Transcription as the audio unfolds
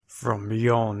From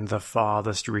beyond the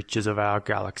farthest reaches of our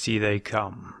galaxy they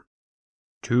come.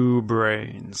 Two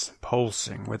brains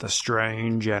pulsing with a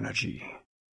strange energy.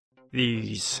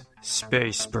 These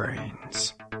space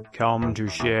brains come to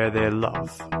share their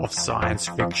love of science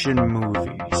fiction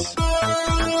movies.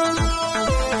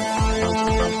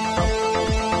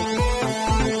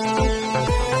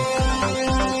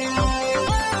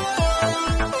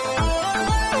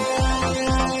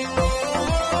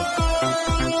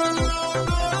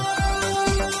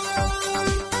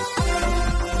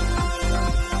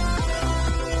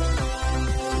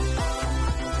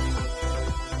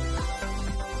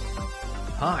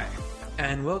 Hi,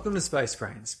 and welcome to Space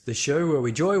Brains, the show where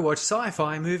we joy watch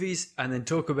sci-fi movies and then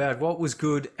talk about what was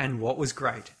good and what was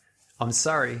great. I'm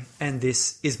Surrey, and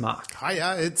this is Mark.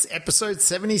 Hiya, it's episode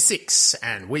 76,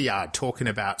 and we are talking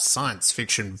about science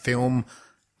fiction film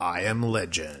I Am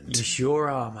Legend. You sure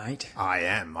are, mate. I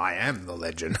am the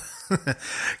legend.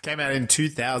 Came out in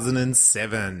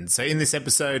 2007. So in this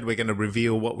episode, we're going to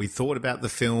reveal what we thought about the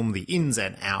film, the ins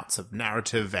and outs of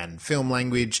narrative and film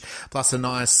language, plus a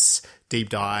nice deep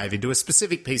dive into a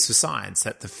specific piece of science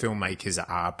that the filmmakers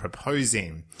are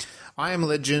proposing. I Am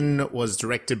Legend was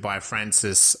directed by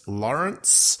Francis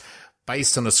Lawrence,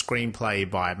 based on a screenplay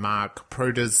by Mark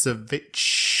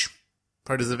Protasiewicz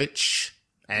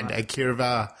and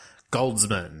Akira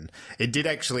Goldsman. It did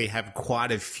actually have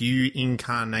quite a few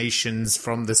incarnations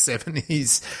from the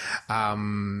 70s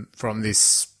from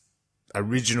this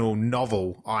original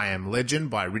novel, I Am Legend,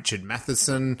 by Richard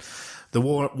Matheson. The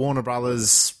Warner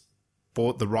Brothers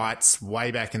bought the rights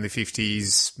way back in the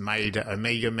 50s, made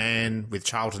Omega Man with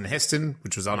Charlton Heston,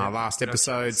 which was on our last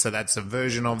episode. So that's a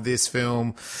version of this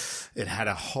film. It had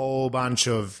a whole bunch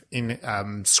of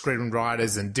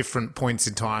screenwriters and different points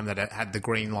in time that it had the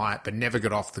green light, but never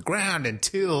got off the ground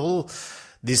until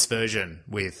this version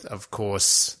with, of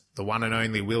course, the one and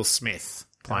only Will Smith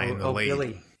playing the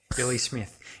lead. Billy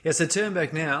Smith. Yeah, so turn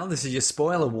back now. This is your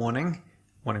spoiler warning.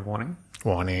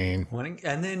 Warning.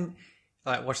 And then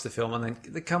watch the film and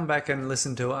then come back and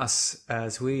listen to us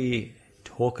as we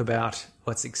talk about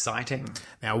what's exciting.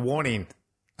 Now, warning.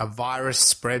 A virus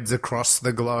spreads across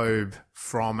the globe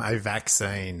from a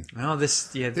vaccine. Oh,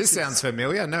 this sounds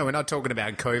familiar. No, we're not talking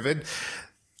about COVID.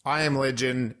 I Am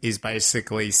Legend is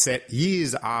basically set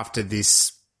years after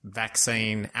this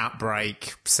vaccine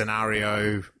outbreak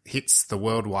scenario hits the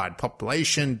worldwide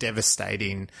population,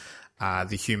 devastating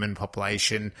the human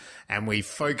population, and we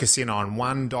focus in on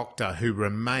one doctor who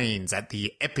remains at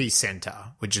the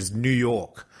epicenter, which is New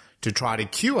York, to try to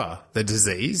cure the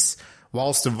disease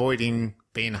whilst avoiding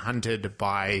being hunted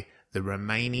by the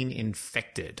remaining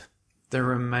infected. The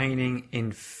remaining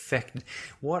infected.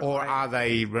 Are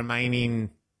they remaining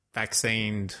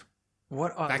vaccinated?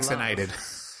 What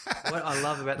I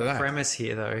love about the premise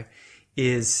here, though,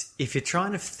 is if you're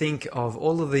trying to think of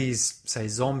all of these, say,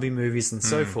 zombie movies and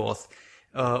so forth,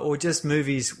 or just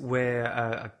movies where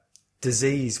a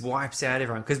disease wipes out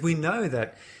everyone, because we know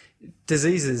that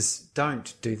diseases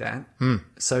don't do that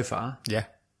so far. Yeah.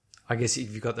 I guess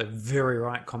if you've got the very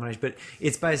right combination, but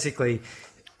it's basically,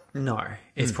 no,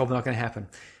 it's probably not going to happen.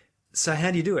 So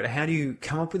how do you do it? How do you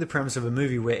come up with the premise of a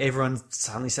movie where everyone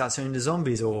suddenly starts turning into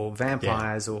zombies or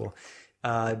vampires or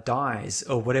dies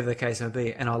or whatever the case may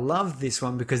be? And I love this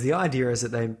one because the idea is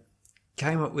that they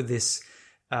came up with this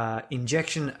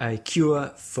injection, a cure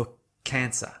for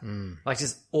cancer, like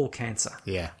just all cancer.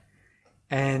 Yeah.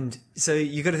 And so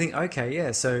you got to think, okay,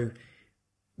 yeah, so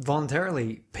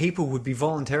voluntarily, people would be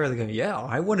voluntarily going, yeah,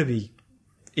 I want to be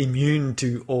immune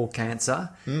to all cancer.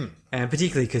 And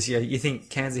particularly because you think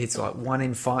cancer hits like 1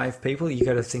 in 5 people, you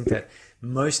got to think that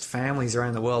most families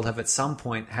around the world have at some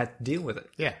point had to deal with it.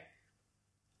 Yeah.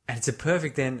 And it's a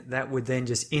perfect that would then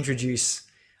just introduce,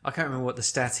 I can't remember what the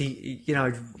stats,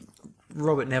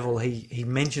 Robert Neville, he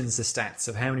mentions the stats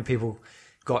of how many people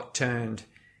got turned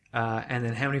and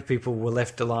then how many people were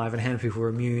left alive and how many people were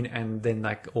immune and then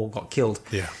all got killed.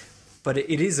 Yeah. But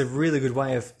it is a really good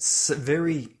way of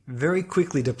very, very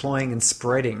quickly deploying and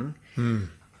spreading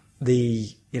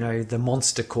the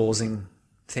monster causing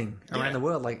thing around the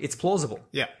world. Like, it's plausible.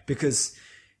 Yeah. Because,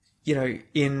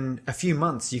 in a few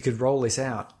months you could roll this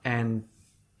out and,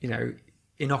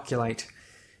 inoculate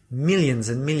millions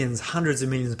and millions, hundreds of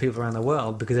millions of people around the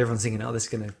world because everyone's thinking, oh, this is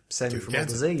going to save me from all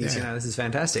disease. Yeah. This is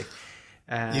fantastic.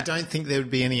 You don't think there would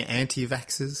be any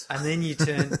anti-vaxxers? And then you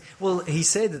turn... Well, he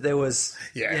said that there was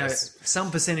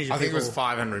some percentage of people... I think it was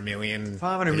 500 million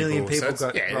 500 million people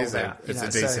got rolled out. It's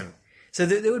a decent... So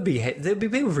there'd be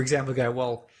people, for example, go,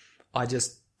 well,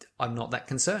 I'm not that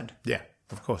concerned. Yeah,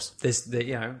 of course.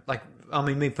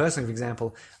 Me personally, for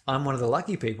example, I'm one of the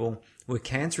lucky people where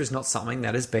cancer is not something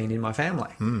that has been in my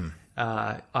family.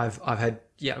 I've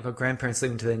got grandparents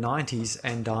living to their 90s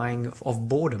and dying of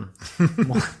boredom,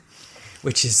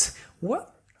 which is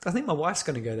what I think my wife's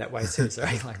going to go that way too. So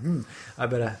I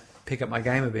better pick up my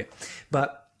game a bit.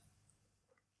 But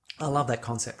I love that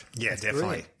concept. Yeah, It's definitely.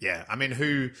 brilliant. Yeah, I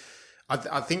mean,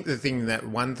 I think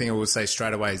one thing I will say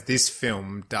straight away is this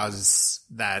film does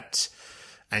that,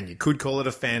 and you could call it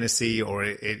a fantasy, or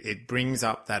it brings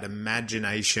up that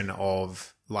imagination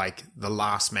of like the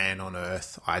last man on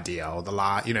earth idea, or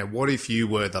what if you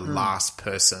were the last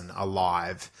person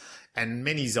alive? And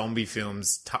many zombie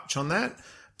films touch on that,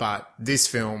 but this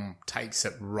film takes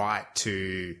it right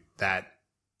to that,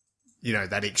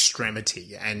 that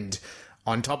extremity. And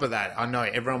on top of that, I know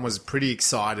everyone was pretty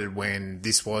excited when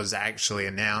this was actually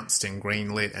announced and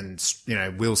greenlit, and,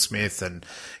 Will Smith and,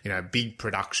 big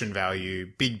production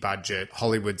value, big budget.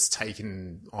 Hollywood's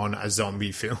taken on a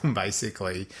zombie film,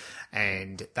 basically.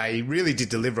 And they really did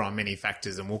deliver on many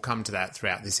factors, and we'll come to that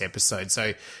throughout this episode.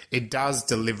 So it does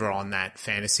deliver on that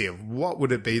fantasy of what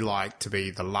would it be like to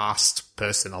be the last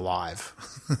person alive.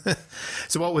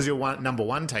 So what was your number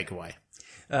one takeaway?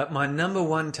 My number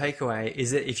one takeaway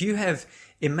is that if you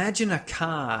imagine a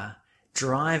car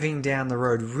driving down the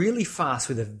road really fast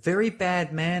with a very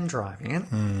bad man driving it,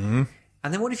 and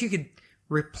then what if you could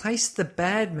replace the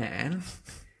bad man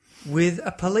with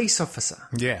a police officer?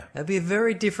 Yeah. That'd be a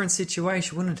very different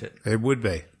situation, wouldn't it? It would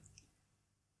be.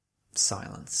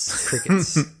 Silence.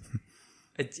 Crickets.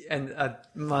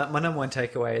 My number one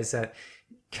takeaway is that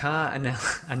car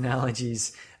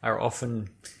analogies are often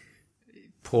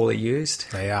poorly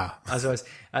used. They are.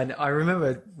 And I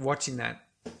remember watching that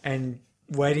and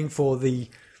waiting for the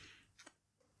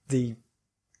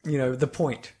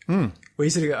point where you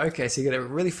sort of go, okay, so you got a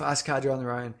really fast car driving the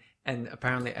road, and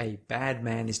apparently a bad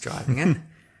man is driving it.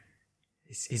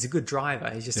 He's a good driver.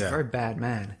 He's just a very bad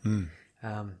man.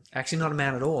 Actually, not a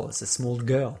man at all. It's a small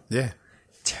girl. Yeah.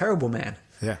 Terrible man.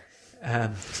 Yeah.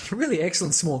 Really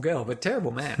excellent small girl, but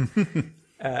terrible man.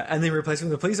 And then replace him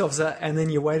with a police officer, and then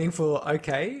you're waiting for,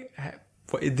 okay,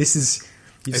 this is...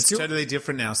 It's totally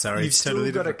different now, Sarah. You've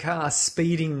still got a car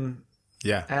speeding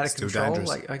out of control. Dangerous.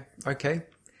 Like, okay.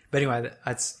 But anyway,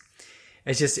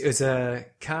 it was a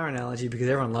car analogy because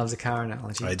everyone loves a car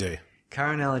analogy. They do.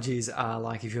 Car analogies are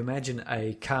like if you imagine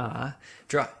a car...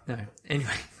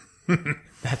 Anyway.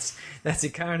 That's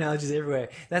it. Car analogies everywhere.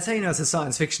 That's how you know it's a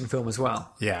science fiction film as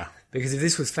well. Yeah. Because if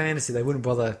this was fantasy, they wouldn't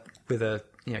bother with a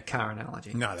car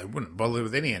analogy. No, they wouldn't bother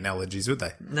with any analogies, would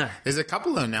they? No. There's a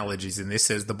couple of analogies in this.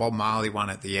 There's the Bob Marley one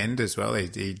at the end as well.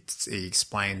 He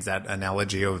explains that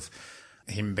analogy of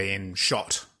him being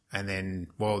shot, and then,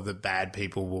 the bad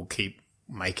people will keep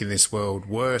making this world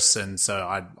worse, and so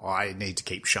I need to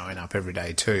keep showing up every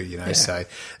day too, Yeah. So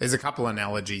there's a couple of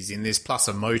analogies in this, plus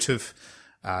a motive.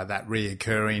 That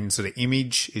reoccurring sort of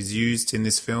image is used in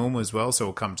this film as well, so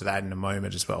we'll come to that in a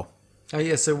moment as well. Oh,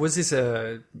 yeah, so was this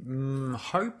a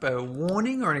hope, a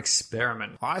warning, or an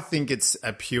experiment? I think it's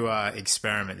a pure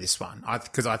experiment, this one,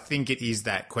 because I think it is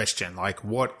that question, like,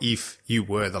 what if you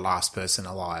were the last person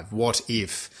alive? What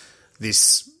if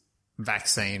this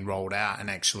vaccine rolled out and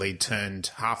actually turned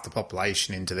half the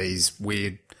population into these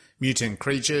weird mutant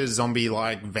creatures,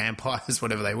 zombie-like vampires,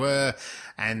 whatever they were,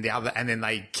 and then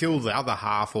they killed the other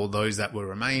half, or those that were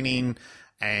remaining,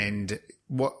 and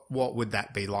what would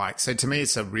that be like? So to me,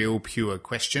 it's a real pure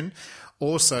question.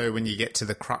 Also, when you get to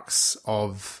the crux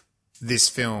of this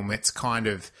film, it's kind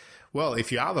of,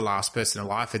 if you are the last person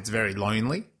alive, it's very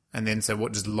lonely. And then, so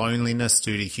what does loneliness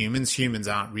do to humans? Humans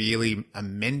aren't really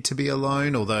meant to be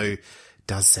alone, although it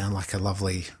does sound like a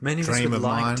lovely Many dream of us would of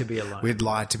mine. like to be alone. We'd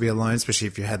like to be alone, especially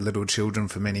if you had little children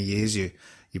for many years. You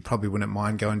probably wouldn't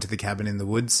mind going to the cabin in the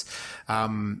woods.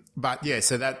 But yeah,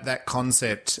 so that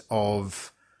concept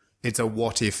of, it's a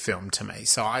what if film to me.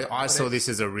 So I saw this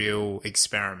as a real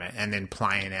experiment, and then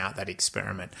playing out that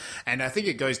experiment. And I think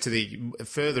it goes to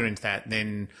further into that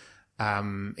than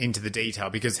into the detail,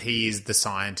 because he is the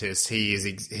scientist.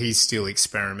 He's still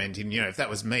experimenting. If that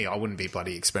was me, I wouldn't be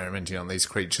bloody experimenting on these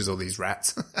creatures or these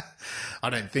rats. I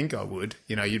don't think I would.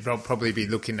 You'd probably be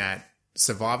looking at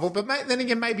survival, but then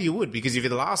again, maybe you would, because if you're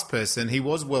the last person, he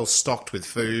was well stocked with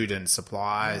food and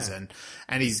supplies, and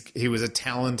he was a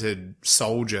talented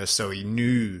soldier, so he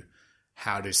knew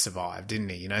how to survive, didn't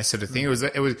he? Sort of thing.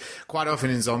 It was quite often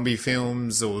in zombie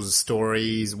films or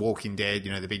stories, Walking Dead,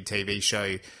 the big TV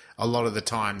show. A lot of the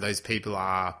time, those people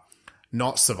are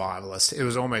not survivalists. It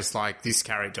was almost like this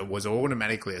character was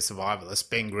automatically a survivalist,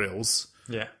 Ben Grills.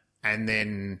 Yeah. And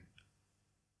then,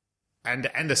 and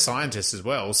a scientist as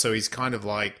well. So he's kind of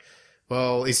like,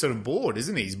 Well, he's sort of bored,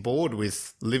 isn't he? He's bored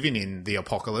with living in the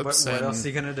apocalypse. What else are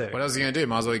you going to do? What else are you going to do?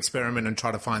 Might as well experiment and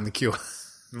try to find the cure.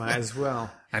 Might as well.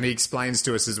 And he explains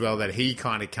to us as well that he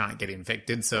kind of can't get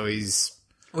infected, so he's...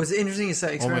 Well, it's interesting you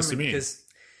say experiment Almost immune. because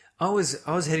I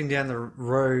was heading down the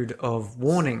road of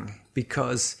warning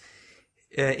because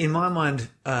in my mind,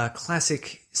 a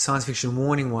classic science fiction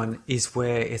warning one is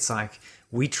where it's like,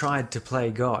 we tried to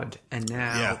play God and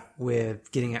now we're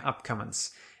getting our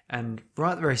upcomings. And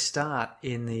right at the very start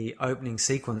in the opening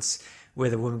sequence where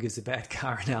the woman gives a bad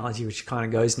car analogy, which kind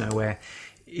of goes nowhere,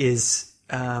 is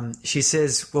she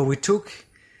says, well, we took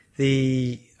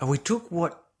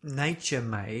what nature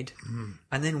made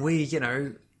and then we,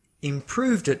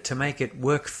 improved it to make it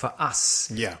work for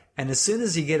us. Yeah. And as soon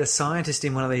as you get a scientist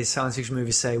in one of these science fiction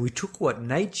movies say, we took what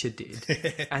nature did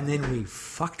and then we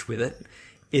fucked with it,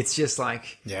 it's just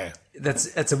like,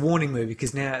 that's a warning movie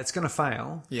because now it's going to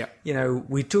fail. Yeah.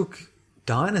 We took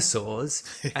dinosaurs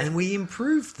and we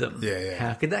improved them. Yeah.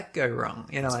 How could that go wrong?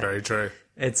 That's very true.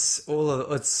 It's all,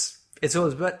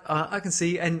 but I can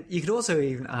see, and you could also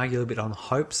even argue a little bit on the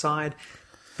hope side,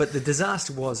 but the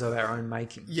disaster was of our own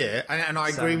making. Yeah, and I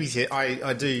agree with you.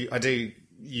 I do.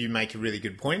 You make a really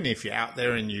good point. And if you're out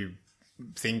there and you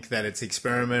think that it's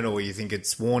experiment or you think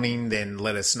it's warning, then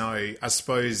let us know. I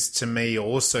suppose to me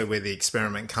also where the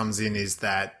experiment comes in is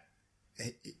that,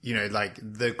 like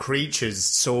the creatures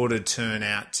sort of turn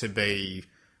out to be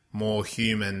more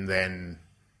human than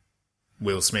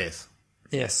Will Smith.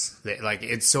 Yes. Like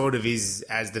it sort of is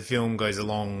as the film goes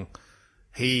along.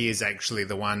 He is actually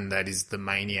the one that is the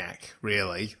maniac,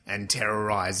 really, and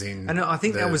terrorizing. I know. I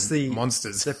think that was the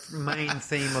monsters. The main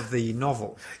theme of the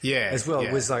novel. Yeah, as well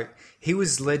was like he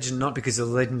was legend not because of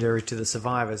legendary to the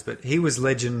survivors, but he was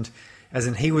legend as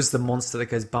in he was the monster that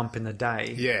goes bump in the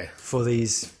day. Yeah. For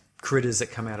these critters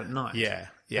that come out at night. Yeah.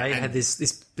 They had this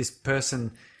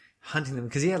person hunting them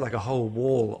because he had like a whole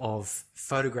wall of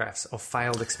photographs of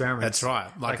failed experiments. That's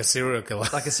right, like a serial killer.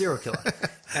 Like a serial killer,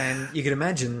 and you could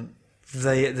imagine.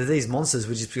 These monsters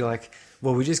would just be like,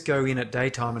 well, we just go in at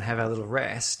daytime and have our little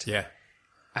rest. Yeah.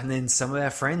 And then some of our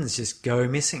friends just go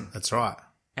missing. That's right.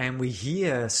 And we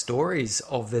hear stories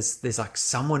of there's like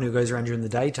someone who goes around during the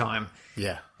daytime.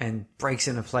 Yeah. And breaks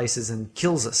into places and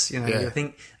kills us. Yeah. You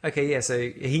think, okay, so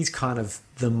he's kind of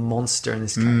the monster in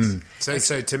this case.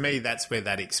 So to me, that's where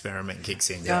that experiment kicks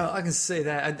in. Yeah, I can see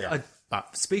that.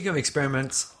 Speaking of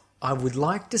experiments, I would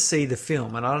like to see the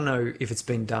film, and I don't know if it's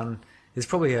been done. There's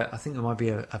probably I think there might be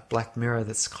a Black Mirror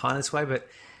that's kind of this way, but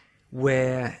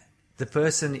where the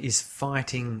person is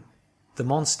fighting the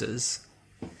monsters,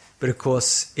 but of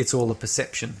course it's all a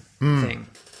perception thing.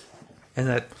 And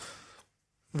that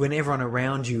when everyone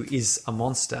around you is a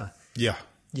monster,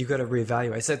 you've got to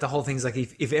reevaluate. So the whole thing's like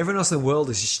if everyone else in the world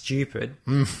is stupid,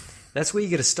 that's where you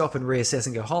got to stop and reassess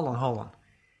and go, hold on.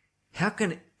 How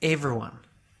can everyone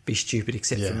be stupid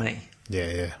except for me?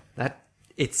 Yeah.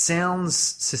 It sounds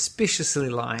suspiciously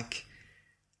like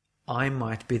I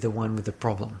might be the one with the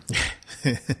problem.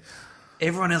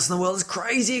 Everyone else in the world is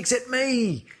crazy except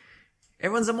me.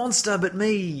 Everyone's a monster but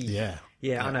me. Yeah.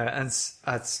 I know. And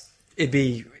it'd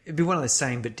be one of the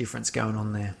same but difference going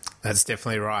on there. That's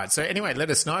definitely right. So anyway,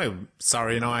 let us know.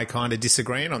 Surrey and I kind of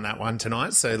disagreeing on that one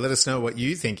tonight. So let us know what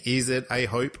you think. Is it a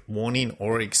hope, warning,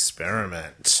 or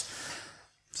experiment?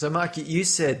 So, Mark, you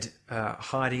said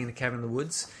hiding in a cabin in the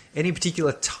woods. Any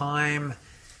particular time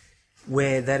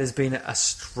where that has been a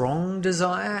strong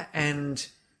desire? And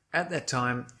at that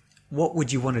time, what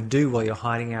would you want to do while you're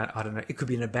hiding out? I don't know. It could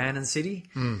be an abandoned city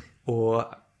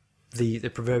or the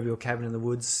proverbial cabin in the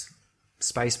woods,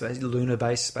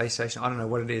 lunar-based space station. I don't know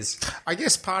what it is. I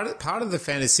guess part of the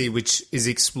fantasy which is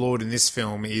explored in this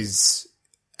film is...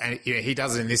 And he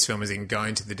does it in this film, as in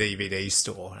going to the DVD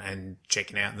store and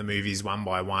checking out the movies one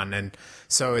by one. And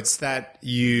so it's that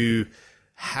you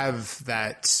have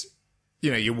that,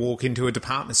 you walk into a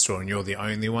department store and you're the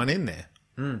only one in there.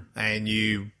 And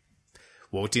you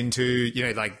walked into,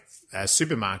 like a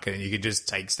supermarket and you could just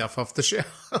take stuff off the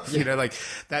shelf.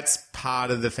 That's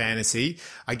part of the fantasy.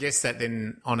 I guess that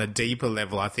then on a deeper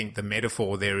level, I think the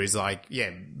metaphor there is like,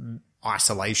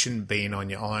 isolation, being on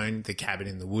your own, the cabin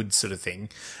in the woods sort of thing.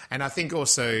 And I think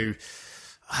also,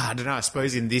 I don't know, I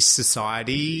suppose in this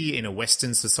society, in a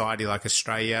Western society like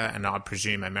Australia, and I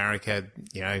presume America,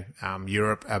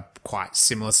 Europe, are quite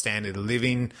similar standard of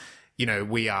living.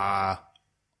 We are,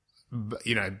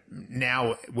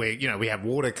 now we have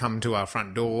water come to our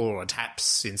front door or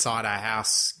taps inside our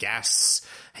house, gas,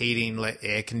 heating,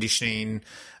 air conditioning.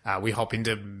 We hop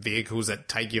into vehicles that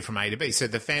take you from A to B. So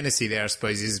the fantasy there, I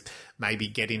suppose, is maybe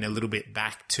getting a little bit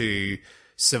back to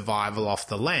survival off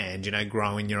the land,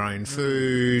 growing your own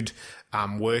food,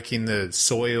 working the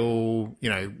soil,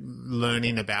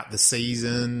 learning about the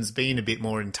seasons, being a bit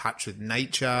more in touch with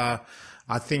nature.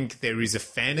 I think there is a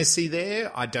fantasy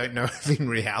there. I don't know if in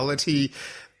reality,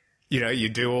 you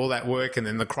do all that work and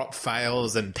then the crop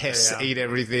fails and pests eat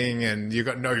everything and you've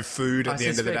got no food at the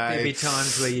end of the day. There'd be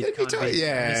times where you'd kind of be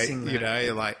missing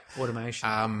that like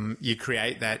automation. You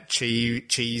create that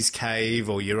cheese cave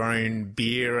or your own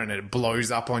beer and it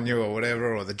blows up on you or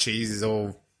whatever, or the cheese is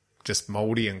all just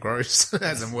mouldy and gross. It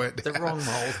hasn't worked. The wrong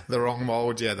mould. The wrong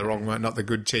mould, the wrong mould, not the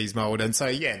good cheese mould. And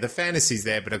so, the fantasy's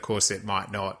there, but of course it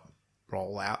might not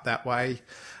roll out that way.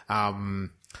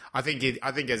 I think,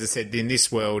 as I said, in this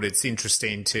world, it's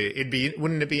interesting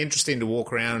wouldn't it be interesting to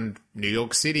walk around New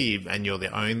York City and you're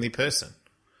the only person?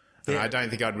 And I don't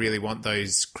think I'd really want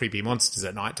those creepy monsters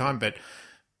at nighttime, but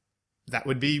that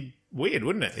would be weird,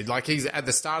 wouldn't it? Like he's at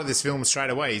the start of this film straight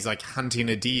away, he's like hunting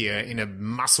a deer in a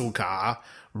muscle car,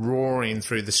 roaring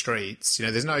through the streets. He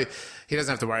doesn't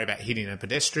have to worry about hitting a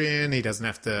pedestrian. He doesn't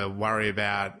have to worry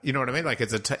about, you know what I mean? Like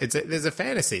there's a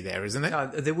fantasy there, isn't there?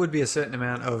 There would be a certain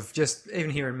amount of just, even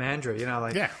here in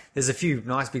Mandurah, there's a few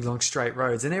nice big long straight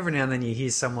roads and every now and then you hear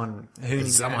someone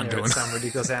hooning down there at some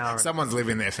ridiculous hour. Someone's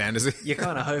living their fantasy. You're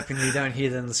kind of hoping you don't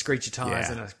hear them, the screechy tires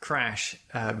and a crash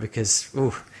because,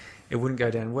 it wouldn't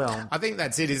go down well. I think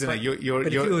that's it, isn't it? If you're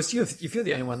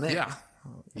the only one there. Yeah.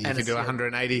 You can do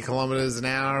 180 kilometres an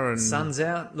hour and... Sun's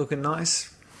out, looking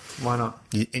nice. Why not?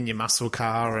 In your muscle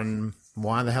car, and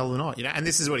why the hell not? And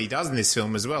this is what he does in this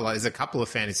film as well. Like, there's a couple of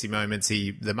fantasy moments.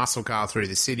 The muscle car through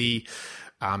the city,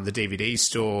 the DVD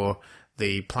store,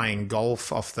 the playing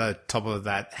golf off the top of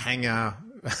that hangar...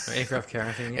 Aircraft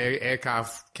carrier thing,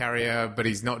 Aircraft carrier, but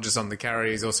he's not just on the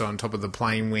carrier, he's also on top of the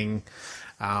plane wing.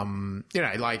 Why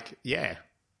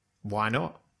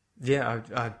not?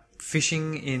 Yeah,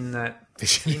 fishing in that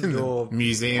indoor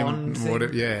museum. thing. I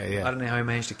don't know how he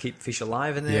managed to keep fish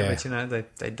alive in there,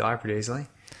 but they die pretty easily.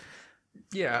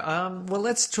 Yeah. Well,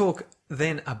 let's talk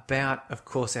then about, of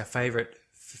course, our favourite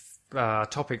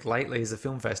topic lately is the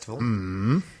film festival.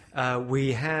 Mm-hmm.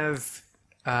 We have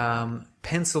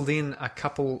penciled in a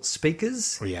couple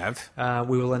speakers. We have.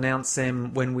 We will announce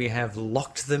them when we have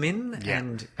locked them in,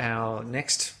 and our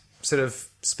next sort of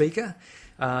speaker.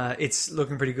 It's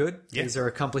looking pretty good. Yeah. These are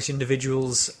accomplished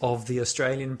individuals of the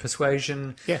Australian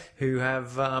persuasion who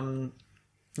have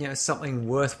something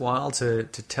worthwhile to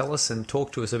tell us and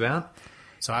talk to us about.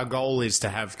 So our goal is to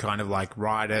have kind of like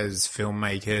writers,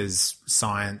 filmmakers,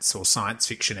 science or science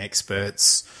fiction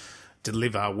experts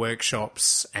deliver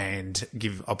workshops and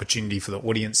give opportunity for the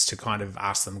audience to kind of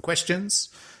ask them questions.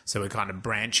 So we're kind of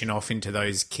branching off into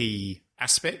those key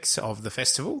aspects of the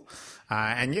festival.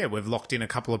 We've locked in a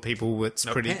couple of people. It's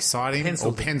pretty exciting.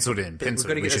 Penciled in. We've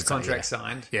got to get this contract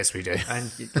signed. Yes, we do.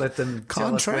 And let them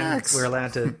tell us when we're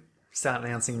allowed to start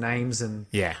announcing names and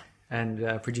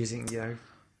producing,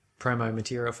 promo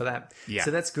material for that. Yeah.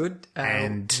 So that's good.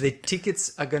 And the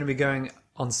tickets are going to be going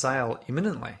on sale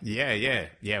imminently. Yeah.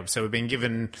 So we've been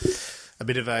given a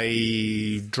bit of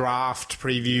a draft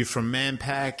preview from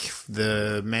Manpack,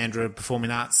 the Mandurah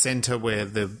Performing Arts Centre, where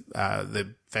the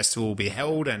festival will be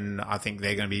held, and I think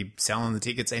they're going to be selling the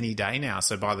tickets any day now.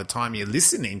 So by the time you're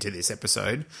listening to this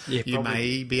episode, you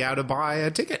may be able to buy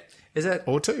a ticket. Is that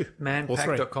or two?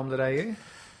 Manpack.com.au?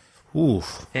 Ooh.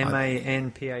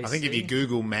 MANPAC. I think if you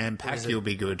Google Manpack, you'll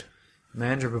be good.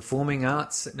 Mandurah Performing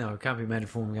Arts. No, it can't be Mandurah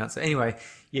Performing Arts. Anyway,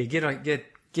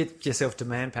 get yourself to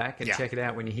Manpack and check it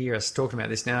out when you hear us talking about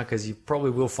this now, because you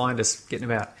probably will find us getting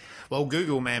about. Well,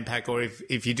 Google Manpack, or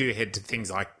if you do head to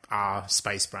things like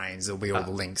Space Brains, there'll be all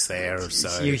the links there.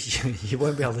 So you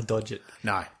won't be able to dodge it.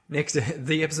 No.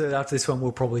 The episode after this one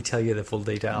will probably tell you the full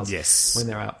details. Yes. When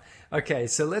they're up. Okay,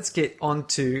 so let's get on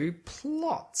to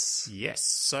plots. Yes.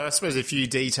 So I suppose a few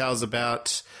details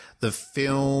about the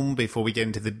film before we get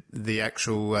into the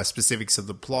actual specifics of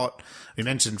the plot. We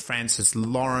mentioned Francis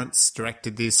Lawrence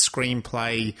directed this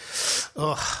screenplay.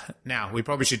 Now, we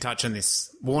probably should touch on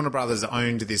this. Warner Brothers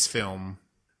owned this film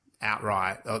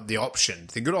outright, the option,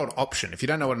 the good old option. If you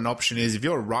don't know what an option is, if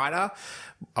you're a writer,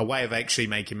 a way of actually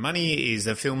making money is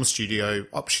a film studio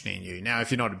optioning you. Now, if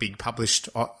you're not a big published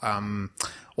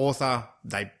author,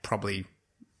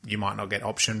 you might not get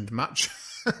optioned much.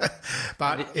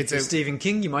 But it's Stephen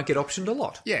King, you might get optioned a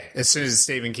lot. Yeah, as soon as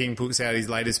Stephen King puts out his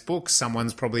latest book,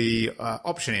 someone's probably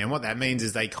optioning. And what that means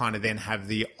is they kind of then have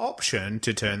the option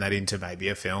to turn that into maybe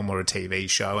a film or a TV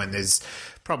show. And there's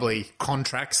probably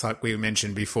contracts, like we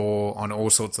mentioned before, on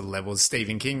all sorts of levels.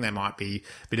 Stephen King, there might be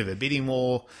a bit of a bidding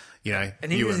war. An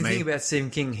interesting thing about Stephen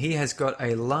King, he has got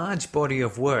a large body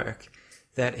of work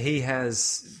that he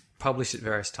has published at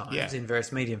various times Yeah. in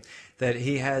various medium, that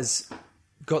he has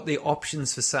got the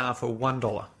options for sale for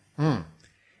 $1.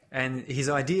 And his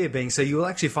idea being, so you will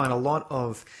actually find a lot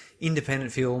of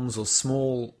independent films or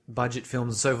small budget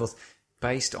films and so forth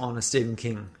based on a Stephen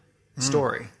King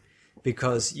story.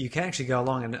 Because you can actually go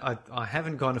along, and I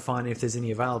haven't gone to find if there's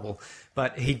any available,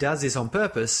 but he does this on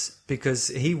purpose because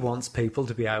he wants people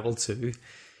to be able to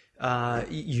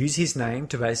use his name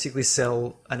to basically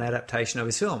sell an adaptation of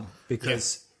his film.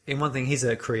 Because in one thing, he's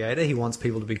a creator, he wants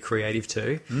people to be creative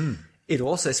too. It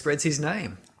also spreads his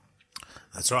name.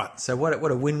 That's right. So what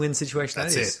a win-win situation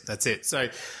that is. That's it. So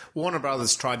Warner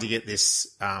Brothers tried to get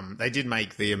this. They did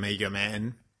make The Amiga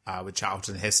Man with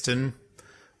Charlton Heston.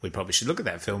 We probably should look at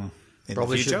that film in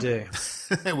Probably the future.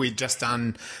 should do. We'd just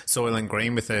done Soil and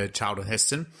Green with Charlton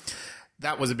Heston.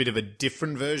 That was a bit of a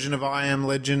different version of I Am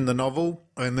Legend, the novel.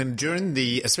 And then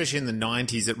especially in the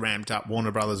 90s, it ramped up.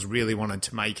 Warner Brothers really wanted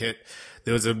to make it.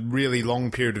 There was a really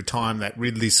long period of time that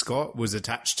Ridley Scott was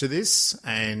attached to this,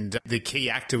 and the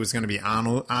key actor was going to be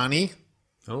Arnie.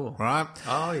 Oh, Right?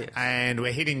 Oh, yes. And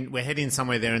we're heading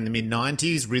somewhere there in the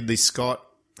mid-90s. Ridley Scott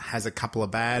has a couple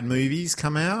of bad movies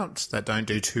come out that don't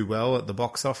do too well at the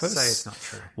box office. Say it's not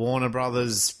true. Warner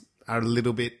Brothers are a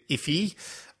little bit iffy.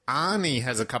 Arnie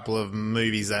has a couple of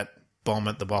movies that bomb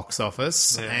at the box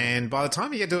office. Yeah. And by the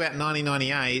time you get to about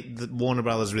 1998, the Warner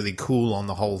Brothers really cool on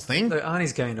the whole thing. So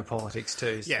Arnie's going into politics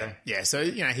too. So. Yeah. So,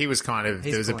 he was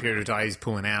there was a pulling period of time he's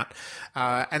pulling out.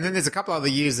 And then there's a couple other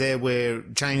years there where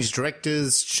changed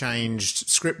directors, changed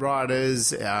script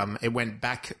writers. It went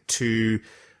back to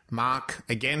Mark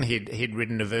again. He'd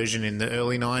written a version in the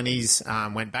early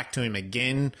 90s, went back to him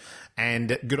again.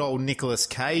 And good old Nicolas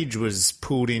Cage was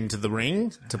pulled into the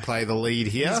ring to play the lead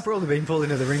here. He's probably been pulled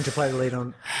into the ring to play the lead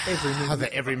on every movie.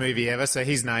 Every movie ever, so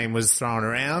his name was thrown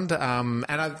around. And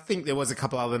I think there was a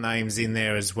couple other names in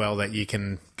there as well that you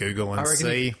can Google and I reckon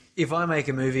see. if I make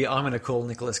a movie, I'm going to call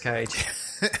Nicolas Cage.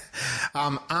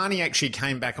 Arnie actually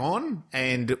came back on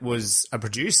and was a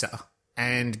producer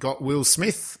and got Will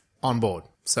Smith on board.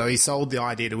 So he sold the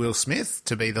idea to Will Smith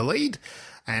to be the lead,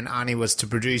 and Arnie was to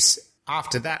produce.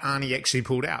 After that, Arnie actually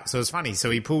pulled out. So it's funny.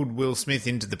 So he pulled Will Smith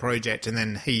into the project, and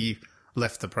then he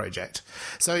left the project.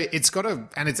 So it's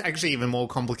and it's actually even more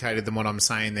complicated than what I'm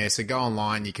saying there. So go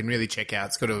online, you can really check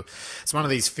out. It's one of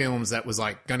these films that was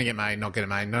like going to get made, not getting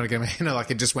made, not getting made. Like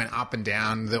it just went up and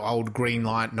down. The old green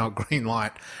light, not green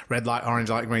light, red light, orange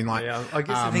light, green light. Yeah, I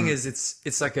guess the thing is,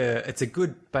 it's a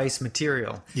good base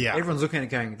material. Yeah. Everyone's looking at it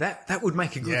going, that would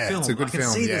make a good film. It's a good I can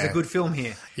film, see there's yeah. a good film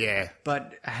here. Yeah.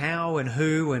 But how and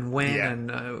who and when Yeah.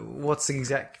 and what's the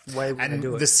exact way we're going to And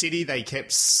do it? the city they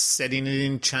kept setting it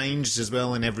in changed as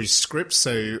well in every script.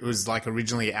 So it was like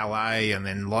originally LA and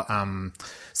then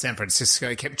San Francisco.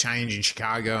 It kept changing,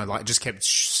 Chicago, and like just kept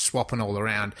swapping all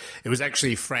around. It was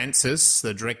actually Francis,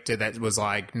 the director, that was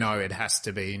like, no, it has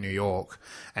to be New York.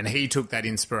 And he took that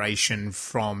inspiration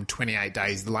from 28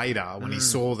 Days Later when he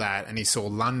saw that and he saw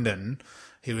London.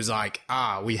 He was like,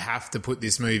 we have to put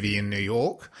this movie in New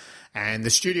York. And the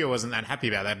studio wasn't that happy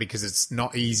about that because it's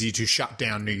not easy to shut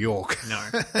down New York. No.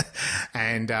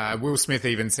 And Will Smith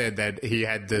even said that he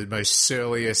had the most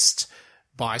surliest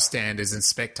bystanders and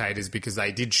spectators because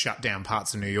they did shut down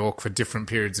parts of New York for different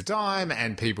periods of time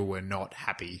and people were not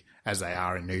happy as they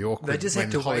are in New York. They just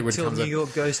have to wait till New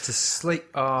York goes to sleep.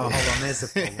 Oh, hold on, there's the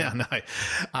problem. I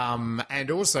know. And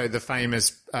also the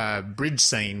famous bridge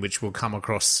scene, which will come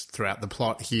across throughout the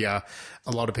plot here,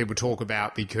 a lot of people talk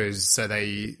about because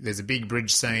there's a big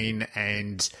bridge scene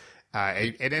and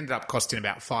it ended up costing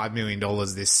about $5 million,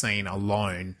 this scene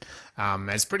alone.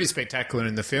 It's pretty spectacular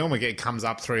in the film. It comes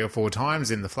up 3 or 4 times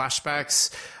in the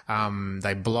flashbacks.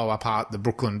 They blow apart the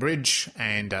Brooklyn Bridge,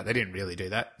 and they didn't really do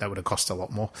that. That would have cost a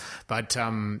lot more. But,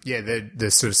 the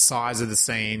sort of size of the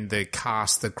scene, the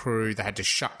cast, the crew, they had to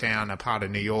shut down a part of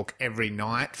New York every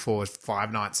night for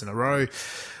 5 nights in a row.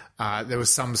 There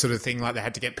was some sort of thing like they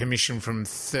had to get permission from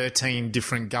 13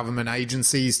 different government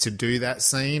agencies to do that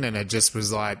scene, and it just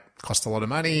was like cost a lot of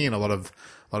money and a lot of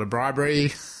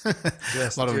bribery,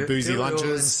 a lot of boozy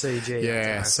lunches. CG,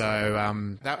 yeah,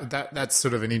 so that's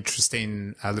sort of an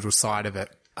interesting little side of it.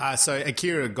 So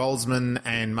Akira Goldsman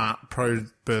and Mark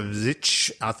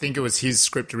Probovich, I think it was his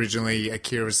script originally.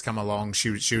 Akira's come along. She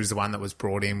was the one that was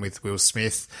brought in with Will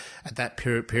Smith at that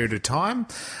period of time.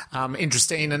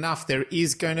 Interesting enough, there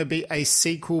is going to be a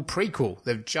prequel.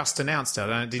 They've just announced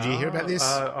it. Did you hear about this?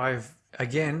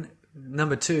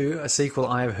 Number 2, a sequel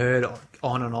I have heard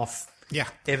on and off. Yeah.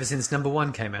 Ever since number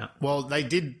 1 came out. Well, they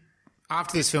did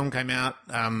after this film came out,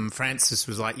 Francis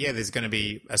was like, yeah, there's going to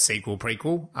be a sequel,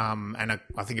 prequel. And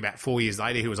I think about 4 years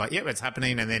later, he was like, yeah, it's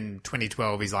happening. And then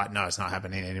 2012, he's like, no, it's not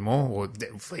happening anymore. Or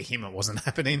for him, it wasn't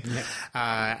happening.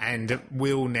 Yeah. And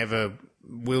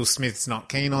Will Smith's not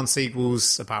keen on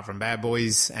sequels apart from Bad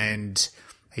Boys. And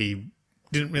he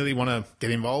didn't really want to get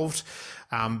involved.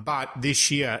 But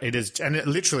this year it is, and it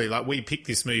literally, like, we picked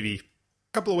this movie a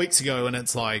couple of weeks ago, and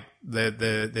it's like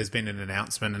there's been an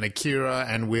announcement, and Akira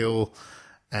and Will,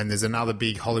 and there's another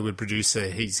big Hollywood producer,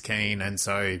 he's keen, and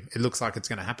so it looks like it's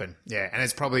going to happen. Yeah, and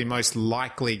it's probably most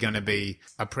likely going to be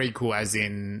a prequel, as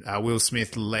in Will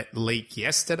Smith let leak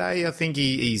yesterday. I think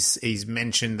he's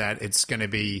mentioned that it's going to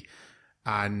be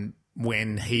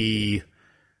when he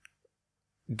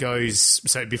goes,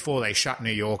 so before they shut New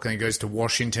York, and he goes to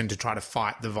Washington to try to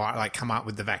fight the virus, like come up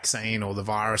with the vaccine or the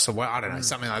virus or what, I don't know,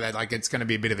 something like that. Like, it's going to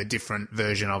be a bit of a different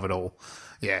version of it all.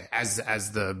 Yeah, as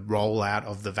the rollout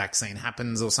of the vaccine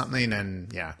happens or something,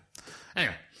 and yeah.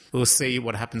 Anyway, we'll see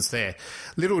what happens there.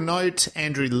 Little note,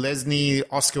 Andrew Lesnie,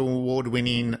 Oscar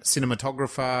award-winning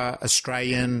cinematographer,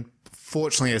 Australian,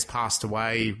 fortunately has passed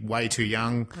away way too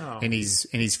young. In his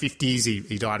 50s.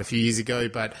 He died a few years ago,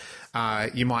 but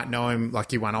you might know him,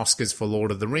 like he won Oscars for Lord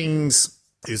of the Rings.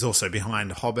 He was also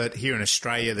behind Hobbit. Here in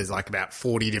Australia, there's like about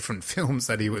 40 different films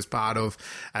that he was part of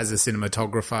as a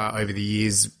cinematographer over the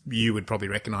years. You would probably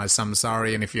recognise some,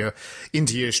 sorry. And if you're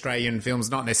into your Australian films,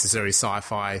 not necessarily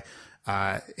sci-fi,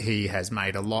 he has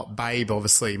made a lot. Babe,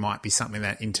 obviously, might be something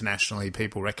that internationally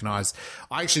people recognise.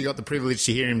 I actually got the privilege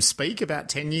to hear him speak about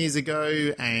 10 years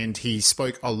ago, and he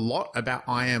spoke a lot about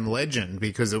I Am Legend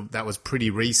because that was pretty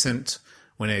recent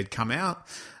when it had come out.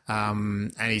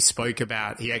 And he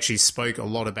actually spoke a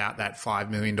lot about that $5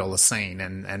 million scene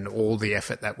and all the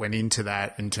effort that went into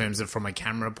that in terms of from a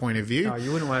camera point of view. Oh,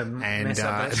 you wouldn't want to mess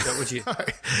up that shot, would you?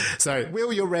 So,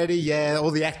 Will, you're ready? Yeah,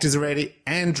 all the actors are ready.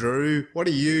 Andrew, what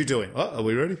are you doing? Oh, are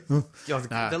we ready?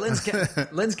 The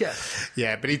lens gap.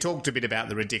 Yeah, but he talked a bit about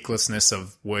the ridiculousness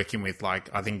of working with,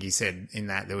 like, I think he said in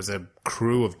that there was a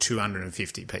crew of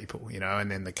 250 people,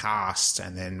 and then the cast,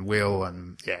 and then Will,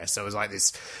 and yeah, so it was like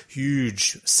this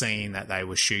huge scene that they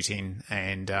were shooting,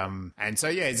 and so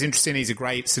yeah, it's interesting. He's a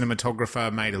great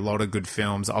cinematographer, made a lot of good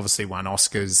films, obviously won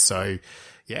Oscars, so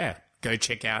yeah, go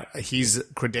check out his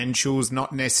credentials.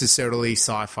 Not necessarily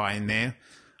sci-fi in there.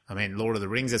 I mean, Lord of the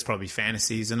Rings, that's probably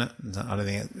fantasy, isn't it? I don't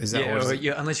think is that.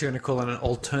 Yeah, unless you're going to call it an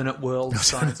alternate world,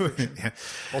 science fiction,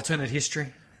 alternate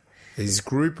history. This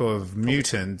group of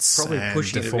mutants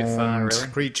and deformed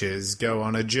creatures go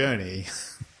on a journey.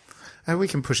 And we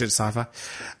can push it to sci-fi.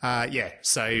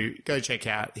 So go check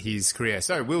out his career.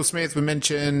 So Will Smith, we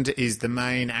mentioned, is the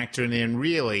main actor, and then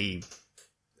really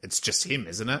it's just him,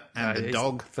 isn't it? And the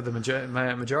dog. For the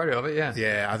majority of it, yeah.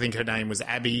 Yeah, I think her name was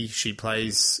Abby. She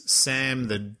plays Sam,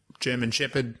 the German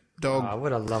Shepherd dog. Oh,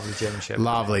 what a lovely German Shepherd.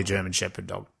 Lovely German Shepherd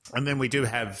dog. And then we do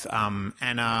have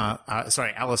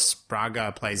Alice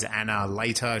Braga plays Anna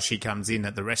later. She comes in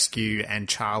at the rescue, and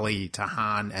Charlie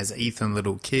Tahan as Ethan,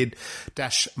 little kid.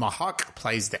 Dash Mahak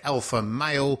plays the alpha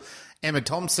male. Emma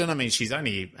Thompson, I mean, she's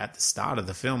only at the start of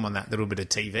the film on that little bit of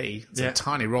TV. It's a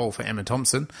tiny role for Emma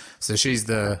Thompson. So she's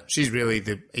really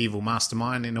the evil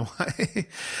mastermind in a way,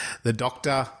 the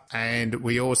doctor. And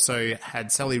we also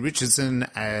had Sally Richardson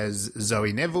as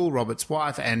Zoe Neville, Robert's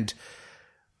wife, and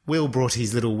Will brought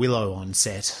his little Willow on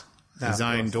set, his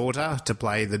own daughter, to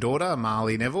play the daughter,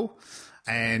 Marley Neville,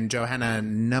 and Johanna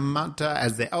Namata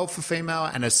as the alpha female,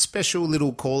 and a special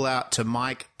little call out to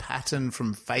Mike Patton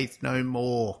from Faith No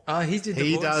More. Oh, he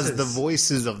does the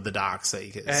voices of the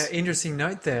Darkseekers. Interesting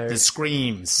note there. The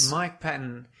screams. Mike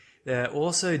Patton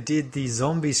also did the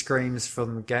zombie screams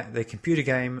from the computer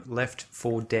game Left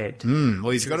 4 Dead.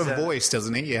 Well, he's got a voice,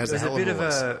 doesn't he? He has a hell of a voice. It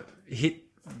was a bit of a hit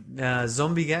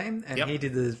zombie game, and he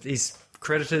did he's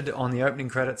credited on the opening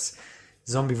credits,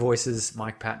 zombie voices,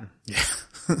 Mike Patton. Yeah.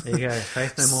 There you go.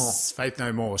 Faith No More. Faith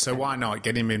No More. So why not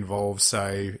get him involved?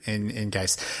 So in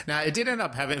case. Now, it did end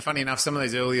up having, funny enough, some of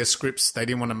those earlier scripts they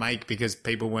didn't want to make because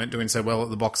people weren't doing so well at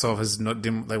the box office.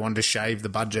 They wanted to shave the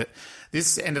budget.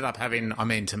 This ended up having, I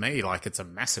mean, to me, like, it's a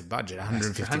massive budget,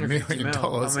 $150 million.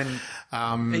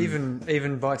 I mean,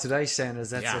 even by today's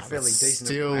standards, that's a fairly decent.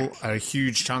 Still a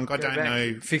huge chunk. I don't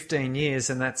know. 15 years,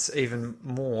 and that's even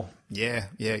more. Yeah.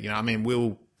 I mean,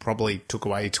 Will probably took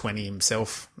away 20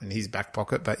 himself in his back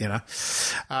pocket, but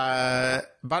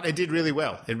but it did really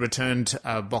well. It returned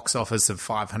a box office of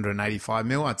 585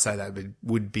 mil. I'd say that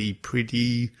would be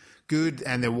pretty good.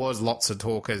 And there was lots of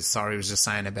talk, as Sorry was just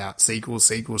saying, about sequel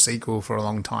for a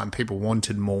long time. People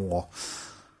wanted more.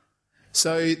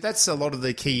 So that's a lot of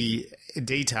the key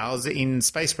details. In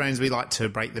Space Brains, we like to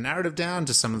break the narrative down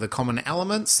to some of the common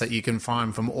elements that you can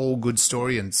find from all good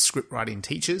story and script writing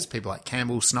teachers, people like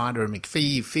Campbell, Snyder, and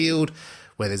McPhee Field,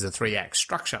 where there's a 3-act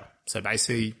structure. So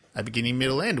basically, a beginning,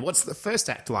 middle, end. What's the first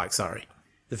act like, sorry?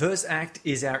 The first act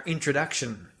is our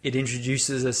introduction. It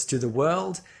introduces us to the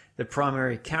world, the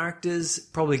primary characters,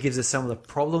 probably gives us some of the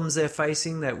problems they're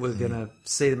facing that we're going to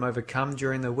see them overcome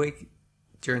during the movie.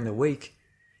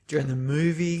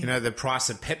 You know, the price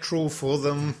of petrol for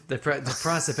them. The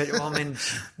price of petrol. I mean,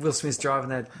 Will Smith's driving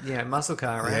that muscle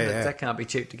car around. That can't be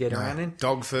cheap to get around in.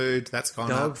 Dog food, that's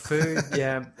gone up. Dog food,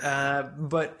 yeah.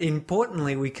 But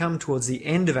importantly, we come towards the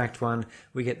end of Act 1,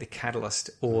 we get the catalyst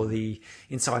or the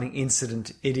inciting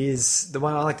incident. It is the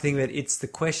one I like to think about. It's the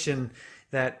question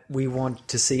that we want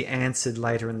to see answered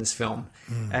later in this film.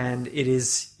 And it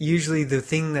is usually the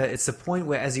thing that it's the point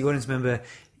where, as the audience member,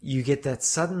 you get that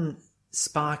sudden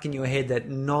spark in your head, that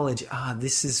knowledge,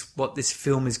 this is what this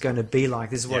film is going to be like.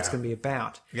 This is what it's going to be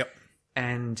about. Yep.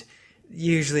 And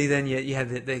usually then you have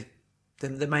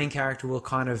the main character will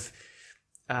kind of,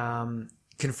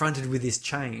 confronted with this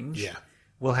change,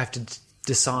 will have to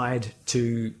decide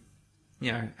to,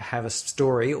 have a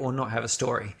story or not have a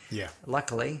story. Yeah.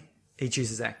 Luckily, he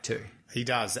chooses Act 2. He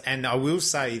does. And I will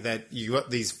say that you got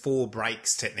these 4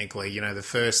 breaks technically, the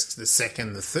first, the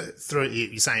second, the third, 3.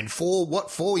 You're saying 4?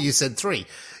 What 4? You said 3.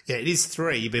 Yeah, it is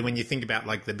 3, but when you think about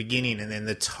like the beginning and then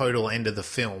the total end of the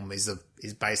film is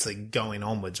basically going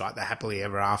onwards, like the happily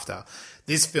ever after.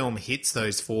 This film hits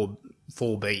those 4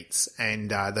 beats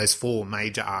and those 4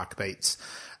 major arc beats.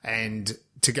 And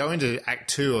to go into Act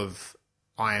 2 of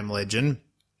I Am Legend,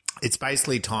 it's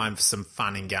basically time for some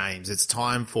fun and games. It's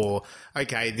time for,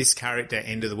 okay, this character,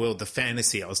 end of the world, the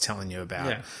fantasy I was telling you about.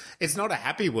 Yeah. It's not a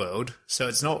happy world, so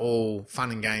it's not all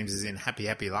fun and games as in happy,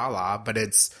 happy, la-la, but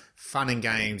it's fun and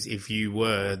games if you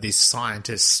were this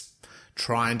scientist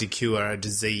trying to cure a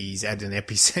disease at an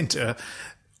epicenter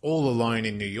all alone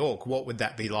in New York. What would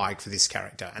that be like for this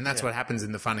character? And that's what happens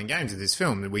in the fun and games of this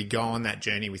film. We go on that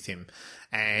journey with him.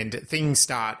 And things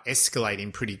start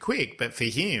escalating pretty quick. But for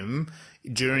him,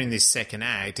 during this second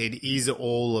act, it is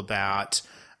all about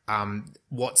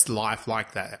what's life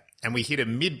like that. And we hit a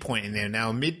midpoint in there.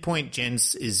 Now, a midpoint,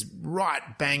 Jens, is right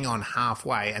bang on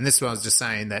halfway. And this is what I was just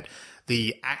saying, that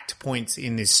the act points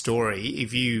in this story,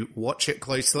 if you watch it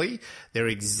closely, they're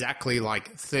exactly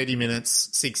like 30 minutes,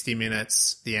 60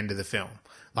 minutes, the end of the film.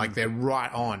 Like they're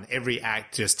right on. Every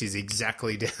act just is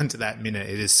exactly down to that minute.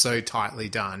 It is so tightly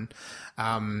done.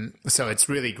 So it's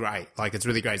really great. Like it's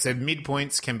really great. So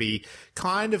midpoints can be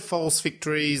kind of false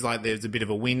victories. Like there's a bit of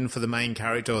a win for the main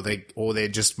character, or they're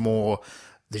just more,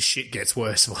 the shit gets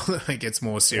worse while it gets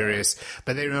more serious.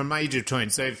 But they're a major tone.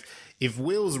 So if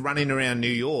Will's running around New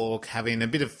York having a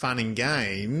bit of fun and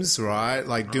games, right,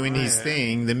 like doing his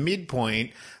thing, the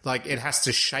midpoint, like it has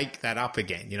to shake that up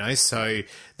again, So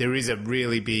there is a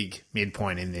really big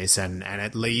midpoint in this, and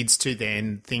it leads to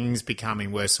then things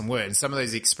becoming worse and worse. And some of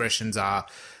those expressions are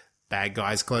bad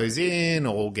guys close in,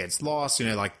 all gets lost,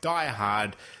 like Die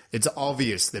Hard. It's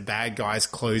obvious the bad guys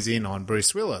close in on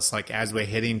Bruce Willis. Like as we're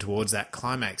heading towards that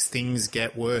climax, things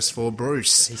get worse for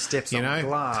Bruce. He steps on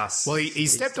glass. Well, he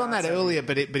stepped on that earlier,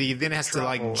 but he then has to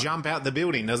like jump out the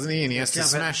building, doesn't he? And he has to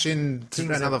smash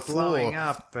into another floor.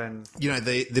 Up and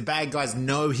the bad guys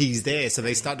know he's there, so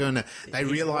they start doing it. They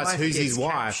realize who's his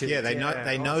wife. Yeah,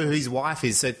 they know who his wife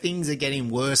is. So things are getting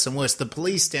worse and worse. The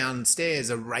police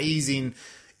downstairs are raising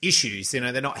issues,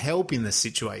 they're not helping the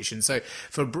situation. So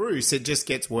for Bruce, it just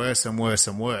gets worse and worse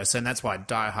and worse. And that's why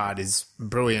Die Hard is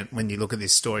brilliant when you look at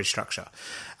this story structure.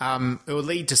 It will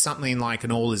lead to something like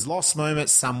an all is lost moment,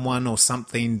 someone or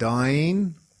something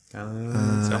dying.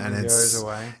 Something goes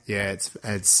away. Yeah,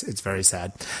 it's very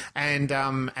sad. And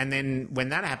then when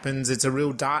that happens, it's a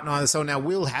real dark night. So now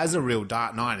Will has a real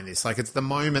dark night in this. Like it's the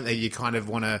moment that you kind of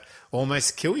want to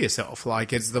almost kill yourself.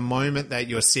 Like it's the moment that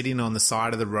you're sitting on the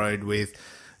side of the road with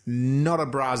not a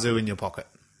Brazoo in your pocket.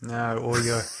 No, or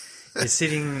you're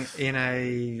sitting in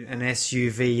an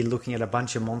SUV looking at a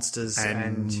bunch of monsters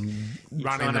and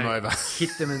running them over. Hit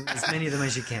them, as many of them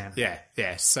as you can. Yeah.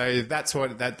 So that's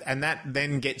what that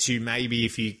then gets you. Maybe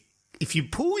if you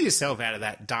pull yourself out of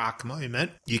that dark moment,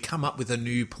 you come up with a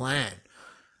new plan.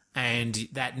 And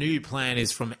that new plan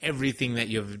is from everything that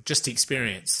you've just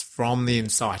experienced from the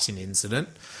inciting incident.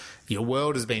 Your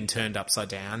world has been turned upside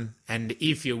down. And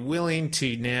if you're willing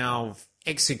to now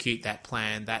execute that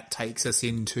plan, that takes us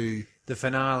into the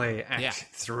finale, Act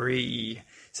 3.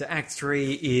 So Act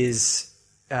 3 is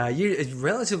a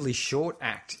relatively short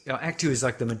act. Act 2 is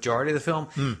like the majority of the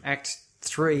film. Act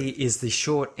 3 is the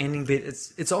short ending bit.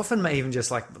 It's often even just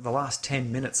like the last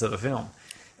 10 minutes of the film.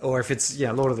 or if it's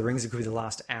Lord of the Rings, it could be the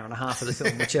last hour and a half of the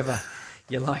film, whichever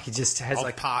you like. It just has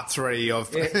Of part 3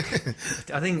 of,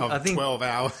 I think 12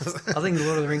 hours. I think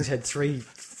Lord of the Rings had 3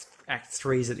 act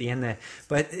 3s at the end there,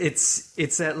 but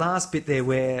it's that last bit there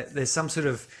where there's some sort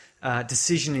of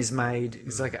decision is made.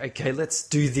 It's like, okay, let's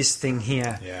do this thing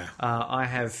here. Yeah.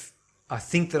 I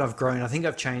think that I've grown. I think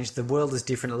I've changed. The world is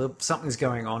different. Something's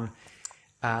going on.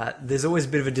 There's always a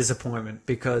bit of a disappointment,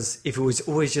 because if it was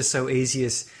always just so easy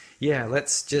as,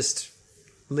 let's just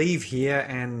leave here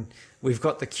and we've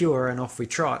got the cure and off we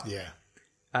trot. Yeah.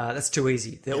 That's too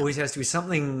easy. There always has to be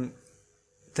something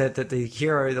that the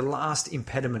hero, the last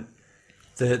impediment,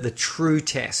 the true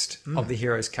test of the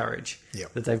hero's courage,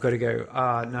 that they've got to go,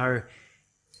 no,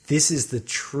 this is the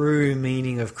true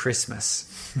meaning of Christmas.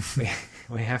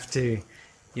 we have to,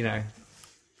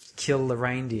 kill the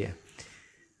reindeer.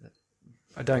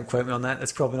 Don't quote me on that.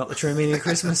 That's probably not the true meaning of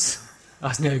Christmas. I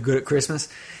was no good at Christmas.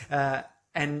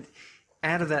 And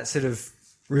out of that sort of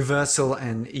reversal,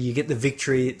 and you get the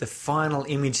victory, the final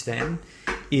image then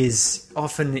is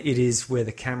often it is where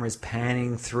the camera is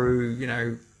panning through,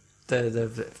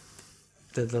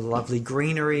 the lovely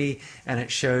greenery, and it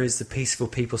shows the peaceful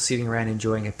people sitting around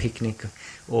enjoying a picnic,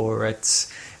 or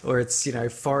it's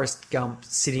Forrest Gump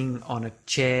sitting on a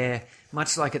chair,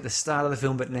 much like at the start of the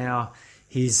film, but now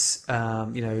he's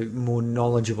more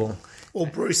knowledgeable. Well,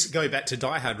 Bruce, go back to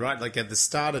Die Hard, right? Like at the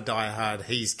start of Die Hard,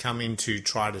 he's coming to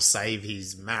try to save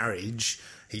his marriage.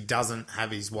 He doesn't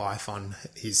have his wife on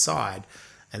his side.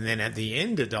 And then at the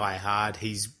end of Die Hard,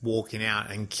 he's walking out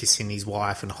and kissing his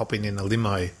wife and hopping in a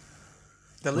limo.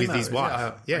 With his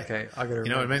wife, Okay, I got to. You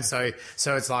know what I mean? So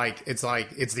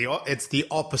it's the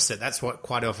opposite. That's what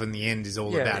quite often the end is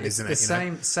all about, isn't it?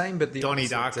 The same, but the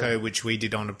Donnie opposite. Darko, which we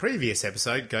did on a previous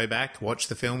episode. Go back, watch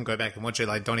the film. Go back and watch it.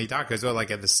 Like Donnie Darko as well.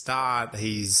 Like at the start,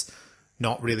 he's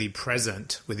not really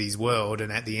present with his world,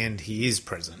 and at the end, he is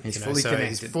present. He's fully connected.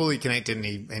 He's fully connected,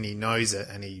 and he knows it,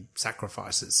 and he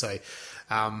sacrifices. So,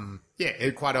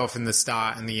 quite often the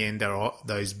start and the end are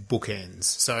those bookends.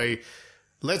 So.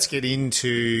 Let's get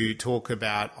into talk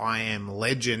about I Am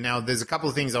Legend. Now, there's a couple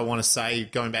of things I want to say,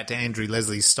 going back to Andrew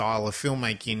Leslie's style of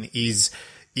filmmaking, is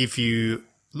if you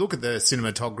look at the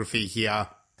cinematography here,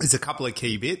 there's a couple of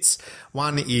key bits.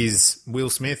 One is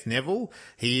Will Smith, Neville.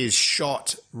 He is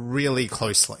shot really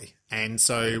closely. And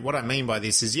so what I mean by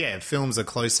this is, films are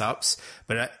close-ups,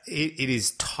 but it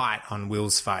is tight on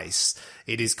Will's face.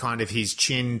 It is kind of his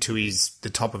chin to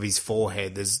the top of his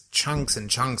forehead. There's chunks and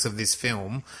chunks of this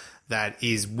film that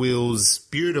is Will's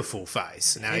beautiful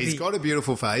face. Now, he's got a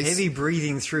beautiful face. Heavy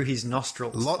breathing through his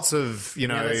nostrils. Lots of,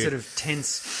 that sort of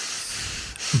tense...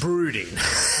 brooding.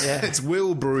 Yeah. It's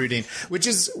Will brooding, which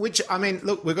I mean,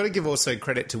 look, we've got to give also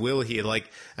credit to Will here. Like,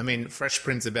 I mean, Fresh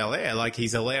Prince of Bel-Air, like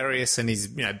he's hilarious and he's,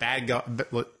 bad guy,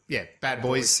 bad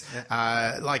boys.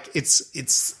 Yeah. Like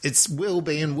it's Will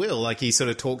being Will, like he sort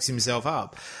of talks himself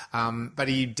up. But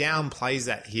he downplays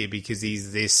that here because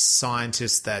he's this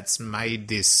scientist that's made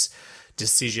this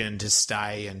decision to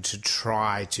stay and to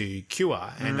try to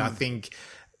cure. And I think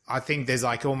there's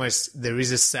like there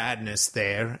is a sadness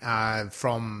there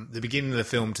from the beginning of the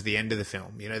film to the end of the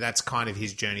film. That's kind of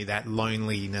his journey, that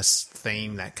loneliness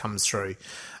theme that comes through.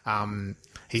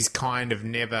 He's kind of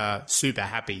never super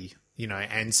happy,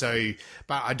 and so,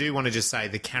 but I do want to just say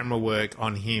the camera work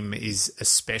on him is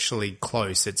especially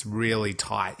close. It's really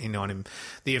tight in on him.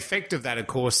 The effect of that, of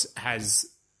course,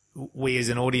 we as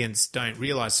an audience don't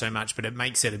realise so much, but it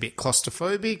makes it a bit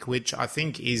claustrophobic, which I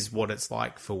think is what it's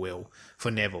like for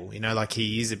Neville. Like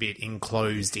he is a bit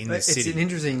enclosed in the city. It's an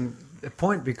interesting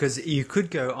point because you could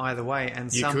go either way,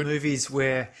 and movies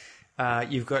where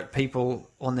you've got people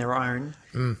on their own,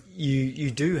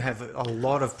 you do have a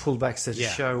lot of pullbacks that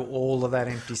show all of that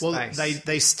empty space. Well,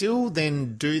 they still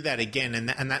then do that again,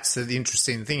 and that's the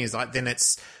interesting thing is like then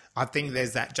it's. I think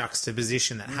there's that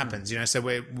juxtaposition that happens, So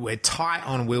we're tight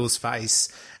on Will's face,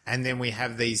 and then we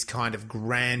have these kind of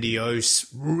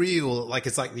grandiose, real, like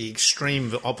it's like the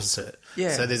extreme opposite.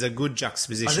 Yeah. So there's a good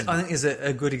juxtaposition. I think there's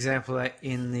a good example of that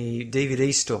in the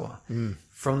DVD store.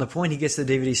 From the point he gets to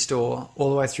the DVD store all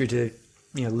the way through to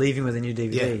leaving with a new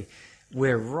DVD.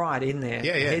 We're right in there,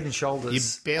 head and shoulders. You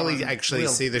barely actually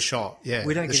see the shot. Yeah,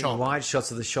 we don't get any wide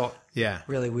shots of the shot. Yeah,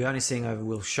 really, we're only seeing over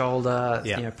Will's shoulder.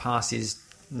 Past his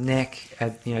neck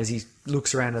as he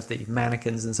looks around at the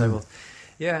mannequins and so forth.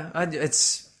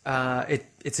 It's a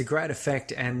great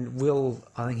effect, and Will,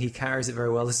 I think he carries it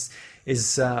very well. This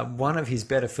is one of his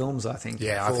better films, I think.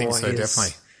 I think so,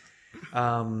 definitely.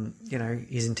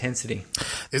 His intensity.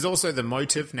 There's also the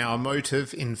motive. Now, a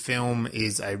motive in film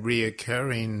is a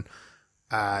reoccurring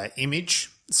image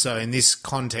So in this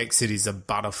context, it is a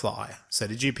butterfly. So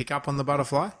did you pick up on the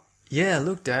butterfly? Yeah,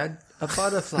 look, Dad, a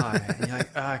butterfly. And you're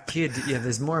like, kid, yeah,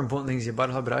 there's more important things than your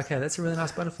butterfly, but okay, that's a really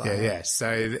nice butterfly. Yeah.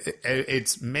 So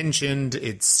it's mentioned,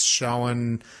 it's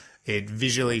shown, it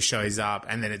visually shows up,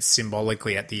 and then it's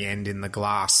symbolically at the end in the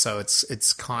glass. So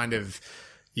it's kind of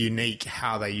unique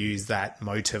how they use that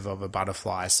motive of a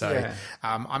butterfly. So Yeah.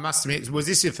 I must admit, was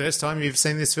this your first time you've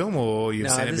seen this film, or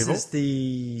you've seen it before?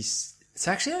 It's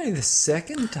actually only the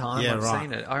second time Yeah, I've right.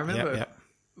 seen it. I remember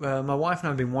Yep. my wife and I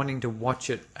have been wanting to watch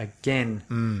it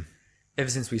again ever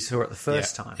since we saw it the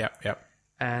first time. Yep.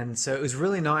 And so it was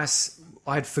really nice.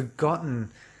 I'd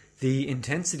forgotten the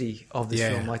intensity of this Yeah.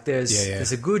 film. Like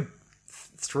there's a good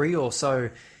 3 or so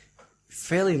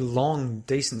fairly long,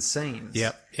 decent scenes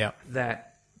Yep. that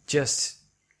just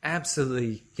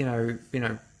absolutely,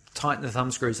 tighten the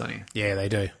thumb screws on you. Yeah, they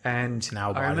do. And Nail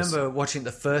I biters. remember watching it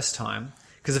the first time,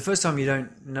 because the first time you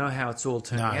don't know how it's all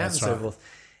turning out and that's so right. forth.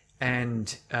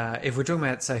 And if we're talking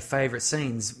about, say, favourite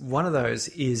scenes, one of those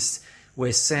is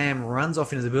where Sam runs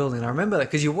off into the building. I remember that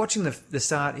because you're watching the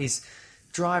start, he's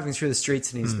driving through the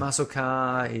streets in his muscle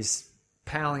car, he's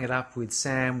powering it up with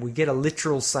Sam. We get a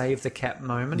literal save the cat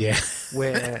moment Yeah.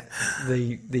 where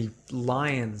the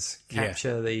lions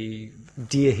capture the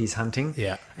deer he's hunting.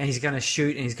 Yeah. And he's going to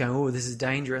shoot and he's going, oh, this is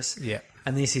dangerous. Yeah.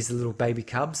 And this is the little baby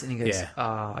cubs. And he goes,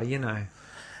 Yeah.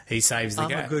 He saves the I'm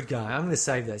cat. a good guy. I'm going to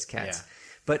save those cats. Yeah.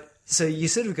 But so you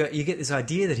sort of you get this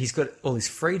idea that he's got all this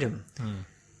freedom,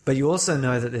 but you also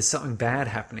know that there's something bad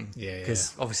happening. Yeah.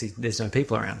 Because obviously there's no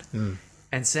people around.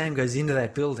 And Sam goes into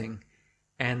that building,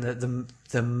 and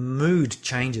the mood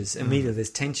changes immediately. There's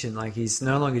tension. Like he's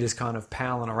no longer just kind of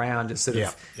palling around, just sort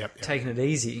of Yep. taking it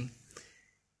easy.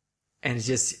 And it's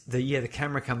just the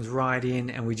camera comes right in,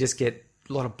 and we just get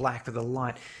a lot of black with the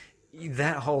light.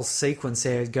 That whole sequence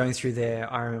there going through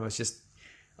there, I remember was just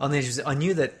on the edge. I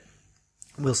knew that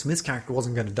Will Smith's character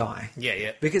wasn't going to die.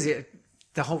 Yeah. Because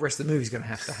the whole rest of the movie is going to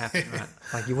have to happen, right?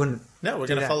 Like you wouldn't. No, we're do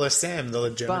going to that. follow Sam, the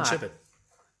German But- Shepherd.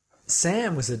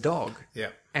 Sam was a dog. Yeah,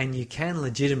 And you can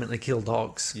legitimately kill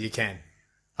dogs. you can.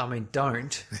 I mean,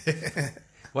 don't.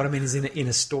 What I mean is in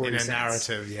a story In a sense.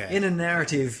 narrative, yeah. In a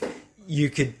narrative, you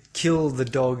could kill the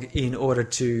dog in order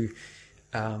to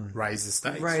Raise the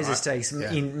stakes. raise the right? stakes,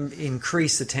 Yeah.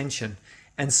 increase the tension.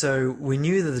 And so we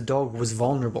knew that the dog was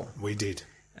vulnerable. We did.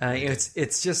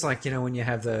 It's just like, when you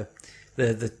have the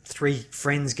 3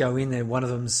 friends go in there, one of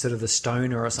them's sort of the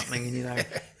stoner or something, and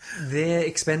they're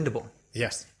expendable.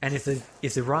 Yes. And if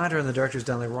the writer and the director has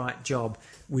done the right job,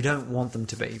 we don't want them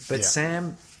to be. But Yeah.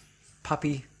 Sam,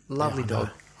 puppy, lovely dog.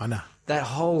 I know. That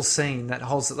whole scene,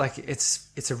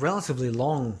 it's a relatively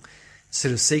long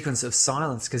sort of sequence of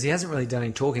silence because he hasn't really done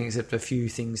any talking except a few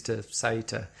things to say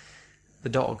to the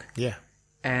dog. Yeah.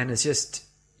 And it's just,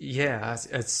 I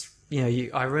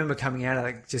remember coming out of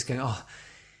it just going, oh,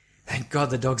 thank God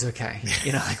the dog's okay.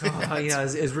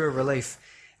 It's real relief.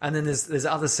 And then there's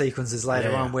other sequences later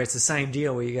Yeah. on where it's the same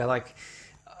deal where you go like,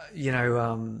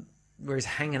 where he's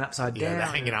hanging upside down. Yeah,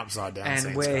 the hanging upside down And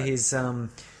scene's where great. he's,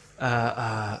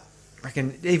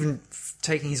 reckon even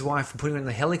taking his wife and putting her in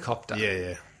the helicopter.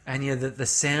 Yeah. And the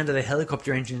sound of the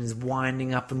helicopter engine is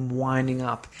winding up and winding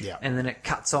up. Yeah. And then it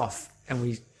cuts off.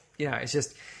 And it's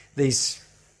just these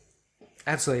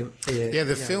absolutely... Yeah,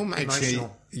 the film actually,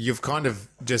 emotional. you've kind of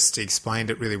just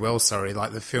explained it really well, sorry.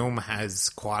 Like the film has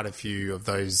quite a few of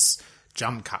those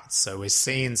jump cuts. So we're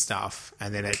seeing stuff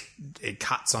and then it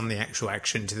cuts on the actual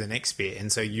action to the next bit.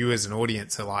 And so you as an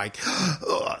audience are like,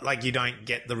 like you don't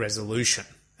get the resolution.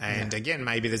 And again,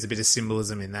 maybe there's a bit of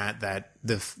symbolism in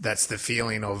that's the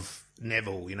feeling of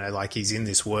Neville, like he's in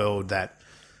this world that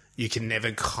you can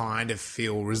never kind of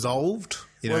feel resolved,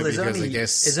 there's because I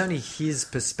guess there's only his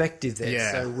perspective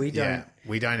there, so we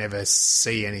don't ever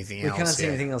see anything else. we can't see yeah.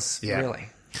 anything else Yeah. really.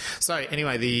 So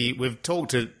anyway, we've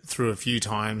talked it through a few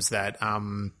times that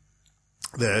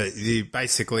the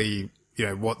basically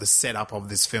what the setup of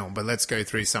this film, but let's go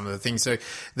through some of the things. So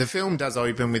the film does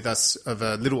open with us of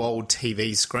a little old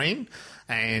TV screen,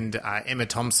 and Emma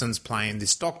Thompson's playing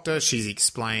this doctor. She's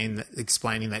explaining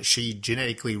that she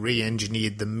genetically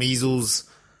re-engineered the measles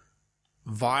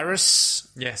virus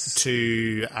Yes.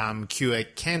 to cure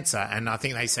cancer, and I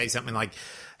think they say something like,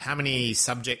 "How many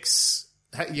subjects?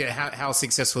 How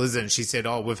successful is it?" And she said,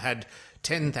 "Oh, we've had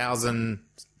 10,000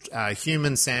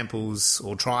 human samples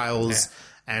or trials." Yeah.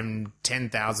 And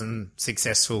 10,000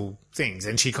 successful things.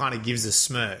 And she kind of gives a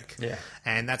smirk. Yeah.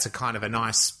 And that's a kind of a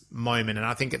nice moment. And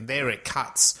I think there it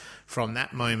cuts from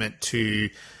that moment to,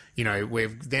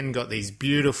 we've then got these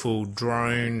beautiful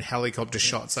drone helicopter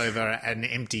shots over an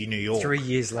empty New York. 3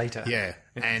 years later. Yeah.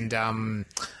 And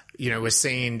we're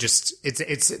seeing just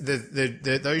it's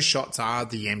the those shots are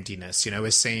the emptiness. We're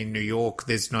seeing New York.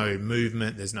 There's no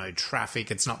movement. There's no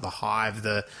traffic. It's not the hive,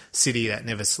 the city that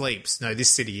never sleeps. No, this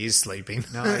city is sleeping.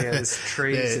 No, yeah, there's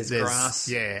trees, there's grass.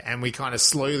 Yeah, and we kind of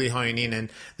slowly hone in,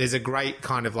 and there's a great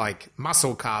kind of like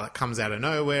muscle car that comes out of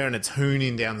nowhere, and it's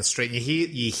hooning down the street.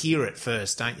 You hear it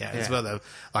first, don't you? As well,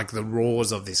 the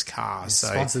roars of this car. It's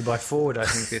sponsored by Ford, I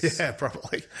think. Yeah,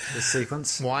 probably. This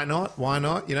sequence. Why not?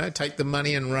 Take the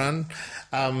money and run.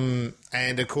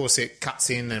 And of course it cuts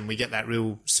in and we get that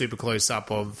real super close up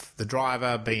of the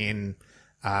driver being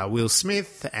Will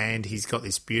Smith, and he's got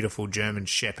this beautiful German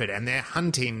Shepherd, and they're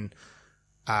hunting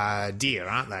deer,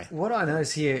 aren't they? What I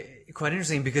notice here, quite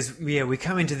interesting, because we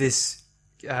come into this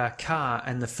car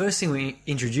and the first thing we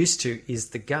introduced to is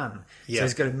the gun. Yeah. So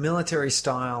he's got a military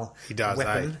style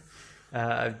weapon.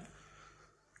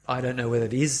 I don't know whether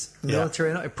it is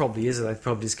military or not. It probably is. They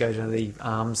probably just go to the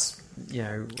arms,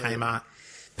 Kmart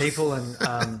people,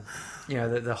 and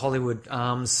the Hollywood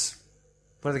arms.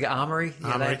 What do they get? Armory.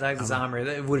 Yeah, Armory. they was Armory.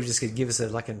 They would have just give us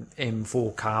an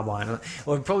M4 carbine,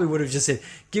 or it probably would have just said,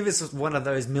 "Give us one of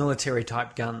those military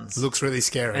type guns." Looks really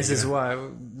scary. And says, "Why?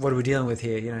 What are we dealing with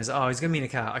here?" He's like, "Oh, he's going to be in a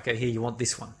car. Okay, here, you want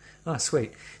this one? Oh,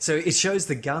 sweet." So it shows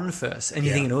the gun first, and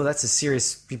you're thinking, "Oh, that's a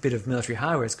serious bit of military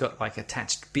hardware. It's got like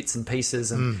attached bits and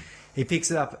pieces." And he picks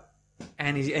it up,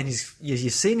 and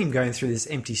you've seen him going through this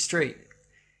empty street,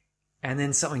 and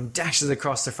then something dashes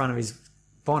across the front of his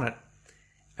bonnet,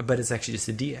 but it's actually just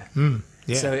a deer.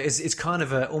 So it's kind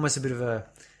of almost a bit of a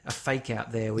fake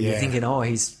out there where you're thinking, "Oh,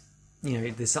 he's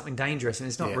there's something dangerous," and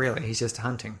it's not really. He's just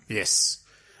hunting. Yes.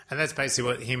 And that's basically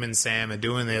what him and Sam are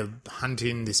doing. They're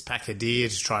hunting this pack of deer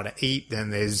to try to eat. Then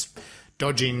there's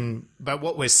dodging. But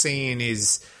what we're seeing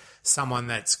is someone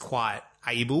that's quite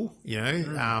able,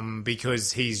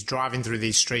 because he's driving through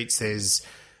these streets. There's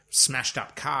smashed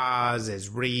up cars. There's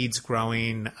reeds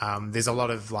growing. There's a lot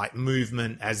of like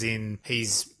movement, as in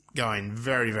he's going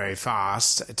very, very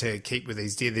fast to keep with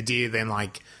these deer. The deer then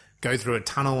like go through a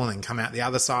tunnel and then come out the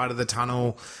other side of the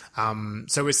tunnel.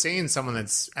 So we're seeing someone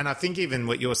that's, and I think even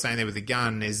what you're saying there with the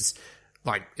gun is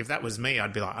like, if that was me,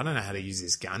 I'd be like, I don't know how to use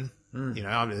this gun.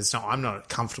 I'm not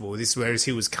comfortable with this. Whereas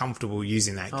he was comfortable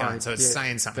using that gun. So it's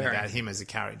saying something about him as a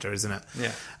character, isn't it?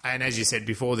 Yeah. And as you said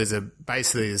before,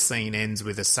 basically the scene ends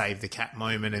with a save the cat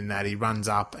moment in that he runs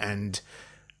up, and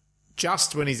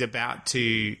just when he's about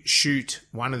to shoot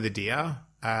one of the deer,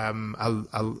 a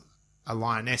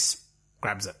lioness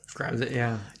grabs it,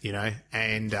 yeah.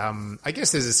 And I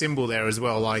guess there's a symbol there as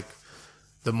well, like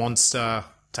the monster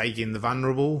taking the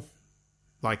vulnerable,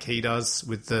 like he does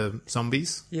with the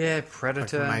zombies. Yeah,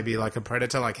 predator. Like maybe like a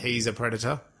predator, like he's a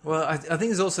predator. Well, I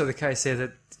think it's also the case there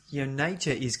that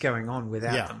nature is going on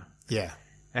without them. Yeah.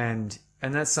 And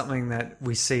that's something that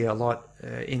we see a lot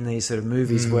in these sort of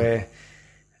movies where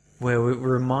we're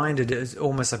reminded it's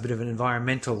almost a bit of an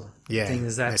environmental thing.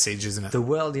 Is that message, isn't it? The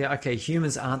world,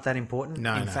 humans aren't that important.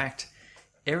 In fact,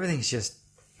 everything's just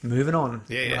moving on.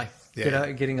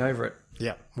 Getting over it.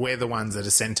 Yeah, we're the ones that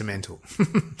are sentimental.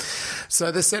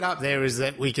 So the setup there is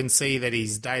that we can see that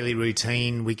his daily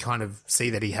routine, we kind of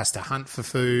see that he has to hunt for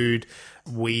food.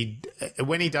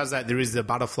 When he does that, there is the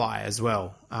butterfly as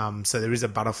well. So there is a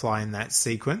butterfly in that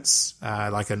sequence,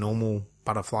 like a normal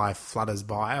butterfly flutters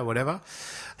by or whatever.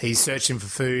 He's searching for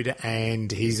food,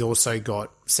 and he's also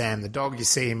got Sam the dog. You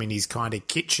see him in his kind of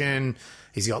kitchen.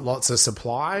 He's got lots of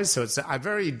supplies. So it's a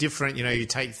very different, you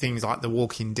take things like the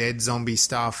Walking Dead zombie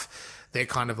stuff. They're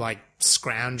kind of like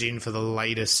scrounging for the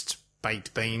latest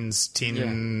baked beans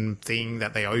tin thing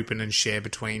that they open and share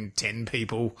between 10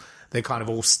 people. They're kind of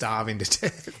all starving to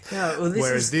death. Yeah, well,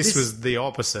 Whereas this was the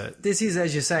opposite. This is,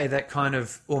 as you say, that kind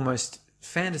of almost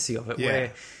fantasy of it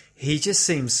where he just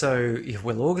seems so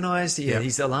well organised.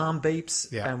 His alarm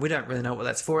beeps, and we don't really know what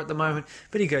that's for at the moment.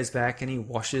 But he goes back and he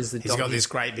washes the dog. He's got this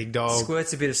great big dog.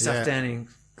 Squirts a bit of stuff down and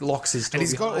locks his door. And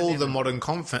he's got all the modern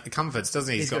comforts,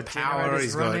 doesn't he? He's got power.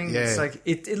 He's running. got It's like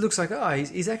it looks like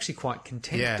he's actually quite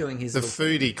content doing his. The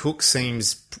food he cooks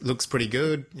looks pretty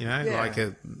good. Like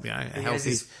a he healthy. Has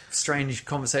this strange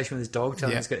conversation with his dog.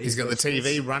 Telling him he's got the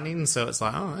TV running, so it's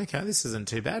like, oh, okay, this isn't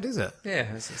too bad, is it?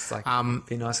 Yeah, it's like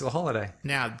be a nice little holiday.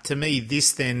 Now, to me,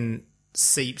 this then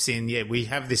seeps in. Yeah, we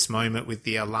have this moment with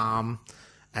the alarm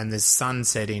and the sun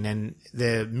setting, and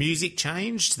the music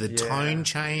changed, the tone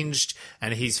changed,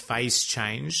 and his face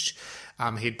changed.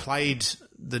 He'd played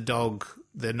the dog,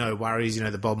 the No Worries,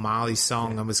 the Bob Marley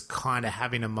song, and was kind of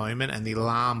having a moment, and the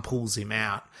alarm pulls him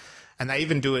out. And they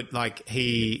even do it like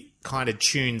he kind of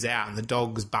tunes out, and the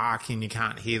dog's barking, you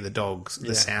can't hear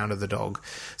the sound of the dog.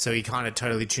 So he kind of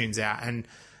totally tunes out. And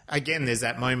again, there's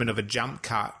that moment of a jump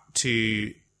cut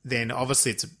to then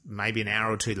obviously it's maybe an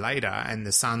hour or two later and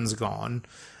the sun's gone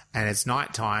and it's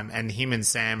nighttime and him and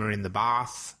Sam are in the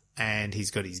bath and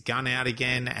he's got his gun out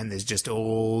again and there's just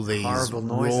all these Horrible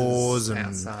roars noises and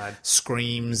outside.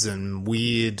 screams and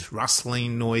weird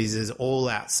rustling noises all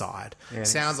outside. Yeah.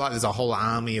 Sounds like there's a whole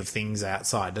army of things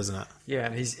outside, doesn't it? Yeah,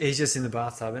 and he's just in the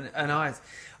bathtub, and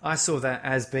I saw that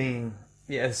as being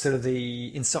sort of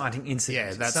the inciting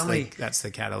incident. Yeah, that's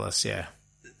the catalyst. Yeah,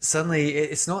 suddenly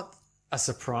it's not a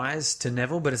surprise to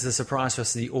Neville, but it's a surprise for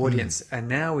us, the audience. And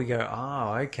now we go,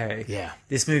 oh, okay. Yeah.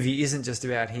 This movie isn't just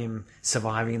about him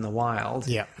surviving in the wild.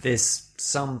 Yeah. There's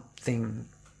something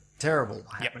terrible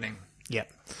happening. Yep.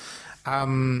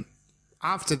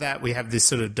 After that, we have this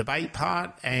sort of debate part,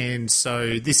 and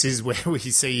so this is where we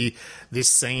see this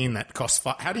scene that costs.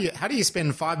 How do you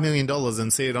spend $5 million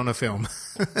and see it on a film?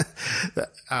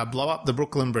 Blow up the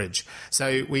Brooklyn Bridge.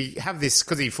 So we have this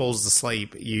because he falls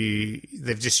asleep.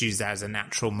 They've just used that as a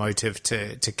natural motive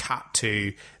to cut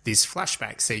to this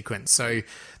flashback sequence. So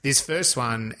this first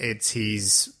one,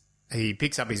 he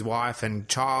picks up his wife and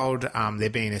child.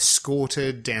 They're being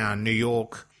escorted down New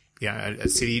York. A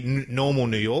city, normal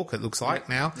New York, it looks like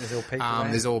now. There's all people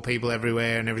there's all people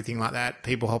everywhere and everything like that.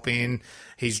 People hop in.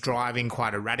 He's driving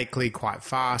quite erratically, quite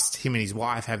fast. Him and his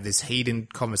wife have this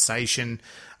heated conversation.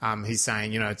 He's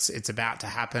saying, it's about to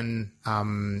happen.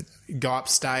 Go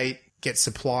upstate, get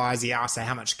supplies. He asks her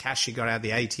how much cash she got out of the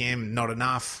ATM. Not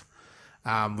enough.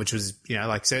 Which was,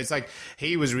 so it's like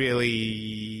he was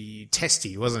really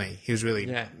testy, wasn't he? He was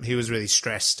really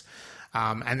stressed.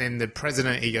 And then the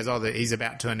president, he goes, he's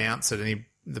about to announce it. And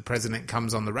the president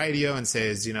comes on the radio and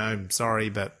says, sorry,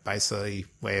 but basically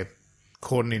we're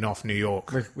cordoning off New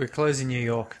York. We're closing New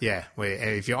York. Yeah.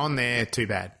 If you're on there, too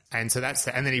bad. And so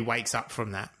and then he wakes up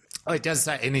from that. Oh, it does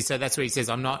say, and so that's where he says,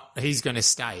 he's going to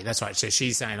stay. That's right. So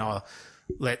she's saying,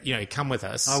 come with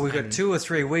us. Oh, we've got 2 or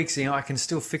 3 weeks, I can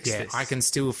still fix this. Yeah, I can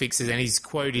still fix it. And his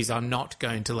quote is, I'm not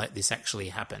going to let this actually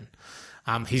happen.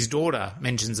 His daughter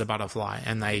mentions a butterfly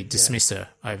and they dismiss her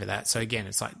over that. So again,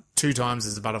 it's like 2 times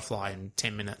as a butterfly in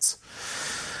 10 minutes.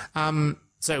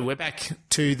 So we're back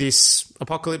to this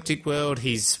apocalyptic world.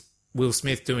 He's Will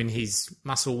Smith doing his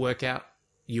muscle workout.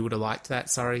 You would have liked that.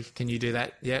 Sorry. Can you do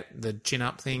that yet? The chin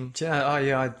up thing? Oh,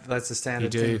 yeah. That's a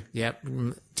standard You do? thing. Yep.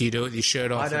 Do you do it with your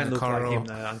shirt off? I don't in the look corridor? like him,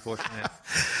 though, unfortunately.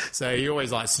 So he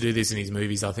always likes to do this in his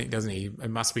movies, I think, doesn't he? It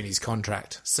must be in his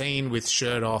contract. Scene with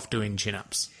shirt off doing chin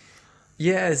ups.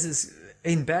 Yeah,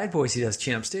 in Bad Boys he does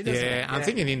chin-ups too, doesn't he? Yeah, I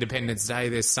think in Independence Day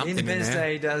there's something Independence in there.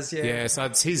 Day he does, yeah. Yeah, so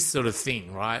it's his sort of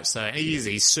thing, right? So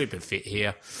he's super fit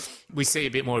here. We see a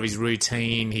bit more of his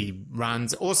routine. He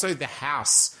runs. Also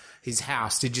his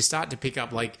house. Did you start to pick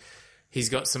up, he's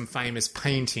got some famous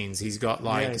paintings. He's got,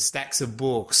 stacks of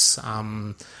books.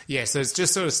 So it's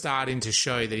just sort of starting to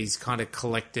show that he's kind of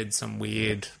collected some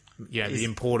weird, the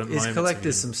important moments. He's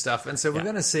collected some stuff. And so we're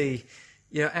going to see,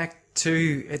 Act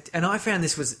 2, and I found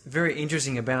this was very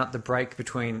interesting about the break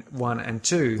between 1 and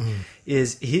 2,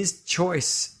 is his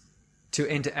choice to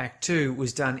enter Act 2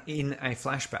 was done in a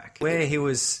flashback, where he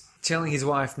was telling his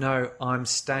wife, no, I'm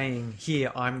staying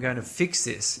here, I'm going to fix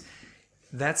this.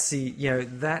 That's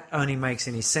that only makes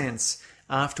any sense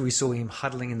after we saw him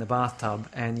huddling in the bathtub,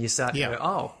 and you start to go,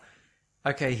 oh,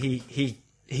 okay,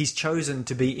 he's chosen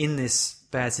to be in this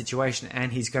bad situation,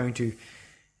 and he's going to,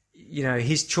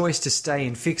 his choice to stay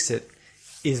and fix it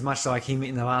is much like him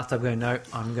in the bathtub going, no,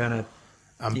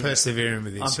 I'm persevering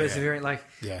with this. I'm persevering,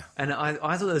 And I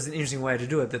thought that was an interesting way to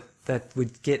do it, that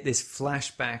would get this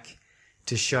flashback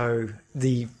to show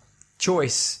the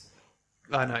choice.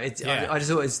 I know. I just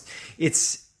thought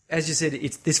it's as you said.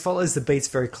 This follows the beats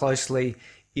very closely.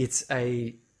 It's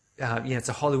it's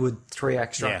a Hollywood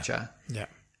 3-act structure. Yeah.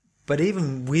 But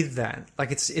even with that,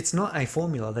 it's not a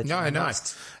formula that and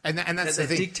that's the that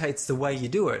thing. dictates the way you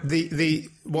do it.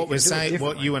 What we're saying,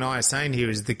 what you and I are saying here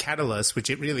is the catalyst, which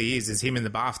it really is him in the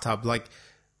bathtub.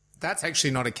 That's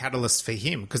actually not a catalyst for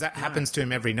him because that happens to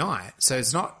him every night. So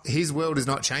it's not, his world is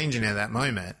not changing at that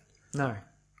moment. No.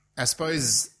 I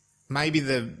suppose maybe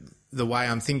the way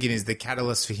I'm thinking is the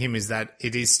catalyst for him is that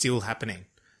it is still happening.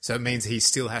 So it means he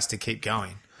still has to keep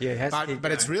going. Yeah, it has to keep but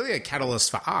going. it's really a catalyst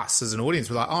for us as an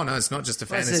audience. We're like, oh no, it's not just a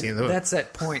fantasy. That's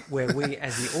that point where we,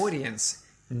 as the audience,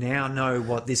 now know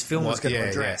what this film is going to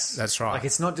address. Yeah, that's right.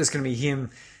 It's not just going to be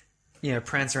him,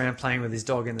 prancing around playing with his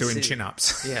dog in the doing city.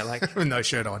 chin-ups. Yeah, with no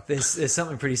shirt on. There's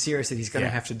something pretty serious that he's going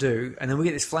to have to do, and then we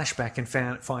get this flashback and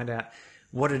find out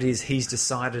what it is he's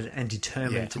decided and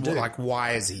determined to do.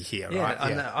 Why is he here? Yeah,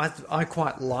 right? I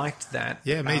quite liked that.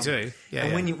 Yeah, me too. Yeah,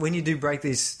 and when you do break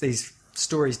these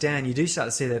stories down, you do start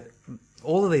to see that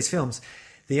all of these films,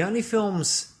 the only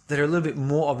films that are a little bit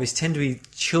more obvious tend to be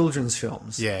children's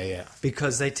films. Yeah.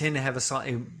 Because they tend to have a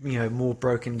slightly, more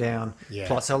broken down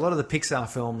plot. So a lot of the Pixar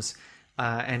films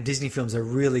and Disney films are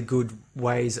really good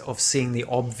ways of seeing the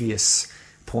obvious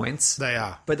points. They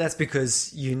are. But that's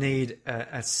because you need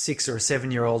a 6 or a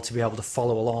 7-year-old to be able to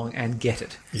follow along and get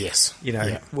it. Yes.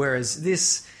 Whereas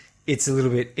this, it's a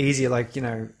little bit easier. Like,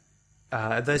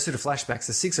 those sort of flashbacks,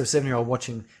 a 6 or 7-year-old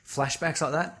watching flashbacks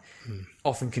like that,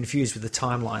 often confused with the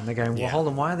timeline. They're going, well, hold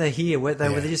on, why are they here? Were they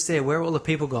just there? Where are all the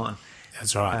people gone?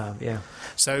 That's right.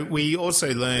 So we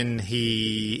also learn in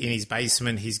his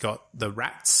basement, he's got the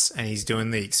rats and he's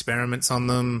doing the experiments on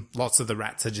them. Lots of the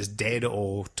rats are just dead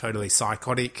or totally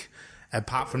psychotic,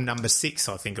 apart from number 6,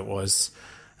 I think it was,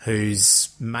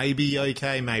 who's maybe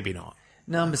okay, maybe not.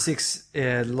 Number 6,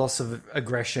 loss of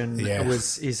aggression. Yeah. It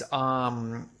was his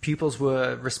pupils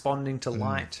were responding to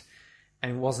light,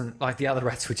 and it wasn't like the other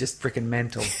rats were just freaking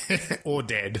mental, or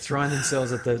dead, throwing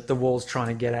themselves at the walls trying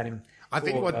to get at him. I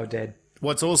think dead.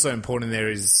 What's also important there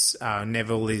is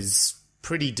Neville is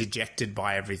pretty dejected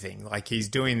by everything. Like, he's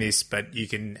doing this, and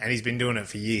he's been doing it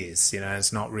for years.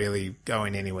 It's not really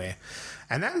going anywhere.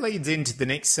 And that leads into the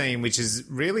next scene, which is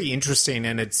really interesting,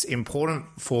 and it's important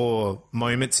for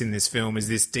moments in this film, is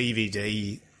this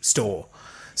DVD store.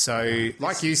 So,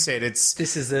 like you said,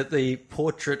 this is the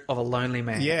portrait of a lonely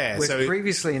man. Yeah. Where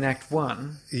previously in Act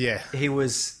 1, yeah, he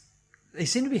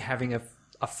seemed to be having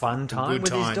a fun time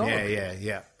with his dog.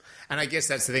 Yeah. And I guess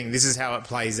that's the thing. This is how it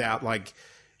plays out. Like,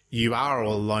 you are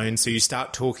all alone, so you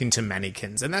start talking to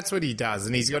mannequins, and that's what he does.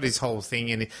 And he's got his whole thing,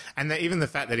 and even the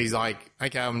fact that he's like,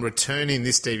 okay, I'm returning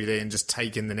this DVD and just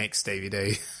taking the next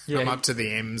DVD. Yeah, I'm up to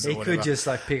the M's. Or whatever. Could just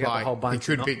pick up a whole bunch.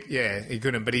 He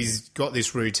couldn't. But he's got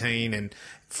this routine, and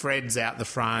Fred's out the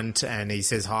front, and he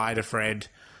says hi to Fred,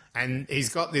 and he's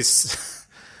got this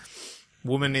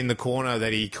woman in the corner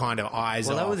that he kind of eyes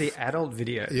off. Well, that were the adult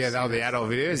videos. Yeah, they were the adult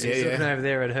videos. He's looking over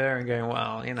there at her and going,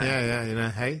 well,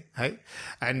 Yeah, hey.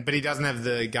 But he doesn't have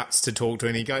the guts to talk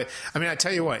to her. And I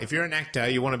tell you what, if you're an actor,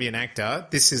 you want to be an actor,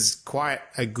 this is quite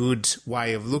a good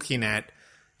way of looking at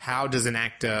how does an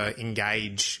actor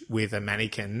engage with a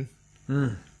mannequin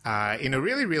in a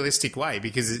really realistic way,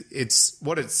 because it's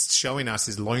what it's showing us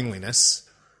is loneliness,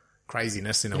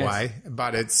 craziness in a way,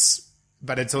 but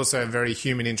it's also a very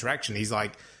human interaction. He's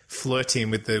like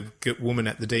flirting with the woman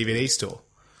at the DVD store.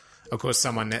 Of course,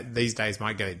 someone these days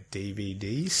might go,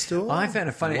 DVD store? I found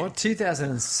it funny. What?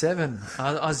 2007,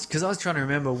 because I was trying to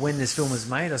remember when this film was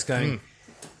made. I was going,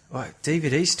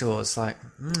 DVD stores, like,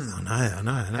 I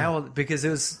know. Because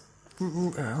there was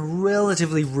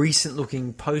relatively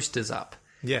recent-looking posters up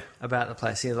about the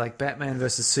place. Yeah, like Batman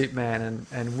versus Superman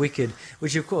and Wicked,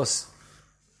 which, of course,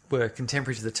 were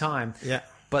contemporary to the time. Yeah.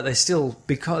 But they still,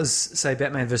 because, say,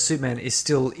 Batman vs. Superman is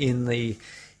still in the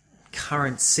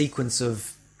current sequence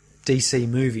of DC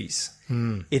movies,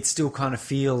 it still kind of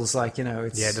feels like,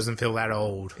 it's... Yeah, it doesn't feel that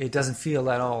old. It doesn't feel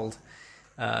that old.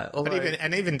 But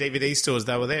even DVD stores,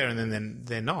 they were there, and then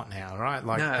they're not now, right?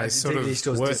 Like, no, they sort DVD of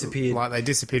stores disappeared. Like, they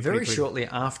disappeared very shortly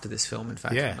after this film, in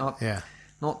fact. Yeah,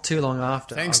 Not too long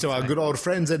after. Thanks to our good old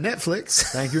friends at Netflix.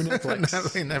 Thank you,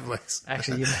 Netflix. Netflix.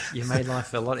 Actually, you made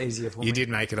life a lot easier for me. You did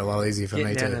make it a lot easier for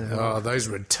me too. No. Oh, those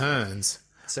returns.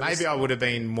 So maybe I would have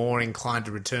been more inclined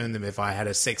to return them if I had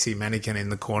a sexy mannequin in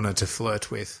the corner to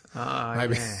flirt with.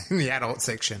 Maybe in the adult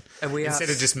section. Instead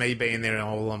of just me being there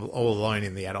all alone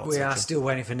in the adult section. We are still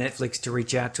waiting for Netflix to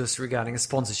reach out to us regarding a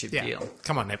sponsorship deal.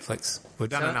 Come on, Netflix. We've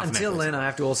done enough until Netflix. then, I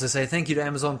have to also say thank you to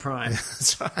Amazon Prime.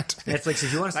 That's right. Netflix,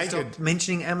 if you want us to stop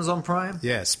mentioning Amazon Prime,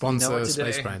 sponsor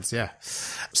Space Brains. Yeah.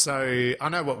 So I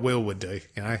know what Will would do.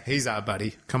 He's our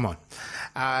buddy. Come on.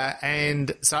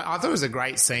 And so I thought it was a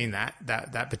great scene, that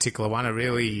particular one. It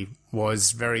really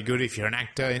was very good. If you're an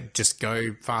actor, just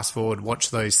go fast forward, watch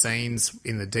those scenes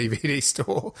in the DVD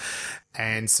store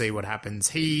and see what happens.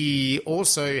 He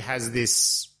also has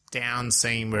this down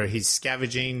scene where he's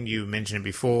scavenging. You mentioned it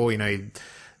before,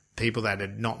 people that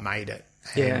had not made it.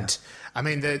 And I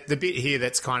mean, the bit here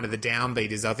that's kind of the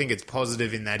downbeat is, I think it's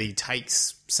positive in that he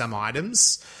takes some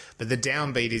items, but the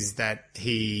downbeat is that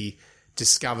he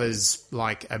discovers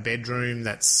like a bedroom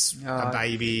that's a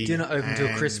baby. Do not open till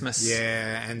Christmas.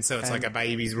 Yeah, and so it's like a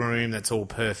baby's room that's all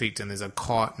perfect, and there's a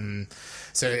cot, and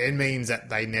so it means that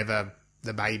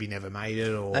the baby never made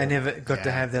it, or they never got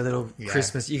to have their little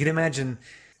Christmas. You can imagine.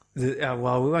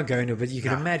 Well, we won't go into it, but you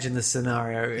can imagine the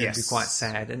scenario. It'd be quite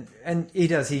sad, and he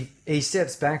does. He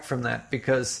steps back from that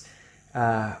because, it's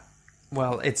a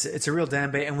real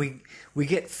downbeat, and we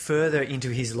get further into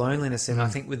his loneliness, and I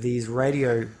think with these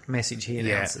radio message he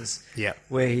announces,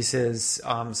 where he says,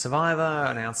 "I'm Survivor,"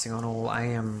 announcing on all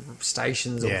AM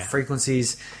stations or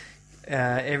frequencies.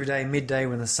 every day, midday,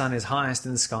 when the sun is highest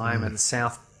in the sky, I'm at the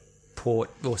Southport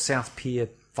or South Pier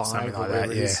 5 Something or like whatever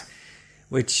that, it is,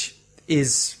 which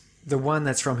is the one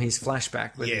that's from his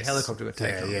flashback where the helicopter got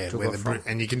taken took where off from.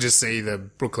 and you can just see the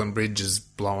Brooklyn Bridge is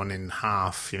blown in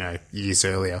half, years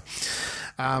earlier.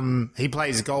 He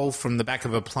plays golf from the back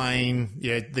of a plane.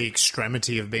 The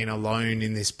extremity of being alone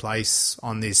in this place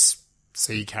on this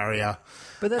sea carrier.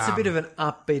 But that's a bit of an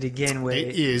upbeat again, where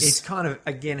It is. he's kind of,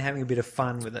 again, having a bit of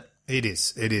fun with it. It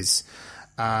is.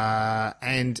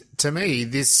 And to me,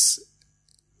 this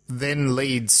then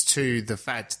leads to the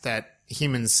fact that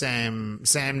him and Sam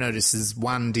notices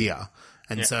one deer,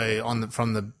 and so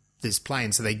from this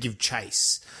plane, so they give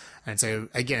chase. And so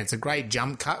again, it's a great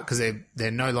jump cut because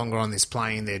they're no longer on this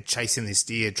plane; they're chasing this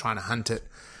deer, trying to hunt it.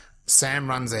 Sam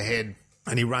runs ahead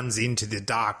and he runs into the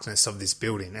darkness of this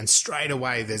building, and straight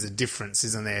away there's a difference,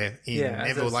 isn't there?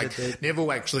 Neville,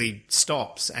 Neville actually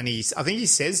stops, and I think he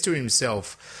says to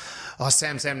himself, "Oh,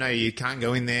 Sam, no, you can't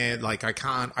go in there. Like, I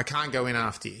can't go in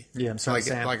after you." Yeah, I'm sorry,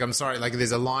 Sam. I'm sorry. Like,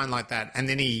 there's a line like that, and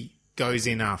then he goes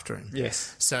in after him.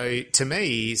 Yes. So to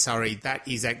me, that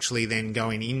is actually then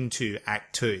going into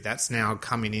Act 2. That's now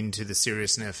coming into the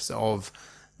seriousness of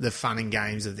the fun and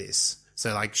games of this.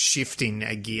 So like shifting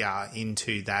a gear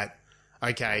into that.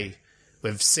 Okay,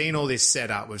 we've seen all this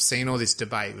setup, we've seen all this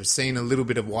debate, we've seen a little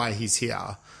bit of why he's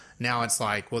here. Now it's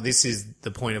like, well, this is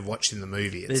the point of watching the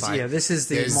movie. It's this is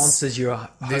the monsters you're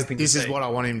hoping to see. This is what I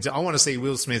want him to. I want to see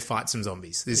Will Smith fight some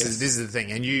zombies. This is the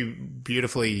thing. And you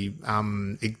beautifully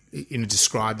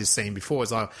described this scene before.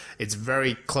 It's like it's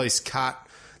very close cut.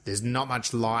 There's not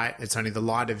much light. It's only the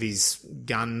light of his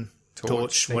gun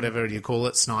torch whatever you call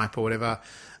it, snipe or whatever.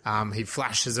 He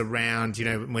flashes around.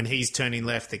 When he's turning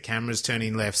left, the camera's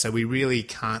turning left, so we really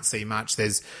can't see much.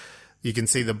 You can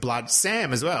see the blood.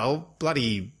 Sam as well,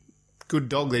 bloody good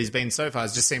dog that he's been so far,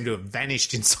 has just seemed to have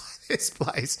vanished inside this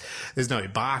place. There's no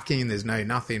barking, there's no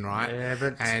nothing, right? Yeah,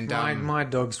 but my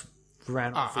dogs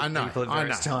ran off with people at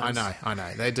various times. I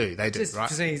know. They do, just, right?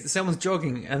 See, someone's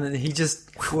jogging and then he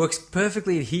just works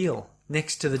perfectly at heel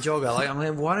next to the jogger. Like, I'm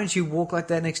like, why don't you walk like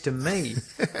that next to me?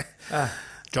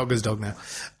 Jogger's dog now.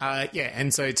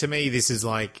 And so to me, this is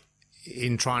like,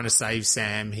 in trying to save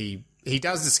Sam, he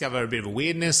does discover a bit of a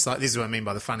weirdness. Like, this is what I mean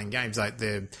by the fun and games. Like,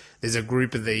 there's a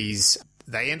group of these.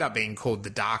 They end up being called the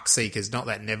Dark Seekers. Not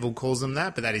that Neville calls them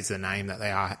that, but that is the name that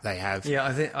they have. Yeah,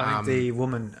 I think the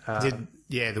woman.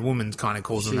 The woman kind of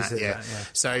calls them that. Yeah. That, yeah.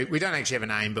 So we don't actually have a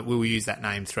name, but we'll use that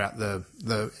name throughout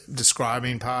the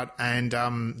describing part. And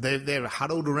they're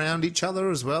huddled around each other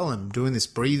as well and doing this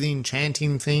breathing,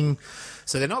 chanting thing.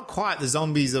 So they're not quite the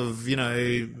zombies of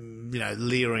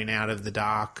leering out of the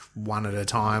dark one at a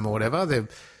time or whatever. They've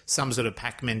some sort of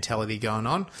pack mentality going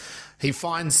on. He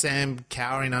finds Sam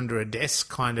cowering under a desk,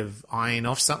 kind of eyeing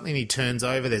off something. He turns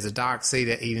over. There's a dark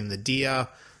seeker eating the deer.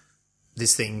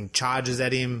 This thing charges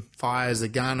at him, fires a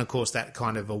gun. Of course, that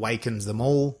kind of awakens them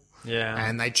all. Yeah.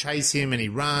 And they chase him, and he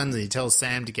runs, and he tells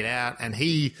Sam to get out, and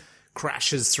he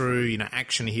crashes through,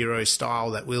 action hero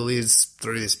style that Will is,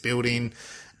 through this building,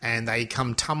 and they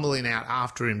come tumbling out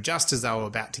after him just as they were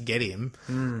about to get him.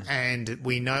 And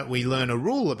we learn a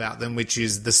rule about them, which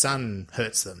is the sun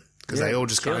hurts them because they all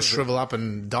just kind of shrivel up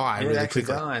and die really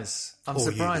quickly. Dies. I'm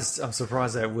surprised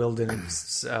that Will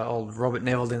didn't. Old Robert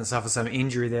Neville didn't suffer some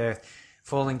injury there,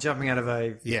 jumping out of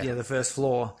the first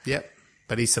floor. Yep,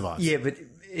 but he survived. Yeah, but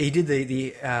he did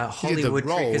the Hollywood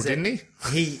roll, trick, didn't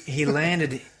he? He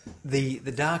landed. The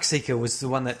Darkseeker was the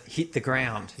one that hit the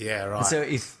ground. Yeah, right. And so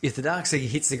if the Darkseeker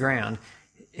hits the ground,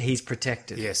 he's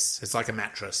protected. Yes, it's like a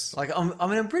mattress. Like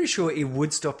I'm pretty sure it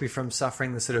would stop you from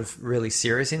suffering the sort of really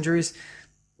serious injuries,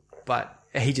 but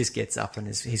he just gets up and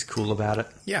he's cool about it.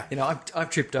 Yeah.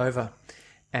 I've tripped over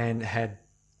and had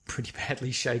pretty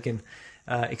badly shaken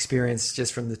experience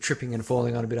just from the tripping and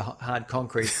falling on a bit of hard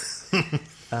concrete.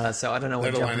 So I don't know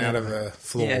what jumping out of a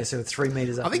floor. Yeah, so 3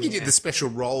 meters up. I think he did the special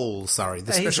roll. Sorry,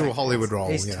 the special Hollywood roll.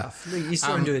 He's tough. You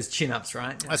saw him do his chin ups,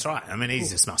 right? That's right. I mean, he's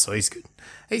just muscle. He's good.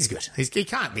 He's good. He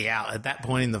can't be out at that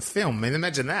point in the film. I mean,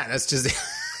 imagine that. That's just he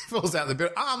falls out the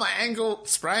building. Oh, my ankle!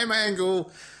 Spray my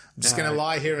ankle. I'm just going to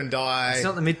lie here and die. It's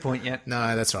not the midpoint yet.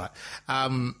 No, that's right.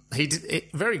 He did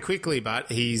it very quickly,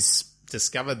 but he's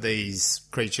discovered these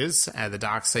creatures, the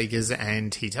Dark Seekers,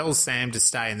 and he tells Sam to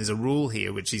stay. And there's a rule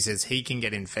here which he says he can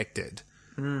get infected.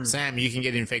 Sam, you can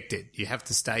get infected. You have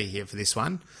to stay here for this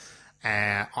one.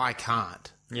 I can't.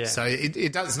 Yeah. So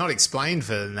it's not explained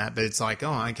further than that, but it's like,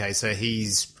 oh, okay, so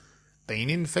he's been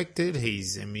infected,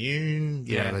 he's immune,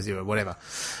 whatever.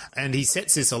 And he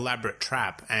sets this elaborate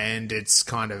trap, and it's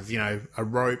kind of, a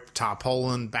rope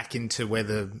tarpaulin back into where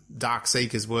the Dark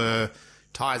Seekers were,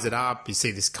 ties it up. You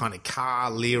see this kind of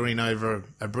car leering over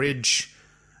a bridge.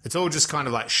 It's all just kind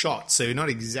of like shot, so you're not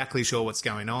exactly sure what's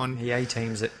going on. He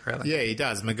A-teams it, really. Yeah, he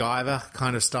does. MacGyver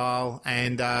kind of style.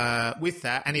 And with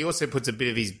that, and he also puts a bit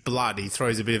of his blood, he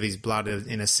throws a bit of his blood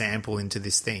in a sample into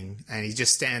this thing, and he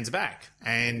just stands back.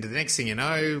 And the next thing you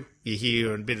know, you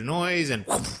hear a bit of noise, and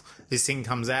whoosh, this thing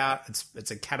comes out.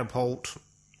 It's a catapult,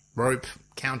 rope,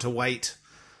 counterweight,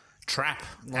 trap,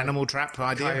 animal trap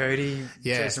idea. Coyote,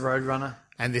 Jason Roadrunner.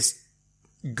 And this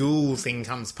ghoul thing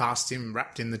comes past him,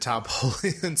 wrapped in the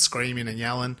tarpaulin and screaming and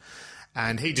yelling,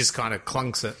 and he just kind of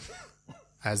clunks it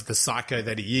as the psycho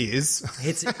that he is.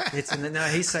 Hits it. No,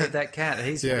 he saved that cat.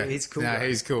 He's cool. No, though.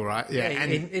 he's cool, right? Yeah,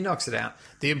 and he knocks it out.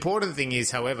 the important thing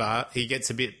is, however, he gets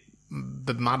a bit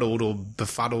bemuddled or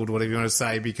befuddled, whatever you want to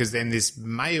say, because then this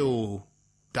male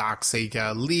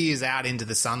Darkseeker leers out into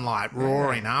the sunlight,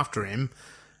 roaring after him.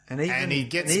 And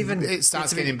it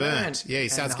starts getting burnt. Yeah, he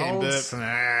starts getting burnt from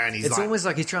there, and it's almost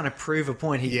like he's trying to prove a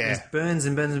point. He just burns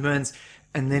and burns and burns,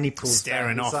 and then he pulls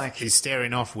staring back. off. He's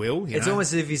staring off Will. It's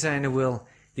almost as if he's saying to Will,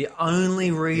 "The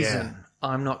only reason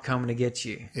I'm not coming to get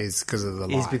you is because of the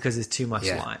light. Is because there's too much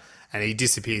light." And he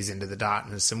disappears into the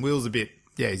darkness, and Will's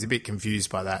he's a bit confused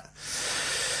by that.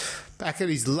 Back at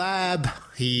his lab,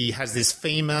 he has this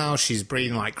female. She's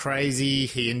breathing like crazy.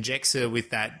 He injects her with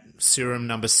that serum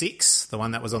number 6, the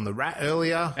one that was on the rat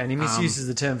earlier. And he misuses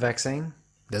the term vaccine.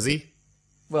 Does he?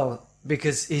 Well,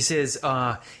 because he says,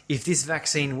 if this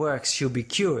vaccine works, she'll be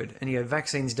cured. And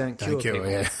vaccines don't cure people.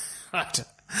 Yeah. Right.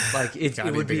 Like, it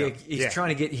would be he's trying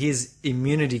to get his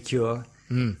immunity cure.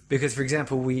 Because, for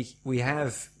example, we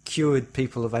have cured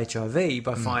people of HIV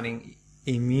by finding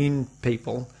immune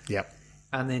people. Yep.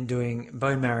 And then doing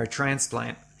bone marrow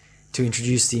transplant to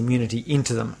introduce the immunity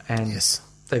into them. And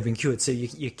they've been cured. So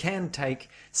you can take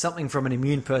something from an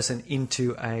immune person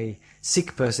into a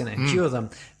sick person and cure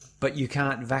them, but you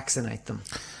can't vaccinate them.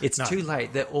 It's too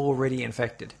late. They're already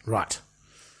infected. Right.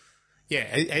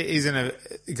 Yeah,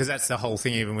 because that's the whole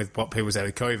thing, even with what people say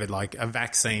with COVID, like a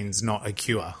vaccine's not a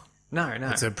cure. No.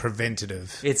 It's a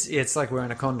preventative. It's like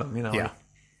wearing a condom, you know. Yeah.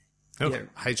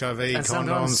 HIV, and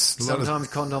condoms. Sometimes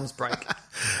condoms break.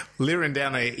 Leering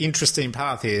down an interesting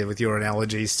path here with your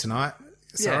analogies tonight.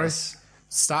 Sorry. Yes.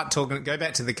 Go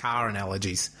back to the car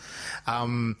analogies.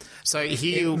 So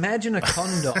here, imagine a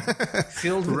condom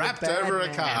filled with wrapped over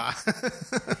a car,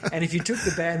 and if you took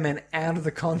the bad man out of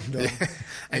the condom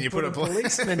and you put a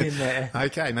policeman in there,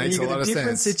 okay, makes a lot of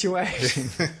different sense. situation.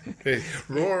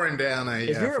 Roaring down a.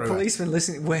 If you're a policeman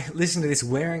listening to this,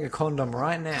 wearing a condom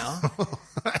right now,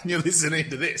 and you're listening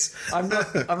to this, I'm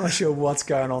not sure what's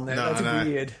going on there. That's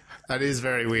weird. That is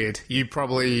very weird. You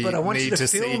probably But I want need you to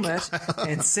film it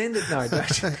and send it. No,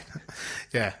 don't.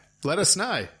 Yeah. Let us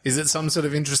know. Is it some sort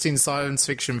of interesting science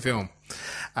fiction film?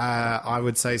 I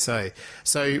would say so.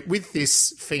 So with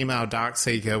this female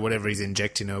Darkseeker, whatever he's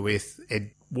injecting her with,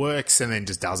 it works and then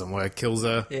just doesn't work, kills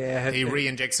her. Yeah. He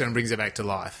re-injects her and brings her back to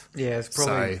life. Yeah, it's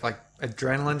probably like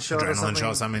adrenaline shot or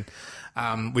something.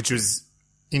 Which was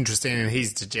interesting, and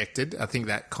he's dejected. I think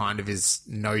that kind of is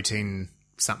noting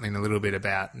something a little bit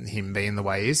about him being the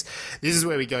way he is. This is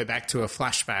where we go back to a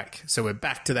flashback. So we're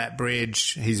back to that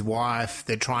bridge, his wife,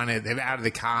 they're out of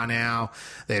the car now.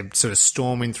 They're sort of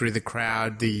storming through the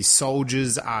crowd. The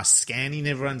soldiers are scanning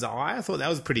everyone's eye. I thought that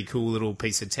was a pretty cool little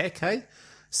piece of tech, hey?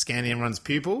 Scanning everyone's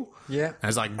pupil. Yeah. And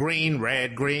it's like green,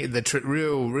 red, green,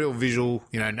 real visual,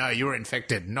 no, you're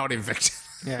infected, not infected.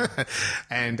 Yeah.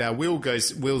 And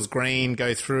Will's green,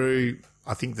 go through,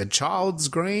 I think the child's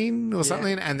green or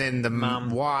something, and then the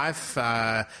wife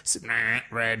red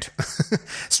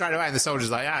straight away, and the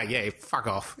soldier's like, fuck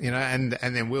off, and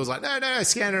then Will's like, no,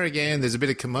 scan her again. There's a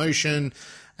bit of commotion,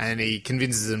 and he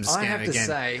convinces them to scan her again.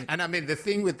 Say, and I mean the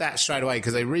thing with that straight away,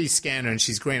 because they re-scan her and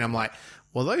she's green, I'm like,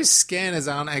 well, those scanners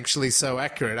aren't actually so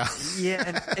accurate. Yeah,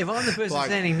 and if I'm the person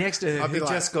standing next to her who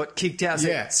just got kicked out,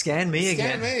 scan me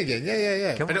again. Scan me again,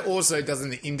 yeah. But it also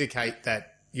doesn't indicate that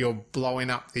you're blowing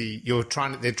up they're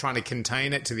trying to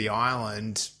contain it to the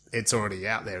island. It's already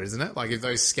out there, isn't it? Like if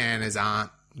those scanners aren't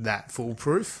that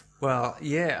foolproof. Well,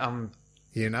 yeah,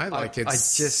 I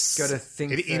just got to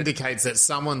think it indicates that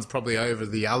someone's probably over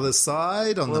the other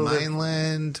side on the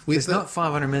mainland. There's not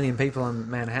 500 million people in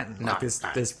Manhattan. No,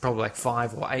 there's probably like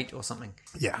 5 or 8 or something.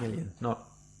 Yeah, million, not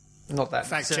that.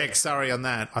 Fact check, sorry on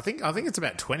that. I think it's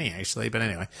about 20 actually, but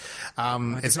anyway.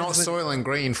 It's not Soylent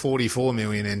Green 44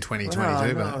 million in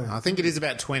 2022, but I think it is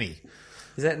about 20.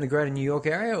 Is that in the greater New York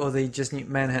area or the just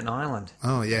Manhattan Island?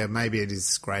 Oh, yeah, maybe it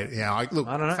is great. Yeah, I don't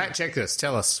know. Fact check us.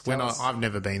 Tell us. I've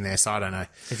never been there, so I don't know.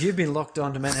 If you've been locked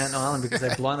onto Manhattan Island because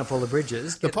they've blown up all the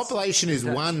bridges. The population is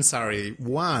one, Surrey.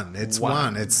 One. It's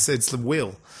one. It's the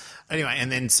Will. Anyway,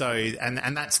 and then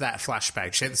and that's that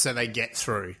flashback. So they get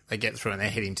through, and they're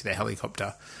heading to their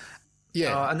helicopter.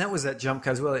 Yeah, and that was that jump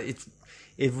cut as well. It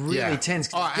really tense.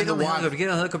 Oh, Get on the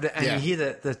helicopter, and Yeah. you hear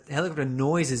the helicopter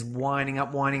noise is winding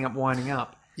up.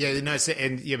 Yeah, no, so,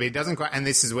 but it doesn't quite. And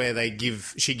this is where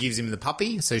she gives him the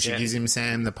puppy. So she gives him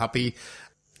Sam the puppy.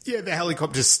 Yeah, the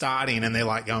helicopter's starting, and they're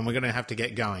like going, "We're going to have to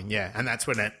get going." Yeah, and that's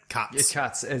when it cuts. It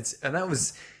cuts. And that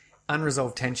was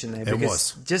unresolved tension there. It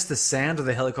Because was. just the sound of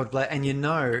the helicopter blade, and you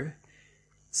know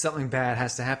something bad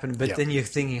has to happen, but then you're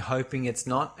thinking, hoping it's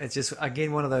not. It's just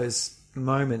again one of those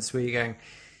moments where you're going,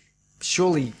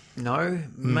 surely no.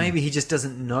 Maybe he just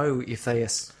doesn't know if they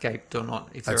escaped or not,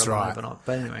 if they're That's alive right. or not.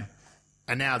 But anyway.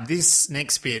 And now this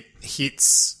next bit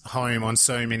hits home on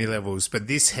so many levels, but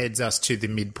this heads us to the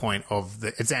midpoint of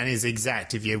and is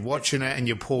exact. If you're watching it and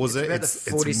you pause it, about the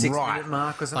 46 right. minute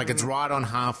mark or something. Like it's right on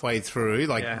halfway through,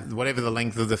 whatever the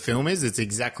length of the film is, it's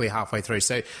exactly halfway through.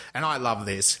 So, and I love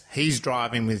this. He's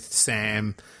driving with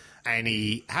Sam, and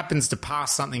he happens to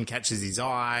pass something, catches his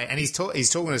eye, and he's talking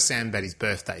to Sam about his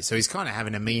birthday. So he's kind of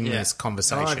having a meaningless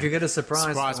conversation. Oh, if you get a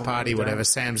surprise party, don't. whatever.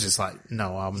 Sam's just like,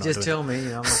 no, I'm not. Just doing tell me.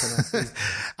 I'm not going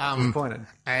to. Disappointed.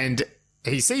 And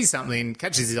he sees something,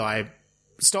 catches his eye,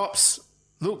 stops,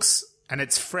 looks, and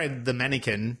it's Fred the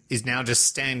mannequin is now just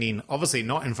standing, obviously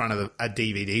not in front of a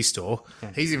DVD store.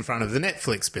 Yeah. He's in front of the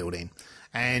Netflix building.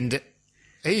 And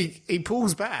he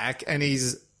pulls back and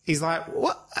he's like,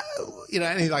 what?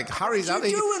 And he like hurries up. What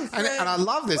you doing, Fred? And I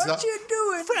love this. What you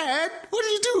doing? Fred, what are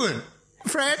you doing?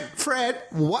 Fred,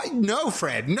 what? No,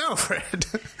 Fred.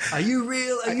 Are you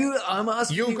real? I'm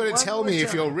asking you. You're going to tell me if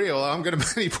time. you're real. I'm going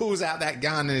to. He pulls out that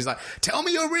gun and he's like, "Tell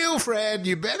me you're real, Fred.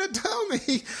 You better tell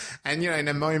me." And in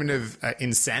a moment of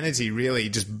insanity, really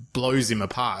just blows him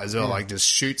apart as well. Like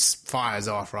just fires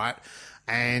off, right?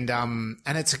 And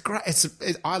it's a great.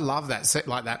 I love that. So,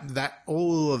 like that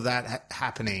all of that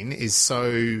happening is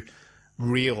so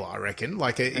real, I reckon.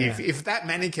 Like if that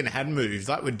mannequin had moved,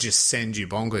 that would just send you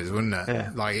bonkers, wouldn't it?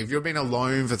 Yeah. Like if you've been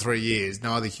alone for 3 years,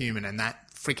 no other human, and that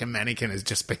freaking mannequin has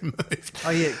just been moved. Oh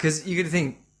yeah, because you got to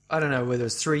think. I don't know whether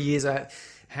it's 3 years.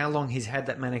 How long he's had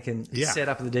that mannequin set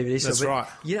up at the DVD store. That's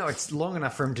right. It's long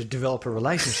enough for him to develop a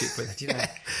relationship with it.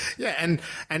 Yeah, and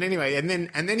anyway, and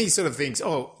then he sort of thinks,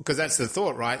 because that's the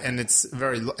thought, right? And it's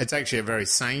actually a very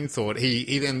sane thought.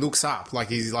 He then looks up, like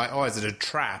he's like, is it a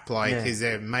trap? Like,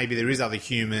 maybe there is other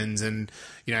humans, and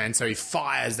and so he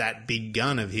fires that big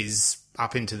gun of his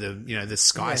up into the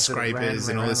skyscrapers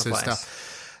and all this sort of stuff.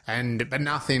 But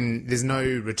nothing, there's no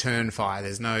return fire,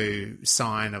 there's no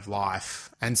sign of life.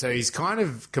 And so he's kind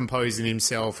of composing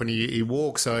himself, and he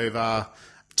walks over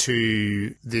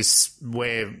to this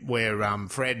where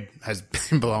Fred has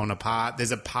been blown apart.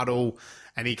 There's a puddle,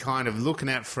 and he kind of looking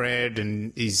at Fred,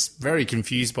 and he's very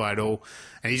confused by it all.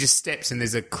 And he just steps, and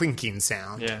there's a clinking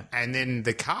sound. Yeah. And then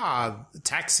the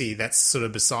taxi that's sort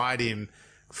of beside him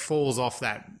falls off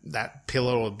that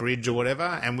pillar or bridge or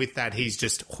whatever, and with that he's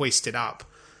just hoisted up.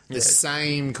 The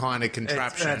same kind of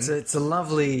contraption. It's a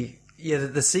lovely... Yeah,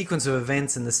 the sequence of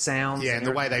events and the sounds. Yeah, and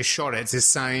the way they shot it, it's the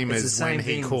same as when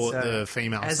he caught the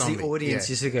female zombie. As the audience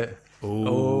used to go,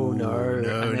 oh,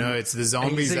 no, it's the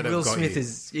zombies that have Will got Smith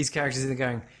you. His character's in there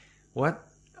going, what?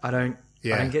 I don't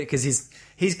get it, because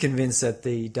he's convinced that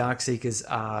the Darkseekers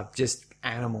are just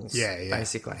animals,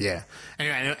 basically. Yeah.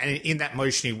 Anyway, and in that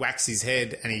motion, he whacks his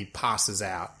head and he passes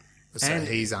out. So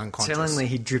he's unconscious. Tellingly,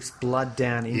 he drips blood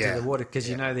down into the water, because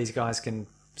these guys can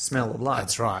smell the blood.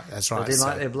 That's right. They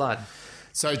like their blood.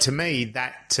 So to me,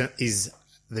 that is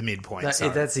the midpoint.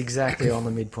 That's exactly on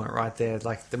the midpoint right there.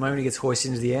 Like the moment he gets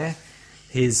hoisted into the air,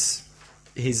 his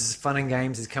fun and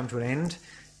games has come to an end,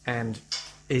 and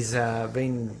he's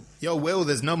been...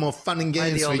 there's no more fun and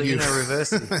games for you.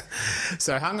 Reverse.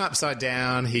 So hung upside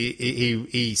down,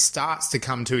 he starts to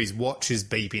come to, his watch is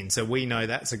beeping. So we know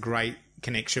that's a great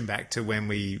connection back to when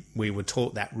we were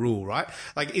taught that rule, right?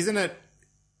 Like, isn't it...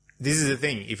 This is the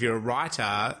thing. If you're a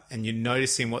writer and you're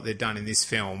noticing what they've done in this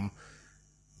film,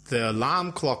 the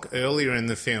alarm clock earlier in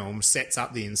the film sets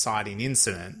up the inciting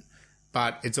incident,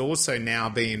 but it's also now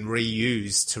being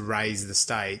reused to raise the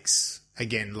stakes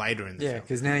again later in the film. Yeah,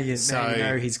 because now you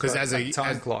know he's got a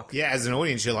time clock. Yeah, as an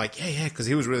audience, you're like, because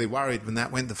he was really worried when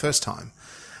that went the first time.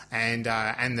 And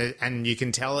you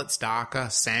can tell it's darker.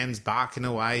 Sam's barking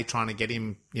away, trying to get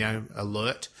him,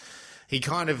 alert. He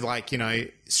kind of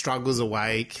struggles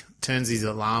awake, turns his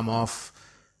alarm off,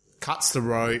 cuts the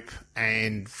rope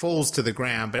and falls to the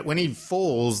ground. But when he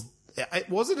falls,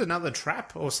 Was it another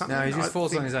trap or something? No, he just I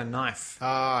falls think- on his own knife.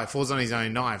 Ah, it falls on his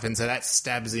own knife, and so that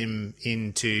stabs him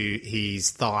into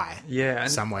his thigh. Yeah,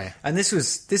 and, somewhere. And this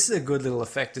is a good little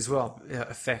effect as well.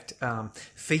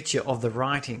 Feature of the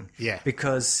writing. Yeah.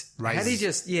 because had he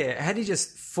just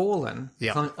fallen,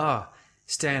 Yeah.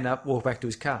 stand up, walk back to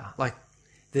his car, like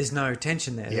there's no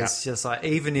tension there. Yeah. It's just like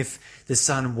even if the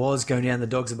sun was going down, the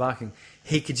dogs are barking,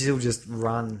 he could still just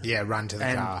run. Yeah, run to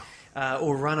the car.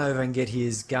 Or run over and get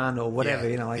his gun or whatever,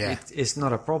 Yeah, it's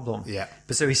not a problem. Yeah.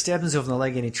 But so he stabs himself in the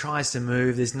leg and he tries to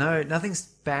move. Nothing's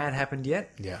bad happened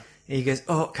yet. Yeah. And he goes,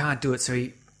 oh, can't do it. So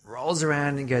he rolls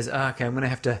around and goes, okay, I'm going to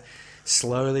have to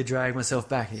slowly drag myself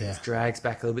back. And he Yeah. just drags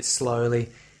back a little bit slowly.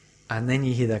 And then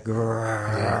you hear that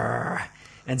grrrr,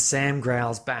 and Sam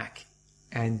growls back.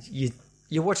 And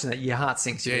you're watching that, your heart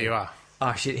sinks. Yeah, you are.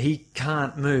 Oh, shit, he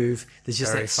can't move. There's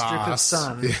just Very that strip of fast.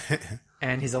 sun.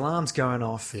 And his alarm's going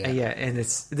off. Yeah. And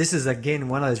this is again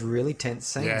one of those really tense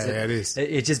scenes. Yeah, it is.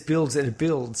 It just builds and it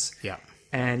builds. Yeah.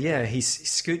 And he's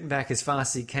scooting back as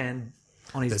fast as he can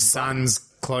on his The butt. sun's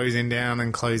closing down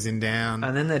and closing down.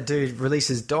 And then that dude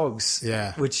releases dogs.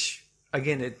 Yeah. Which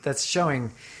again, that's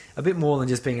showing a bit more than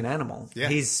just being an animal. Yeah.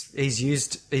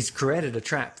 He's created a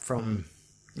trap from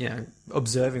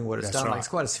observing what it's That's done. right. Like, it's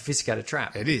quite a sophisticated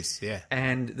trap. It is, yeah.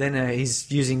 And then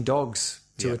he's using dogs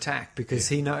to Yeah. attack because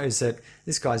he knows that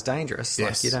this guy's dangerous.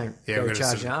 Like, you don't we've go got to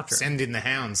charging sort of after him. Send in the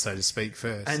hounds, so to speak,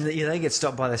 first. And they get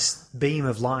stopped by this beam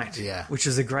of light, Yeah. which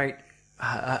is a great.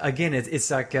 Again,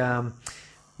 it's like there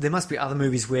must be other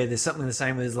movies where there's something the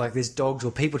same as like there's dogs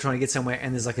or people trying to get somewhere,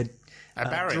 and there's like a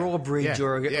barrier. drawbridge Yeah,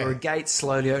 or a gate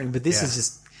slowly opening. But this Yeah. is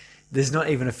just there's not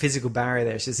even a physical barrier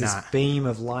there. It's just this Nah. beam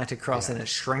of light across, and it's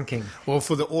shrinking. Well,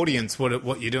 for the audience,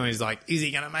 what you're doing is like, is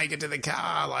he going to make it to the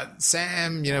car? Like,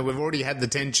 Sam, we've already had the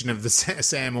tension of the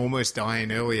Sam almost dying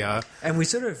earlier. And we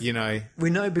sort of, we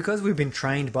know because we've been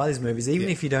trained by these movies, even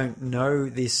if you don't know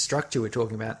this structure we're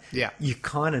talking about, you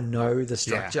kind of know the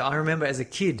structure. Yeah. I remember as a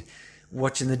kid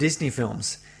watching the Disney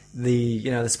films,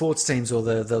 the sports teams or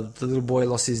the little boy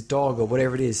lost his dog or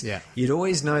whatever it is. Yeah. You'd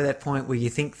always know that point where you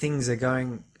think things are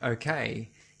going okay.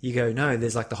 You go, no,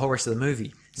 there's like the whole rest of the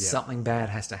movie. Yeah. Something bad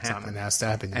has to happen. Something has to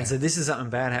happen, yeah. And so this is something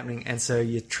bad happening. And so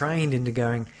you're trained into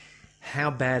going,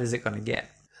 how bad is it going to get?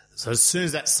 So as soon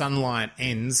as that sunlight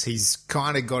ends, he's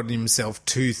kind of got himself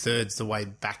 2/3 the way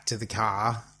back to the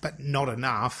car, but not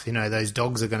enough. Those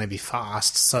dogs are going to be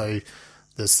fast. So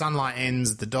the sunlight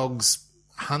ends, the dogs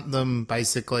hunt them.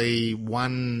 Basically,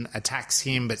 one attacks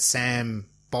him, but Sam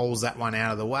bowls that one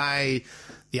out of the way.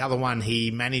 The other one,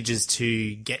 he manages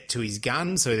to get to his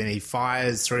gun, so then he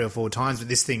fires 3 or 4 times, but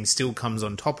this thing still comes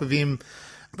on top of him.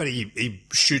 But he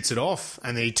shoots it off,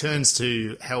 and then he turns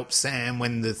to help Sam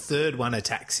when the third one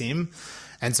attacks him.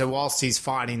 And so whilst he's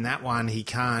fighting that one, he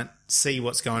can't see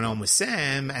what's going on with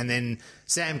Sam, and then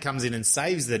Sam comes in and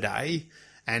saves the day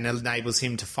and enables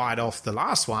him to fight off the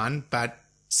last one, but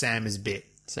Sam is bit.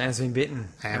 Sam's been bitten.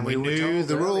 And we were knew told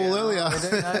the rule earlier. We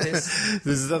don't know this.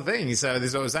 This is the thing. So this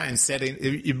is what I was saying.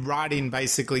 You're right in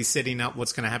basically setting up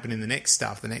what's going to happen in the next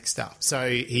stuff. So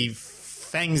he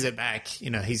fangs it back.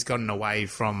 He's gotten away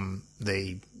from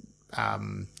the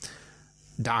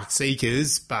Dark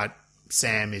Seekers, but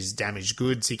Sam is damaged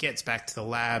goods. He gets back to the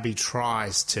lab. He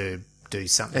tries to do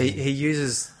something. He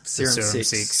uses Serum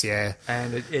 6, yeah.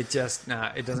 and it just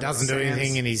it Doesn't do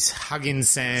anything, and he's hugging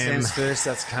Sam. Sam's first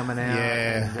that's coming out.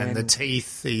 Yeah, and the then-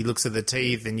 teeth. He looks at the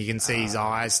teeth, and you can see his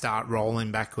eyes start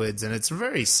rolling backwards, and it's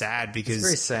very sad because it's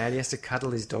very sad. He has to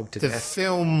cuddle his dog to the death.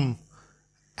 film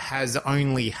has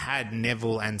only had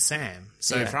Neville and Sam.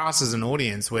 So Yeah. for us as an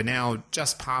audience, we're now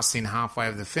just passing halfway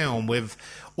of the film.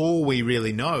 All we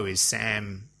really know is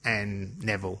Sam and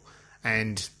Neville,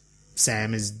 and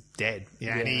Sam is dead.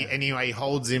 Yeah. And he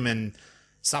holds him and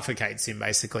suffocates him,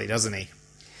 basically, doesn't he?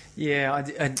 Yeah,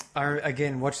 I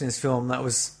again watching this film,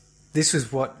 this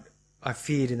was what I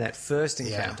feared in that first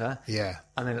encounter. Yeah.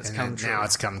 And then it's come true. Now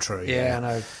it's come true. Yeah, I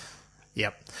know.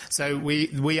 Yep. So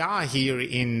we are here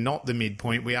in not the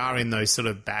midpoint. We are in those sort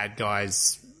of bad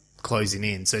guys closing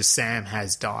in. So Sam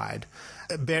has died.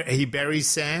 He buries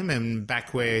Sam, and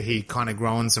back where he kind of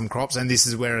growing some crops, and this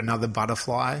is where another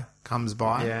butterfly comes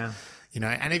by. Yeah.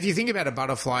 And if you think about a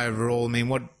butterfly overall, I mean,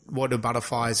 what do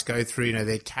butterflies go through?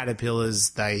 They're caterpillars.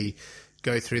 They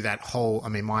go through that whole. I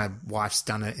mean, my wife's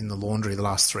done it in the laundry the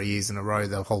last 3 years in a row.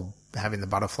 Having the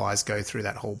butterflies go through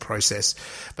that whole process.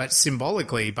 But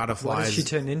symbolically, butterflies. What does she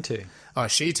turn into? Oh,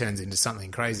 she turns into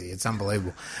something crazy. It's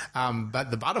unbelievable.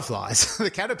 But the butterflies, the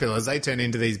caterpillars, they turn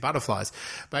into these butterflies.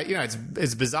 But,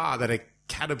 it's bizarre that a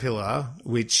caterpillar,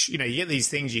 which, you get these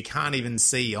things you can't even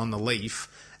see on the leaf,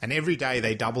 and every day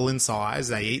they double in size.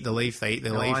 They eat the leaf, they eat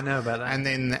the leaf. I know about that. And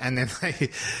then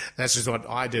that's just what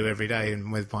I do every day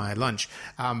and with my lunch.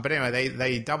 But anyway,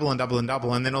 they double and double and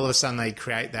double, and then all of a sudden they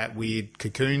create that weird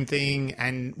cocoon thing,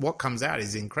 and what comes out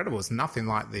is incredible. It's nothing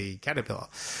like the caterpillar.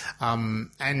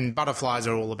 And butterflies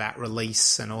are all about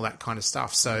release and all that kind of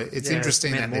stuff. So it's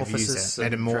interesting that they've used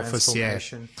that.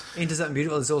 Metamorphosis, into something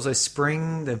beautiful. There's also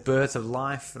spring, the birth of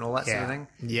life, and all that sort of thing.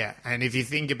 Yeah, and if you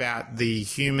think about the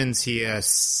humans here,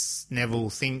 Neville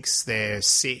thinks they're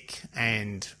sick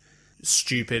and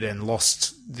stupid and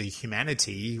lost the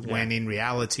humanity, when in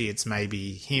reality it's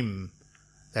maybe him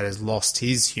that has lost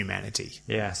his humanity.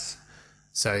 Yes.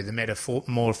 So the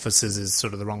metamorphosis is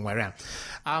sort of the wrong way around.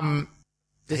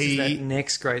 This is that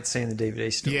next great scene in the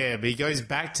DVD store. Yeah, but he goes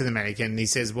back to the mannequin and he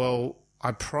says, well,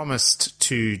 I promised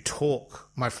to talk.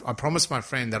 I promised my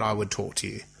friend that I would talk to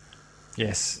you.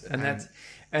 Yes, and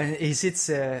he sits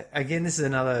there again. This is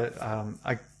another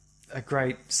a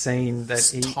great scene that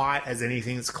It's tight as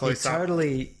anything. It's close he up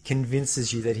totally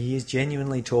convinces you that he is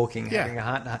genuinely talking, having a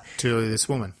heart to heart. to this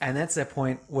woman. And that's that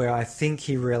point where I think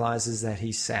he realizes that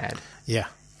he's sad. Yeah.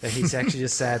 That he's actually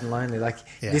just sad and lonely. Like,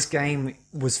 this game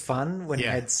was fun when he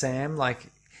had Sam,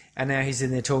 and now he's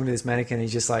in there talking to this mannequin and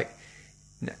he's just like,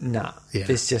 nah,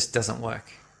 this just doesn't work.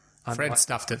 Fred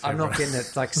stuffed it for I'm not everyone. getting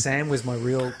it. Like, Sam was my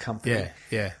real company.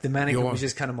 Yeah. The mannequin was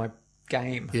just kind of my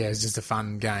game. Yeah, it's just a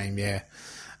fun game, yeah.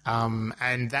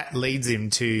 And that leads him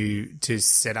to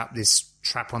set up this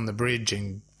trap on the bridge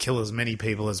and kill as many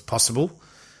people as possible.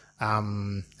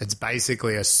 It's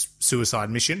basically a suicide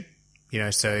mission,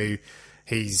 so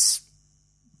he's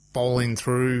bowling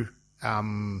through,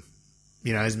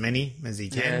 as many as he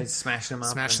can. Yeah,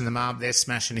 smashing them up. They're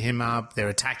smashing him up. They're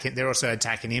also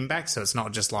attacking him back. So it's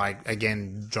not just like,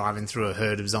 again, driving through a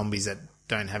herd of zombies that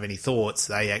don't have any thoughts.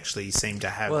 They actually seem to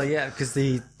have. Well, yeah, because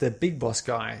the big boss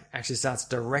guy actually starts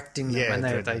directing them,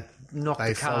 and they knock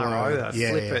the car over,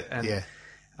 flip it,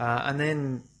 and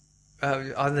then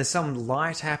there's some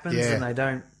light happens, and they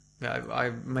don't. I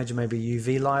imagine maybe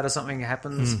UV light or something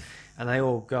happens, and they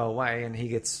all go away, and he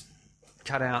gets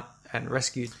cut out and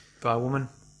rescued by a woman.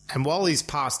 And while he's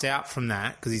passed out from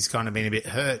that, because he's kind of been a bit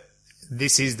hurt,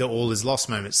 this is the all is lost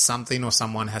moment. Something or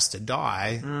someone has to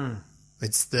die.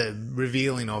 It's the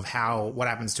revealing of what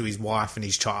happens to his wife and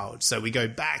his child. So we go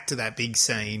back to that big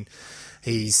scene.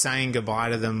 He's saying goodbye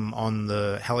to them on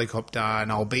the helicopter,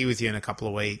 and I'll be with you in a couple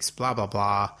of weeks, blah, blah,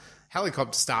 blah.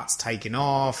 Helicopter starts taking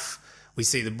off. We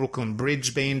see the Brooklyn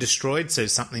Bridge being destroyed, so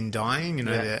something dying,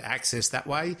 the access that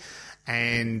way.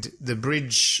 And the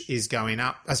bridge is going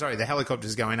up. The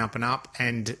helicopter's going up and up,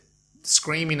 and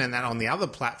screaming and that on the other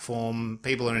platform,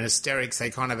 people are in hysterics.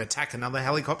 They kind of attack another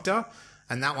helicopter,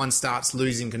 and that one starts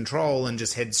losing control and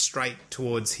just heads straight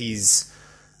towards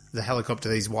the helicopter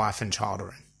that his wife and child are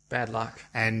in. Bad luck.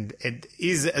 And it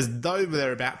is as though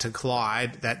they're about to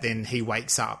collide that then he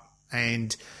wakes up.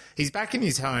 And he's back in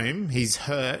his home. He's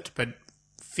hurt but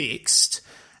fixed.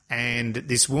 And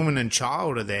this woman and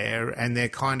child are there, and they're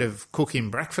kind of cooking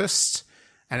breakfast.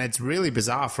 And it's really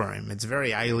bizarre for him. It's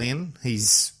very alien.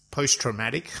 He's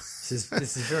post-traumatic. This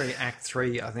is very Act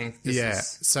 3, I think.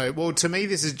 So, to me,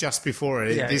 this is just before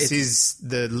it. This is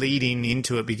the leading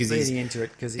into it because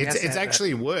it's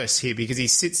actually worse here because he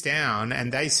sits down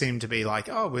and they seem to be like,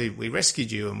 oh, we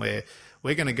rescued you and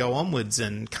we're going to go onwards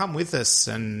and come with us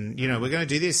and, we're going to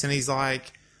do this. And he's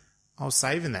like, I was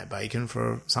saving that bacon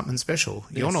for something special.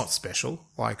 Yes. You're not special.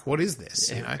 Like, what is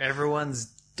this? Everyone's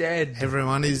dead.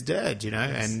 Everyone is dead,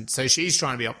 Yes. And so she's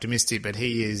trying to be optimistic, but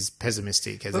he is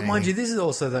pessimistic. But mind you, this is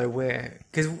also, though,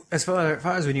 because as far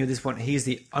as we knew at this point, he is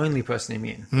the only person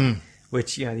immune,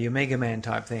 which, the Omega Man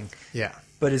type thing. Yeah.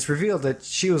 But it's revealed that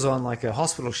she was on, like, a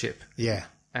hospital ship. Yeah.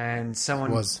 And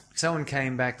someone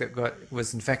came back that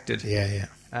was infected. Yeah.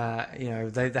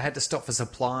 They had to stop for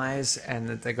supplies and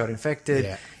they got infected.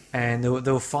 Yeah. And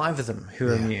there were 5 of them who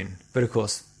were immune. But, of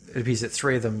course, it appears that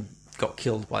 3 of them got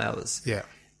killed by others. Yeah.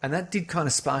 And that did kind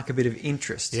of spark a bit of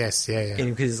interest. Yes, yeah.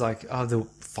 Because it's like, there were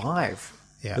 5.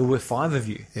 Yeah. There were 5 of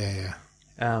you. Yeah.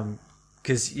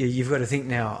 Because you've got to think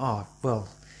now,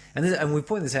 and we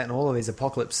point this out in all of these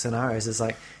apocalypse scenarios, it's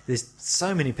like there's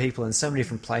so many people in so many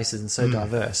different places and so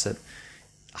diverse that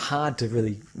hard to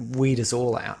really weed us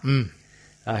all out.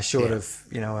 Short of,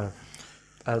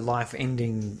 a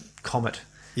life-ending comet.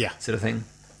 Yeah. Sort of thing.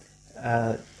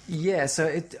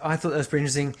 So I thought that was pretty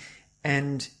interesting.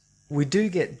 And we do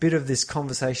get a bit of this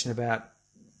conversation about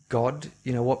God,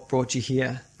 what brought you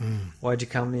here? Why'd you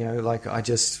come? I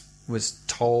just was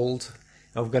told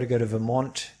I've got to go to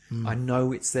Vermont. I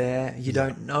know it's there. You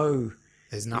don't know.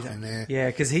 There's nothing there. Yeah,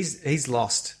 because he's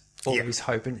lost all of his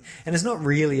hope. And it's not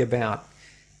really about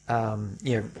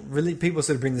really, people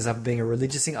sort of bring this up as being a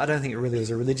religious thing. I don't think it really was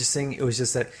a religious thing. It was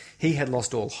just that he had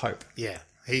lost all hope. Yeah.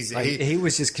 He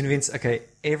was just convinced, okay,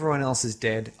 everyone else is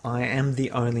dead. I am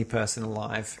the only person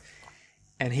alive.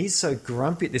 And he's so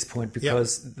grumpy at this point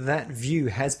because that view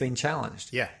has been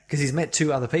challenged. Yeah. Because he's met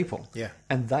 2 other people. Yeah.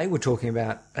 And they were talking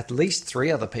about at least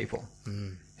 3 other people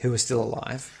who are still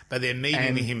alive. But they're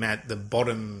meeting him at the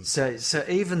bottom. So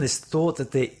even this thought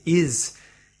that there is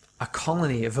a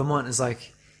colony of Vermont is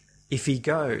like, if he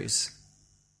goes,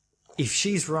 if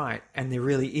she's right and there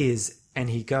really is,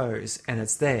 and he goes and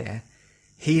it's there,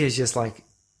 he is just like,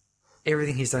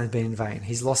 everything he's done has been in vain.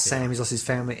 He's lost Sam, he's lost his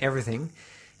family, everything.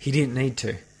 He didn't need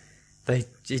to.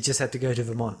 He just had to go to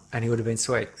Vermont and he would have been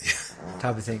sweet,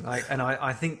 type of thing.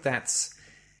 I think that's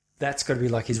got to be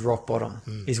like his rock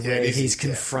bottom, is where he's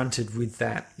confronted with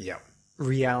that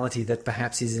reality that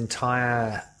perhaps his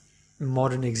entire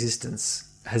modern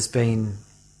existence has been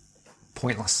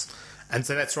pointless. And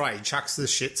so that's right. He chucks the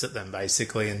shits at them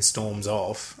basically and storms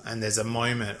off. And there's a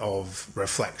moment of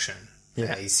reflection.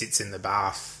 Yeah. He sits in the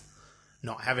bath,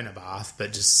 not having a bath,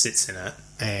 but just sits in it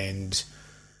and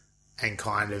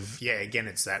kind of, again,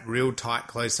 it's that real tight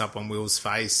close-up on Will's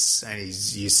face, and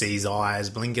you see his eyes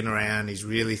blinking around, he's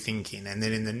really thinking. And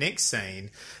then in the next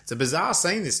scene, it's a bizarre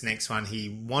scene, this next one, he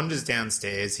wanders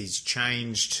downstairs, he's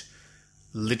changed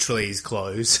literally his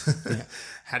clothes,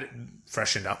 had it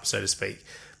freshened up, so to speak.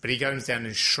 But he goes down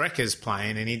and Shrek is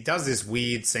playing, and he does this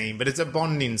weird scene, but it's a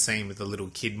bonding scene with the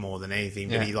little kid more than anything,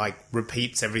 but he,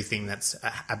 repeats everything that's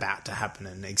about to happen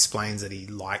and explains that he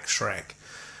likes Shrek.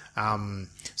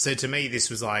 So to me,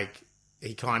 this was like,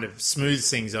 he kind of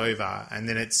smooths things over, and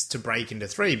then it's to break into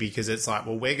 3 because it's like,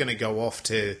 well, we're going to go off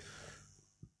to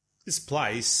this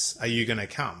place. Are you going to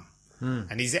come?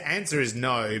 And his answer is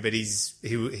no, but he's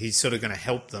sort of going to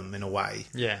help them in a way.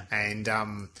 Yeah. And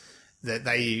that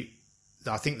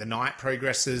I think the night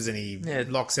progresses and he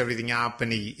locks everything up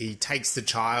and he takes the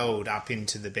child up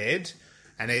into the bed.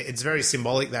 And it's very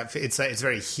symbolic that it's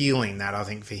very healing, that I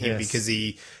think, for him, because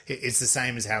it's the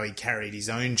same as how he carried his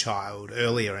own child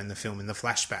earlier in the film in the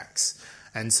flashbacks.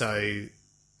 And so,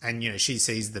 she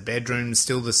sees the bedroom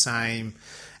still the same.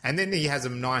 And then he has a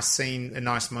nice scene, a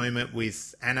nice moment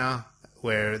with Anna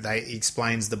where he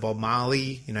explains the Bob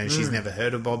Marley. She's never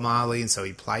heard of Bob Marley, and so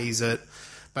he plays it.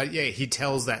 But he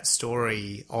tells that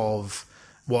story of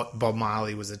what Bob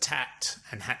Marley was attacked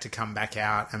and had to come back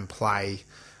out and play.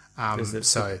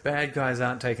 The bad guys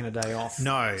aren't taking a day off.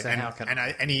 No, so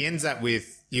and he ends up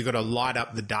with, you've got to light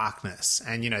up the darkness,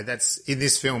 and that's in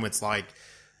this film. It's like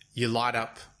you light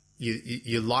up,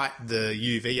 you light the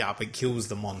UV up, it kills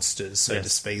the monsters, so to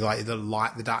speak. Like you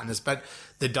light the darkness, but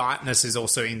the darkness is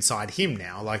also inside him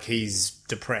now. Like he's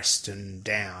depressed and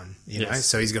down, you know,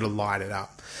 so he's got to light it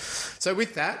up. So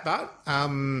with that, but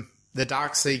the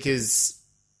Darkseekers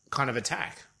kind of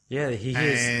attack. Yeah, he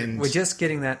is. We're just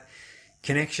getting that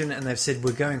connection, and they've said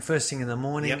we're going first thing in the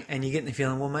morning, and you're getting the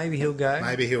feeling, well, maybe he'll go.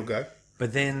 Maybe he'll go.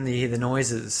 But then you hear the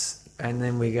noises, and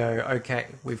then we go, okay,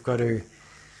 we've got to...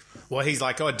 Well, he's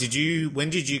like, when did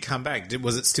you come back?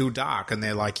 Was it still dark? And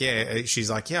they're like, yeah. She's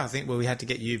like, yeah, I think, we had to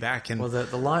get you back. And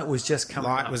the light was just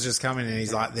coming up. was just coming, and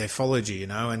he's like, they followed you,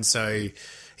 And so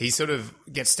he sort of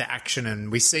gets to action,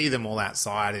 and we see them all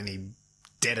outside, and he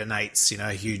detonates,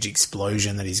 a huge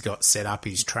explosion that he's got set up,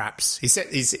 his traps.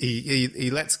 He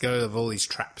lets go of all his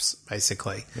traps,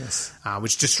 basically. Yes.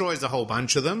 Which destroys a whole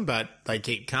bunch of them, but they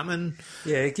keep coming.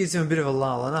 Yeah, it gives him a bit of a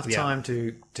lull, enough time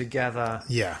to gather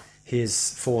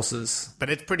his forces.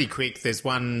 But it's pretty quick. There's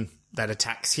one that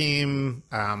attacks him.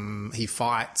 He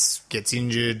fights, gets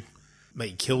injured, but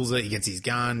he kills it. He gets his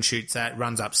gun, shoots that,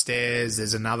 runs upstairs.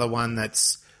 There's another one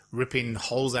that's ripping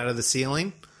holes out of the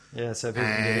ceiling. Yeah, so people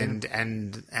can get in.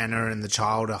 And Anna and the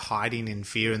child are hiding in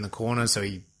fear in the corner, so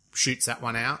he shoots that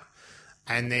one out.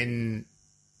 And then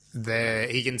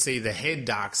he can see the head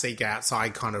Darkseeker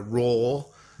outside kind of roar,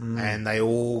 and they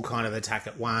all kind of attack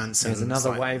at once. There's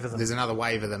another wave of them. There's another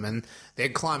wave of them, and they're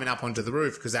climbing up onto the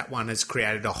roof because that one has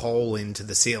created a hole into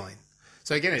the ceiling.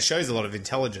 So again, it shows a lot of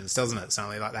intelligence, doesn't it?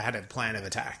 Suddenly, like they had a plan of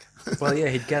attack. Well, yeah,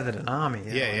 he'd gathered an army.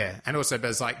 Yeah. And also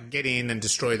does get in and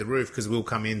destroy the roof because we'll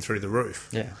come in through the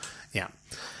roof. Yeah.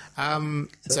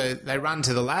 So they run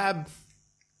to the lab,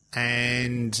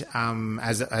 and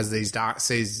as these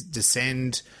Darkseekers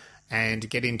descend and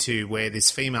get into where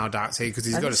this female Darkseeker, because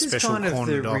he's got a special cornered off. This is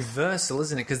kind of the reversal,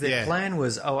 isn't it? Because their plan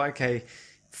was,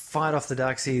 fight off the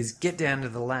Darkseekers, get down to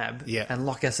the lab, and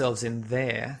lock ourselves in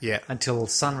there until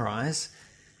sunrise.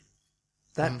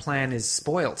 That plan is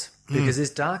spoilt because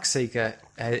this Darkseeker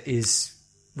is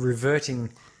reverting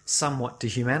somewhat to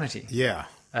humanity. Yeah.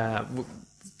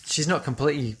 She's not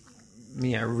completely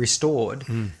restored,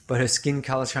 but her skin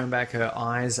color's coming back, her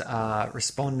eyes are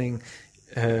responding,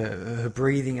 her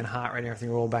breathing and heart rate and everything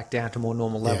are all back down to more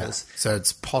normal levels. Yeah. So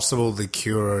it's possible the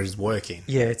cure is working.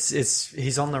 Yeah, it's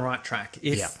he's on the right track.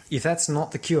 If that's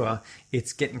not the cure,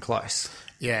 it's getting close.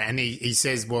 Yeah, and he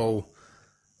says, well,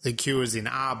 the cure is in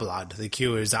our blood. The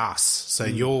cure is us. So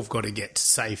you've got to get to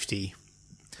safety.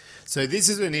 So this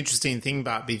is an interesting thing,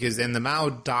 but because then the male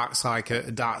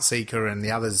Darkseeker and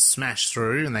the others smash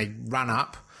through and they run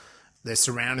up. They're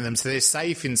surrounding them, so they're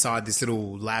safe inside this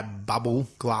little lab bubble,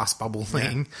 glass bubble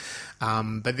thing.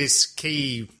 Yeah. But this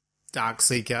key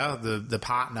Darkseeker, the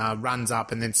partner, runs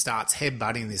up and then starts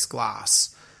headbutting this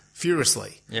glass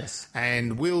furiously. Yes.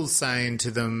 And Will's saying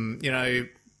to them,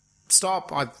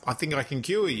 stop, I think I can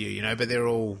cure you, but they're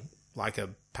all like a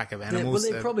pack of animals.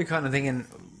 Well, they're probably kind of thinking,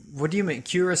 what do you mean,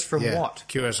 cure us from what?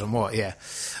 Cure us from what, yeah.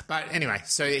 But anyway,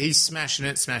 so he's smashing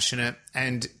it,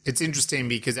 and it's interesting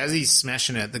because as he's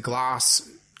smashing it, the glass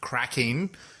cracking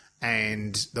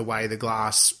and the way the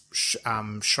glass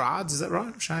shards, is that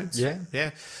right? Shades? Yeah.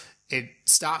 Yeah. It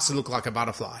starts to look like a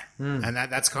butterfly, and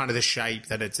that's kind of the shape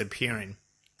that it's appearing.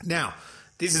 Now,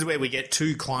 this is where we get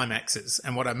two climaxes,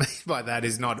 and what I mean by that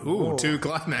is not two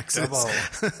climaxes.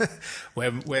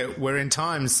 we're in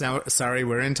time. Sorry,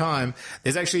 we're in time.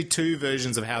 There's actually two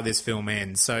versions of how this film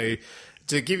ends. So,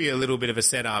 to give you a little bit of a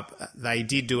setup, they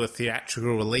did do a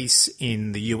theatrical release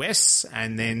in the US,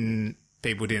 and then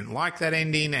people didn't like that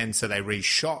ending, and so they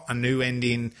reshot a new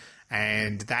ending,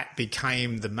 and that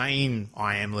became the main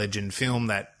I Am Legend film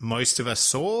that most of us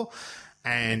saw.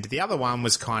 And the other one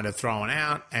was kind of thrown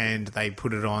out, and they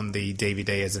put it on the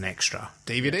DVD as an extra.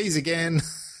 DVDs again.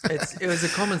 It was a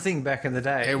common thing back in the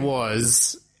day. It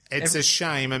was. It's a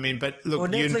shame. I mean, but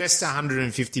look, you invest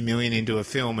 $150 million into a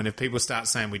film, and if people start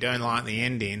saying we don't like the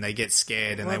ending, they get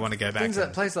scared and they want to go back.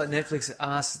 Places like Netflix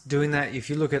are doing that.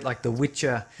 If you look at like The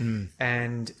Witcher,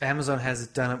 and Amazon has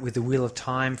done it with The Wheel of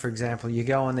Time, for example, you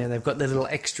go on there, they've got their little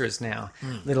extras now,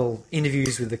 little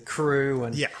interviews with the crew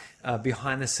and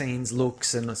behind the scenes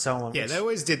looks and so on. Yeah, they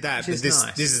always did that, but this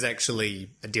nice. This is actually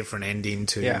a different ending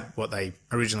to what they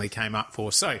originally came up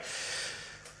for. So.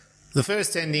 The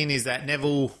first ending is that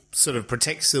Neville sort of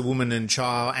protects the woman and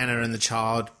child, Anna and the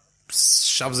child,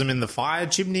 shoves them in the fire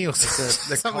chimney or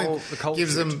something. The coal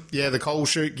gives chute. them, the coal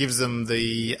chute gives them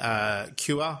the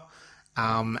cure.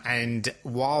 And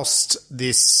whilst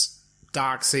this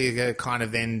Darkseeker kind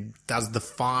of then does the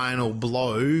final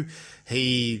blow,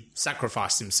 he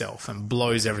sacrificed himself and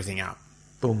blows everything up.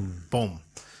 Boom. Boom.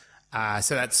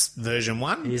 So that's version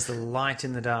 1. He's the light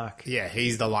in the dark. Yeah,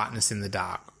 he's the lightness in the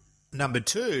dark. Number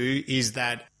 2 is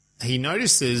that he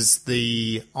notices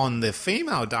on the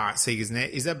female Darkseeker's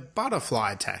neck is a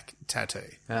butterfly tattoo.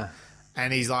 Yeah.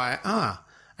 And he's like,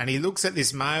 And he looks at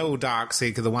this male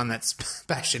Darkseeker, the one that's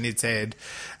bashing its head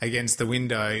against the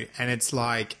window, and it's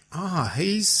like,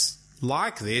 he's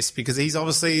like this because he's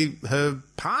obviously her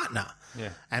partner. Yeah.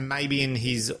 And maybe in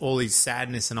all his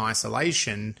sadness and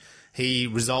isolation, he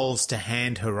resolves to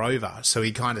hand her over. So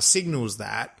he kind of signals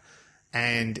that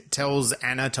and tells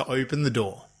Anna to open the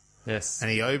door. Yes.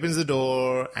 And he opens the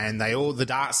door, and the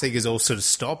Darkseekers all sort of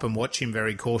stop and watch him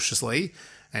very cautiously.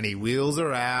 And he wheels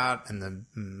her out, and the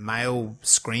male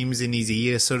screams in his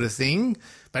ear, sort of thing.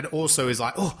 But also is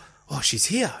like, oh, she's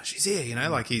here,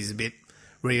 like he's a bit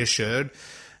reassured.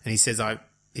 And he says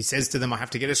to them, I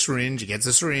have to get a syringe. He gets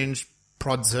a syringe,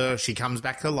 prods her. She comes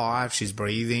back alive. She's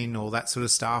breathing, all that sort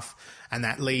of stuff. And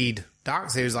that lead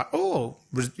Darkseeker is like,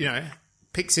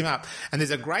 picks him up. And there's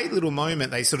a great little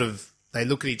moment. They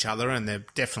look at each other and they're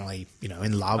definitely,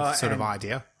 in love sort of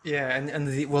idea. Yeah, and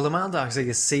the male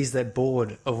Darkseeker sees that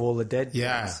board of all the dead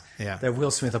guys that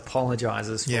Will Smith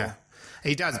apologizes for. Yeah,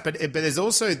 he does. But there's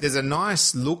a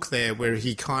nice look there where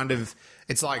he kind of,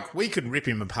 it's like we could rip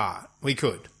him apart. We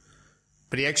could.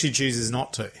 But he actually chooses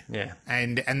not to. Yeah.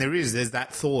 And there's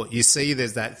that thought. You see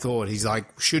there's that thought. He's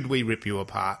like, should we rip you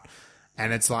apart?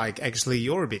 And it's like, actually,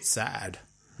 you're a bit sad.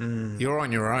 You're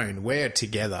on your own. We're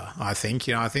together, I think.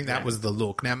 I think that was the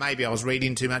look. Now, maybe I was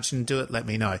reading too much into it. Let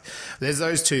me know. There's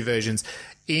those two versions.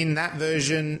 In that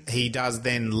version, he does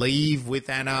then leave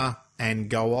with Anna and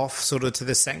go off sort of to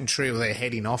the sanctuary, or they're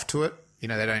heading off to it. I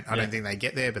don't think they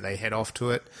get there, but they head off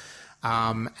to it.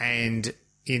 And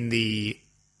in the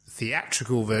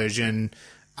theatrical version,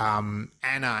 Anna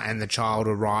and the child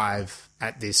arrive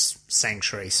at this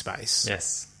sanctuary space.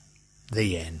 Yes.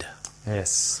 The end.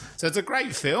 Yes. So it's a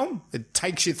great film. It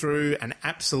takes you through an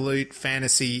absolute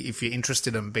fantasy if you're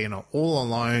interested in being all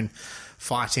alone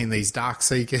fighting these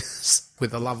Darkseekers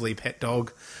with a lovely pet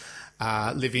dog.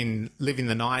 living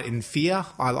the night in fear.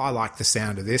 I like the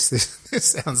sound of this. This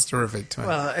sounds terrific to me.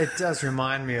 Well, it does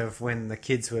remind me of when the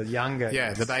kids were younger.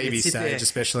 Yeah, the baby You'd sit stage there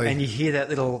especially. And you hear that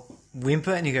little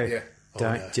whimper and you go, Yeah.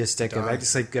 don't, no, just go don't. back to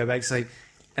sleep, go back to sleep.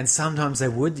 And sometimes they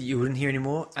would, that you wouldn't hear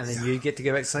anymore, and then you get to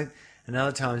go back to sleep. And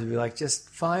other times it'd be like just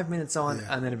 5 minutes on,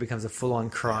 Yeah. and then it becomes a full-on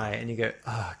cry, and you go,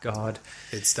 oh, God.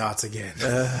 It starts again.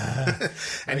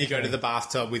 And you go to the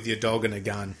bathtub with your dog and a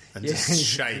gun and Yeah.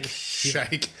 just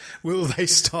shake. Will they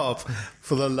stop?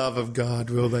 For the love of God,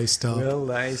 will they stop? Will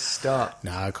they stop?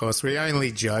 No, of course, we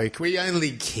only joke. We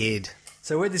only kid.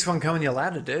 So where'd this one come on your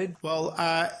ladder, dude? Well,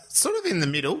 sort of in the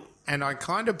middle, and I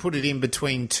kind of put it in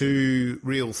between two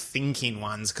real thinking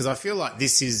ones because I feel like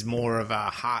this is more of a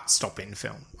heart-stopping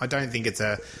film. I don't think it's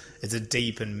a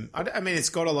deep and... I mean, it's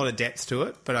got a lot of depth to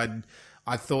it, but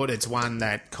I thought it's one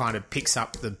that kind of picks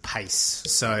up the pace.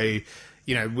 So,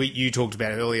 you know, you talked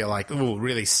about earlier, like,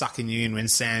 really sucking you in when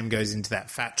Sam goes into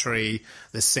that factory,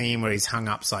 the scene where he's hung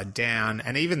upside down,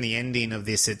 and even the ending of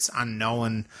this, it's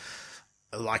unknown,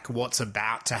 like what's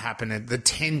about to happen and the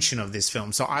tension of this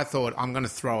film. So I thought I'm going to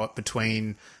throw it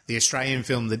between the Australian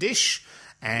film The Dish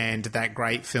and that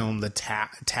great film The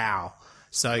Towel.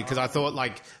 So because I thought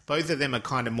like both of them are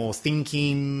kind of more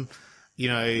thinking, you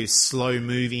know, slow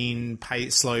moving,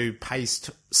 slow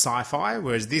paced sci-fi,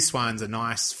 whereas this one's a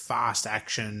nice fast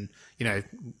action, you know,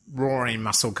 roaring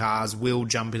muscle cars, Will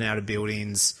jumping out of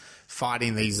buildings,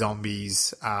 fighting these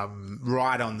zombies,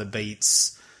 right on the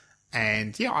beats.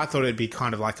 And yeah, I thought it'd be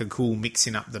kind of like a cool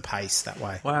mixing up the pace that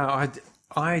way. Wow,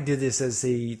 I did this as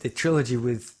the trilogy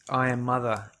with I Am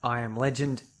Mother, I Am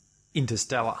Legend,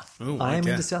 Interstellar. Ooh, I Am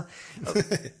okay. Interstellar.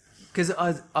 Because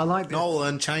I like the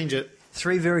Nolan, change it.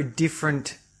 three very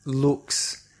different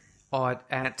looks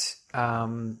at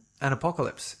an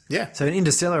apocalypse. Yeah. So in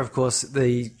Interstellar, of course,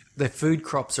 the food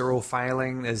crops are all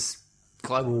failing. There's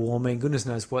global warming. Goodness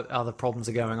knows what other problems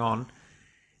are going on.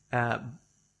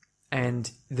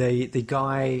 And the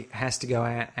guy has to go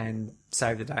out and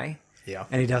save the day. Yeah.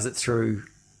 And he does it through,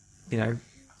 you know,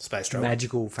 Space travel.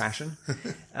 magical fashion.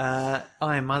 I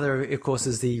Am Mother, of course,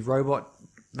 is the robot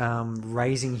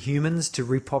raising humans to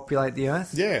repopulate the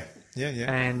Earth. Yeah.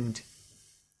 And,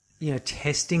 you know,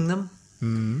 testing them.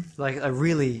 Mm. Like,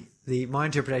 my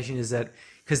interpretation is that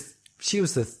because she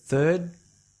was the third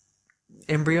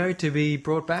embryo to be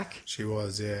brought back. She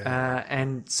was, yeah.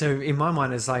 And so in my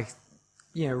mind, it's like,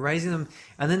 you know, raising them.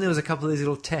 And then there was a couple of these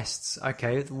little tests.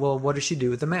 Okay, well, what does she do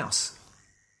with the mouse?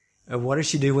 What does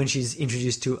she do when she's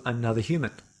introduced to another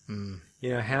human? Mm.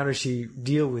 You know, how does she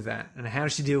deal with that? And how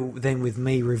does she deal then with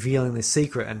me revealing this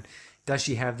secret? And does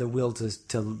she have the will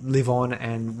to live on,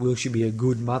 and will she be a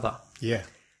good mother? Yeah.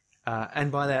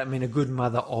 And by that, I mean a good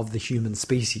mother of the human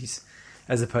species,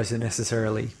 as opposed to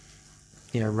necessarily,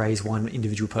 you know, raise one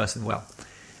individual person well.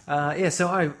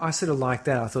 So I sort of like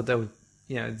that. I thought that would,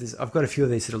 you know, I've got a few of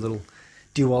these sort of little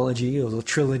duology or little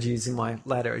trilogies in my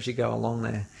ladder as you go along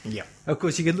there. Yeah. Of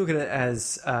course, you could look at it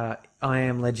as I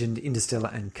Am Legend, Interstellar,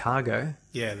 and Cargo.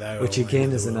 Yeah, they were which all again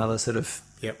end of is the world. another sort of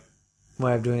Yep.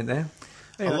 way of doing it there.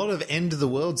 A lot of end of the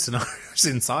world scenarios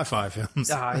in sci-fi films.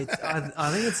 I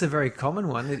think it's a very common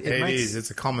one. It makes, is.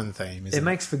 It's a common theme, isn't It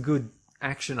makes for good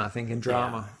action, I think, and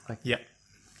drama. Like, Yep.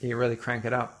 you really crank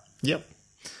it up. Yep.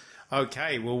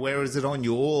 Okay, well, where is it on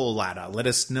your ladder? Let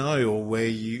us know, or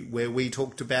where we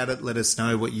talked about it. Let us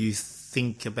know what you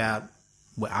think about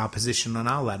our position on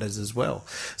our ladders as well.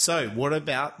 So, what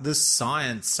about the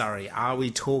science, Surrey? Are we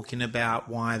talking about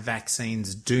why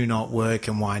vaccines do not work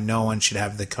and why no one should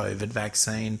have the COVID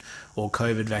vaccine, or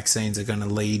COVID vaccines are going to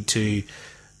lead to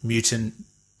mutant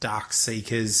dark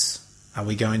seekers? Are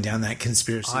we going down that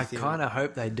conspiracy I theory? kind of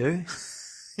hope they do.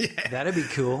 Yeah. That'd be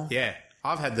cool. Yeah.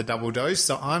 I've had the double dose,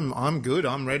 so I'm good.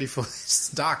 I'm ready for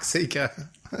this Dark Seeker.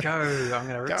 Go. I'm going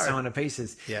to rip Go. someone to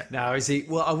pieces. Yeah. No, see,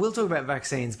 well, I will talk about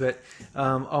vaccines, but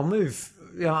I'll move.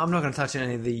 You know, I'm not going to touch on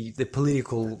any of the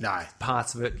political No.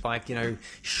 parts of it, like, you know,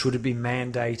 should it be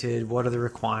mandated? What are the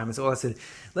requirements? All that sort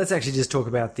of, let's actually just talk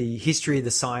about the history,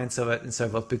 the science of it, and so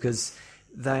forth, because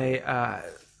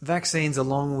vaccines,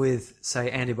 along with, say,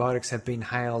 antibiotics, have been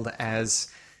hailed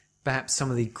as perhaps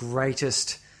some of the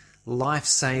greatest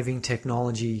life-saving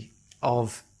technology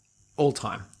of all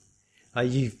time.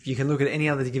 You can look at any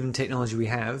other given technology we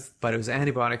have, but it was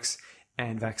antibiotics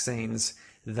and vaccines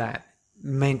that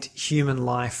meant human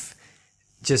life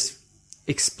just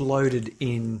exploded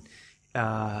in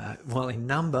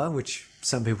number, which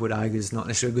some people would argue is not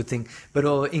necessarily a good thing, but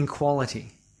in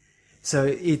quality. So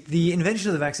the invention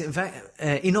of the vaccine, in fact,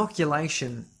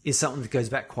 inoculation is something that goes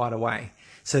back quite a way.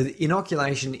 So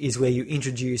inoculation is where you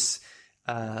introduce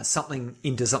something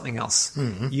into something else.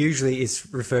 Usually it's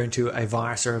referring to a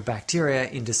virus or a bacteria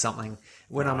into something.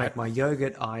 When I make my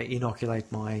yogurt, I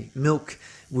inoculate my milk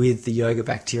with the yogurt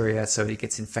bacteria so it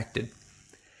gets infected.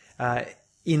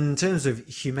 In terms of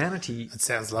humanity... It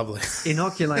sounds lovely.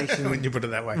 Inoculation when you put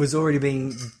it that way. was already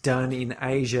being done in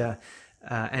Asia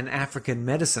and African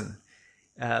medicine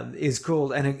is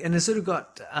called... And it sort of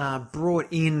got brought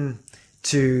in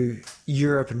to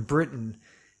Europe and Britain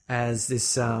as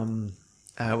this... what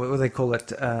do they call it?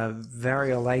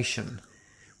 Variolation,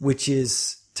 which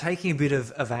is taking a bit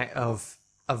of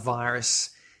a virus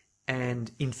and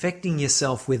infecting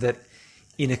yourself with it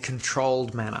in a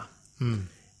controlled manner.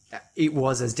 It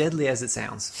was as deadly as it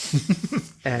sounds.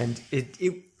 And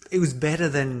it was better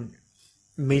than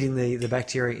meeting the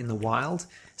bacteria in the wild.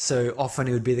 So often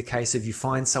it would be the case of you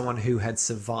find someone who had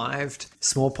survived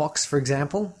smallpox, for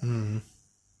example,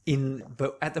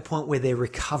 but at the point where they're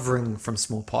recovering from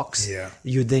smallpox,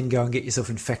 you'd then go and get yourself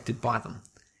infected by them.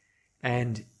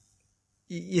 And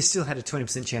you still had a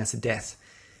 20% chance of death,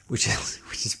 which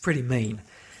is pretty mean.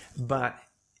 But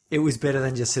it was better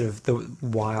than just sort of the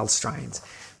wild strains.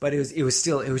 But it was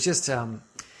just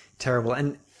terrible.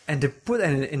 And to put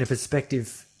that in a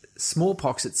perspective,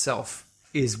 smallpox itself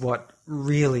is what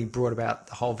really brought about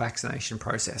the whole vaccination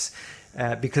process.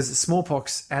 Because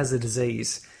smallpox as a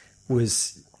disease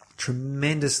was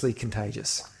tremendously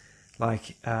contagious.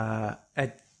 Like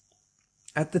at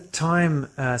the time,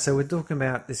 so we're talking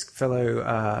about this fellow.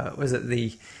 It was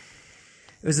the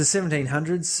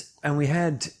 1700s, and we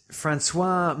had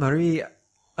Francois Marie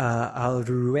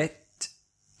Arouet,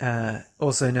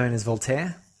 also known as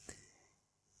Voltaire.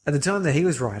 At the time that he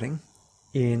was writing,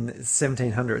 in the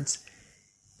 1700s,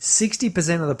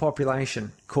 60% of the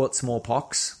population caught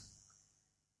smallpox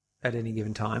at any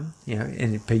given time,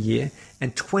 per year,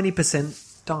 and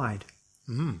 20% died.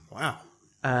 Wow.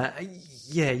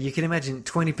 You can imagine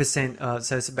 20%,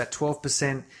 so it's about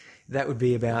 12%. That would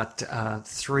be about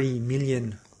 3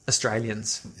 million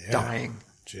Australians dying.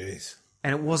 Jeez.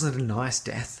 And it wasn't a nice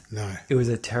death. No. It was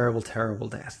a terrible, terrible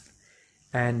death.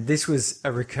 And this was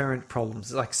a recurrent problem.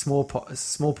 Like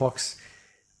smallpox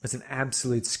was an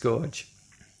absolute scourge.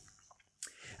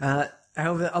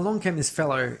 However, along came this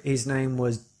fellow. His name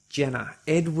was Jenner,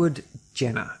 Edward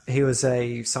Jenner. He was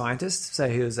a scientist, so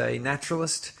he was a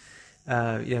naturalist,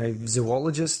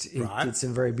 zoologist. He did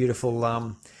some very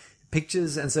beautiful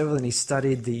pictures and so on. And he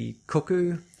studied the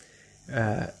cuckoo,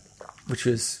 which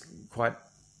was quite,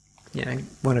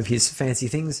 one of his fancy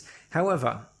things.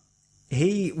 However,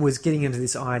 he was getting into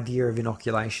this idea of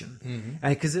inoculation,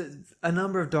 because a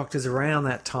number of doctors around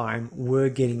that time were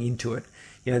getting into it.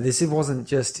 This wasn't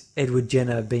just Edward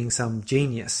Jenner being some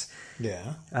genius.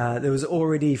 Yeah. There was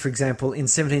already, for example, in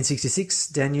 1766,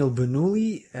 Daniel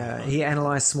Bernoulli, he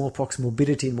analysed smallpox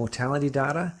morbidity and mortality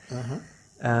data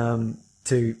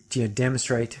to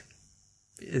demonstrate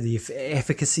the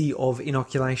efficacy of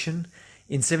inoculation.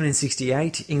 In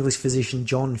 1768, English physician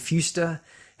John Fuster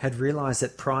had realised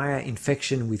that prior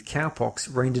infection with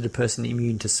cowpox rendered a person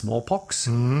immune to smallpox.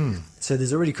 So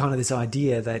there's already kind of this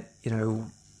idea that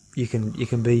you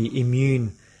can be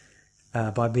immune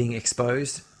by being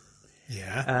exposed.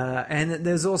 Yeah. And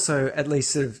there's also at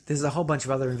least there's a whole bunch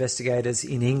of other investigators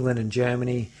in England and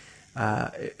Germany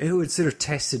who had sort of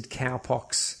tested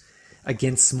cowpox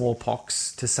against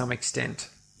smallpox to some extent.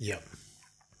 Yep.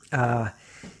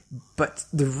 But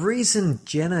the reason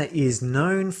Jenner is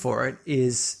known for it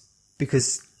is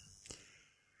because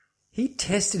he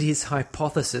tested his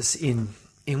hypothesis in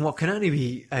what can only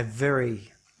be a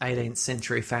very 18th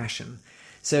century fashion.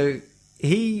 So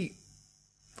he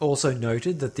also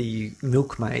noted that the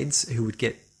milkmaids who would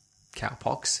get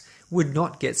cowpox would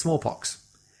not get smallpox.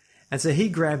 And so he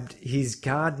grabbed his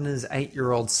gardener's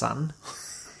 8-year-old son.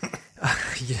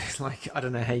 I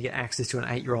don't know how you get access to an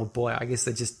 8-year-old boy. I guess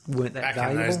they just weren't that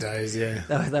valuable. Back in those days,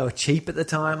 yeah. They were cheap at the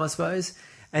time, I suppose.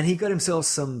 And he got himself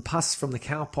some pus from the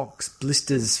cowpox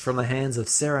blisters from the hands of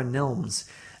Sarah Nelms,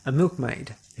 a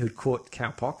milkmaid who'd caught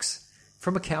cowpox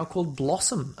from a cow called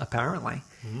Blossom, apparently,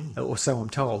 or so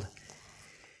I'm told.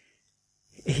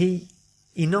 He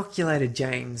inoculated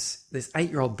James, this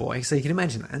 8-year-old boy, so you can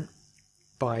imagine that,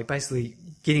 by basically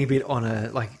getting a bit on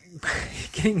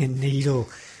getting a needle,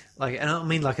 and I don't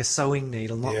mean like a sewing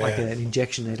needle, not like an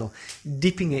injection needle,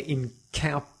 dipping it in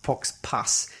cowpox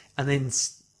pus and then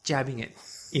jabbing it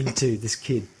into this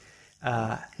kid.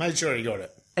 Made sure he got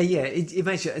it. It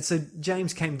made sure. So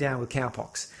James came down with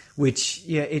cowpox, which,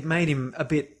 it made him a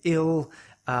bit ill.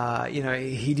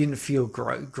 He didn't feel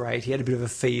great. He had a bit of a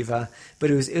fever, but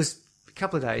it was a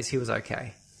couple of days he was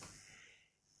okay.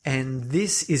 And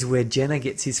this is where Jenner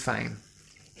gets his fame.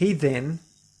 He then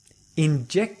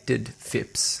injected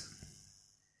Phipps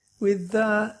with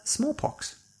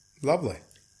smallpox. Lovely.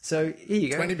 So here you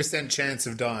go. 20% chance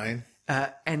of dying.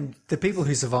 And the people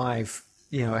who survive,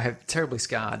 have terribly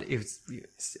scarred. It's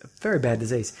a very bad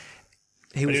disease.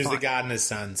 He was the gardener's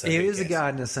son. So he was the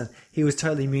gardener's son. He was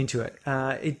totally immune to it.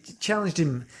 It challenged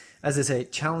him, as I say,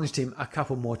 a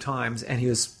couple more times, and he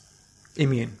was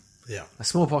immune. Yeah.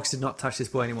 Smallpox did not touch this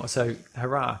boy anymore, so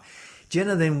hurrah.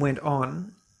 Jenner then went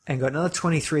on and got another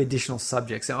 23 additional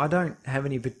subjects. Now, I don't have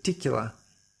any particular,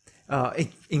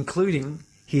 including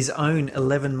his own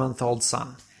 11-month-old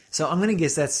son. So I'm going to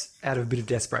guess that's out of a bit of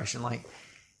desperation. Like,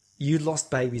 you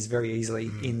lost babies very easily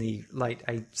in the late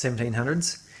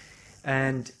 1700s,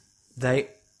 and they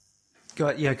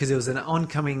got, because there was an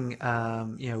oncoming,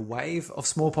 wave of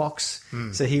smallpox.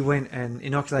 So he went and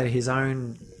inoculated his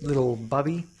own little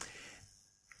bubby.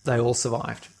 They all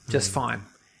survived just fine.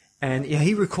 And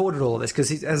he recorded all of this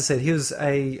because, as I said, he was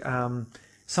a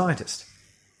scientist.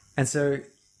 And so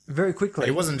very quickly...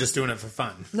 He wasn't just doing it for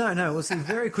fun. No. Well, see,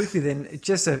 very quickly then,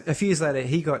 just a few years later,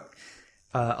 he got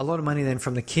a lot of money then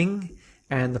from the king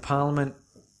and the parliament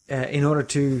in order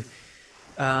to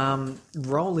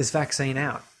roll this vaccine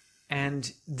out.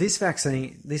 And this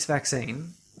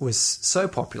vaccine was so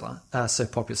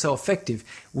effective,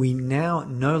 we now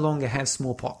no longer have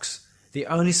smallpox. The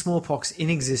only smallpox in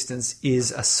existence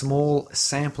is a small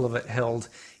sample of it held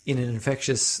in an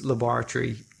infectious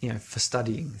laboratory, for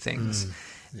studying things.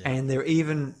 And they're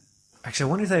even... Actually, I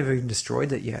wonder if they've even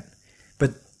destroyed it yet.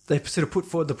 But they sort of put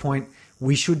forward the point,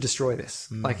 we should destroy this.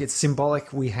 Like, it's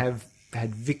symbolic. We have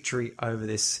had victory over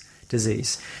this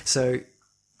disease. So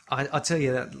I tell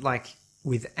you that, like,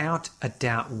 without a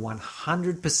doubt,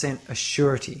 100% a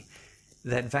surety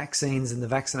that vaccines and the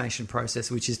vaccination process,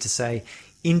 which is to say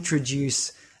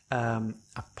introduce a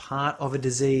part of a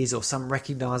disease or some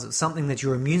recognizer, something that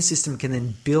your immune system can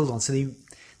then build on. So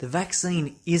the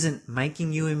vaccine isn't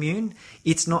making you immune.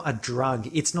 It's not a drug.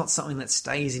 It's not something that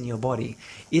stays in your body.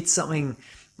 It's something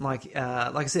like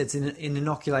I said, it's in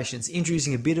inoculation. It's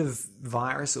introducing a bit of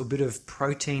virus or a bit of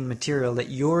protein material that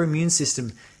your immune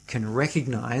system can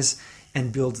recognize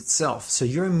and build itself. So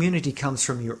your immunity comes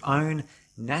from your own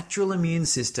natural immune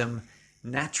system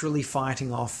naturally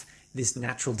fighting off this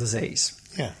natural disease.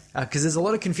 Yeah. Because there's a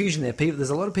lot of confusion there. There's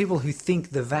a lot of people who think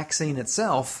the vaccine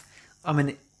itself, I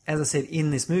mean, as I said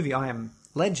in this movie, I Am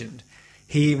Legend,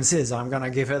 he even says, I'm going to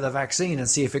give her the vaccine and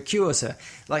see if it cures her.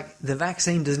 Like, the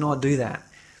vaccine does not do that.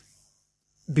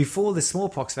 Before the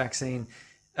smallpox vaccine,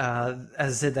 as I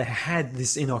said, they had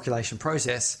this inoculation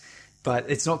process, but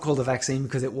it's not called a vaccine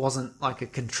because it wasn't like a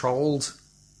controlled,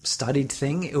 studied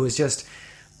thing. It was just,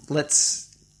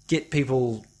 let's get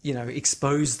people,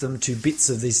 expose them to bits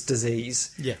of this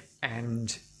disease. Yeah.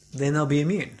 And then they'll be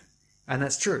immune. And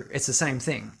that's true. It's the same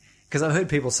thing. Because I've heard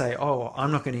people say,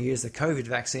 I'm not going to use the COVID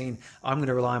vaccine. I'm going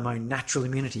to rely on my own natural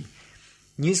immunity.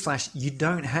 Newsflash, you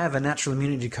don't have a natural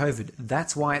immunity to COVID.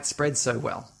 That's why it spreads so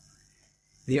well.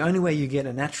 The only way you get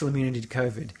a natural immunity to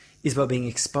COVID is by being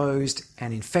exposed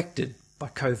and infected by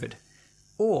COVID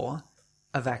or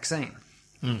a vaccine.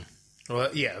 Well,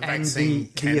 yeah, a vaccine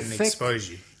can expose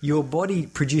you. Your body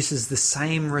produces the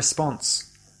same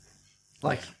response.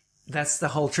 Like, that's the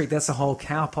whole trick. That's the whole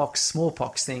cowpox,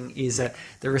 smallpox thing, is that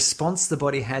the response the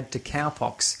body had to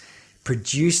cowpox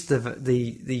produced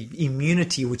the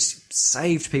immunity which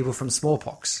saved people from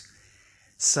smallpox.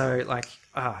 So,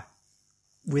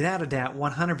 without a doubt,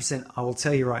 100%, I will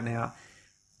tell you right now,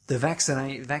 the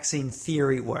vaccine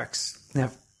theory works. Now,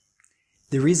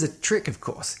 there is a trick, of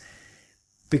course,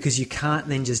 because you can't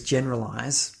then just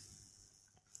generalize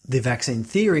the vaccine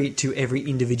theory to every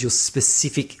individual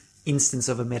specific instance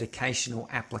of a medication or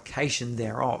application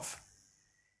thereof.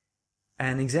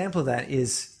 An example of that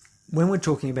is when we're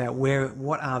talking about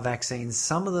what are vaccines.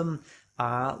 Some of them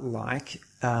are like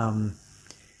the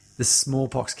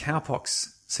smallpox,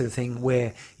 cowpox sort of thing,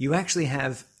 where you actually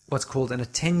have what's called an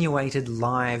attenuated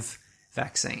live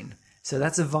vaccine. So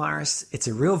that's a virus. It's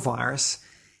a real virus.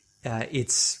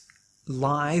 It's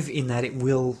live in that it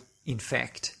will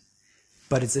infect,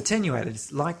 but it's attenuated.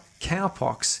 It's like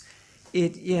cowpox.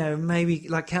 Maybe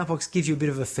like cowpox gives you a bit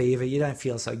of a fever. You don't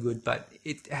feel so good, but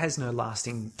it has no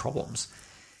lasting problems.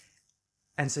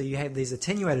 And so you have these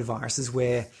attenuated viruses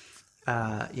where,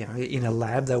 in a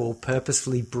lab, they will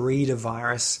purposefully breed a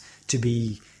virus to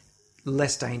be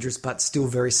less dangerous, but still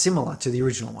very similar to the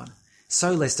original one.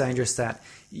 So less dangerous that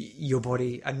your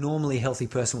body, a normally healthy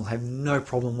person, will have no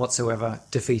problem whatsoever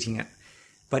defeating it.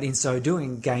 But in so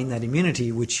doing, gain that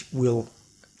immunity, which will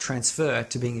transfer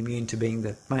to being immune to being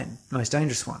the most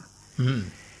dangerous one.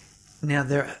 Now,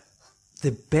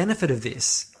 the benefit of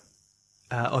this,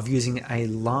 of using a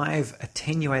live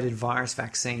attenuated virus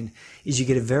vaccine is you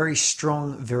get a very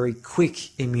strong, very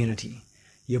quick immunity.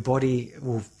 Your body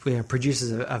will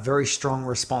produces a very strong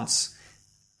response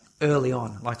early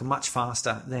on, like much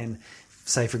faster than,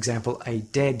 say, for example, a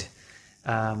dead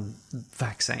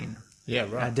vaccine. Yeah,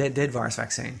 right. A dead virus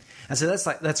vaccine. And so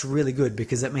that's really good,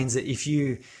 because that means that if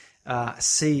you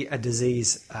see a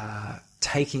disease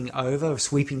taking over,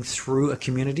 sweeping through a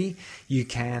community, you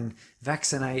can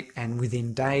vaccinate, and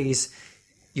within days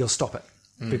you'll stop it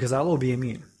because they'll all be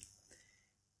immune.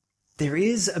 There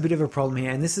is a bit of a problem here,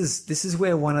 and this is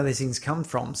where one of these things come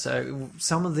from. So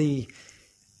some of the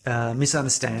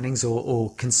misunderstandings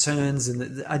or concerns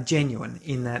are genuine,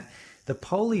 in that the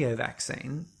polio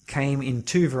vaccine came in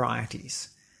two varieties.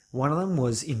 One of them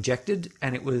was injected,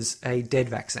 and it was a dead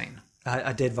vaccine,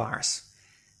 a dead virus.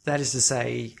 That is to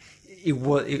say, it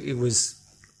was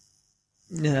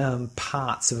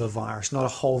parts of a virus, not a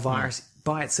whole virus.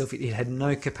 By itself, it had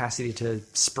no capacity to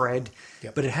spread,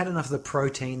 but it had enough of the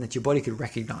protein that your body could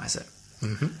recognize it.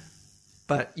 Mm-hmm.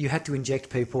 But you had to inject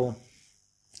people.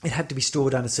 It had to be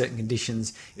stored under certain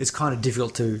conditions. It's kind of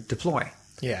difficult to deploy.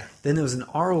 Yeah. Then there was an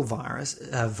oral virus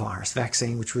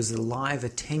vaccine, which was a live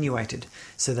attenuated.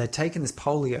 So they'd taken this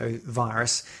polio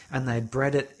virus and they'd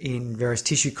bred it in various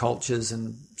tissue cultures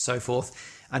and so forth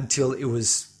until it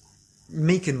was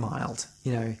meek and mild,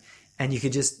 and you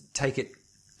could just take it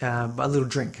a little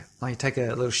drink. Like, take a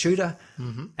little shooter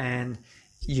and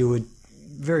you would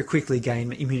very quickly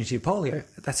gain immunity to polio.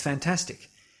 That's fantastic.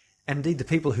 And indeed, the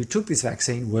people who took this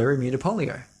vaccine were immune to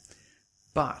polio.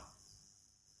 But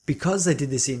because they did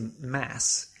this in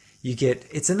mass,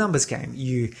 it's a numbers game.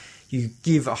 You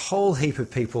give a whole heap of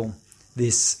people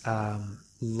this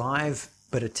live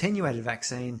but attenuated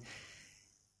vaccine,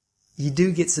 you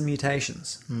do get some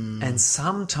mutations. And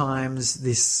sometimes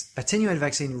this attenuated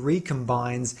vaccine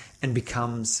recombines and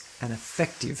becomes an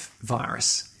effective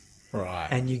virus. Right.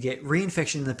 And you get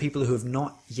reinfection in the people who have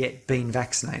not yet been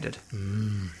vaccinated.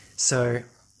 So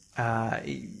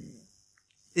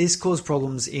this caused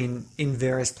problems in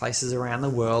various places around the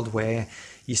world, where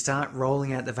you start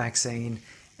rolling out the vaccine,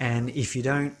 and if you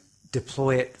don't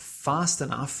deploy it fast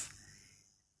enough,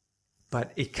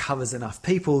 but it covers enough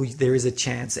people, there is a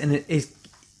chance. And it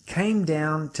came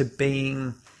down to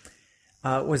being,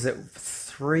 was it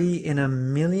 3 in a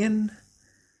million?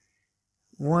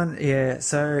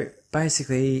 So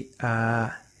basically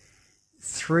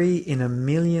 3 in a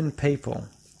million people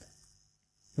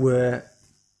were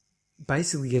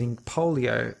basically getting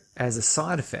polio as a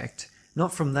side effect,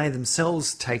 not from they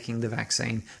themselves taking the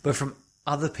vaccine, but from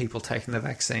other people taking the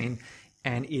vaccine,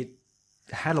 and it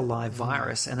had a live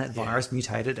virus, and that virus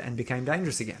mutated and became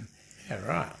dangerous again. Yeah,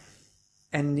 right.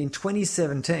 And in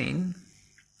 2017,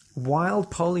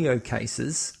 wild polio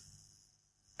cases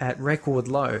at record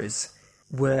lows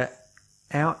were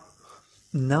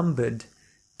outnumbered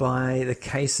by the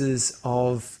cases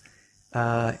of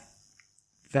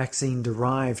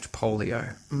vaccine-derived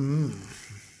polio,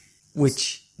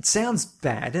 which sounds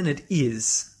bad, and it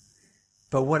is.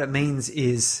 But what it means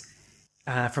is,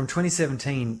 from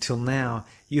 2017 till now,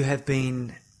 you have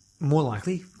been more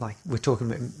likely, like we're talking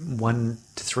about 1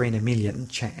 to 3 in a million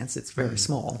chance, it's very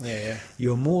small. Yeah.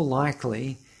 You're more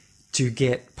likely to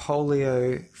get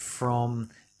polio from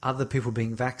other people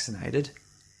being vaccinated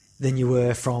than you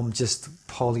were from just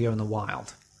polio in the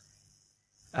wild.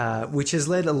 Which has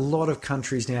led a lot of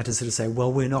countries now to sort of say,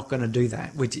 well, we're not going to do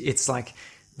that. Which, it's like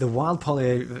the wild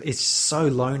polio is so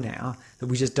low now that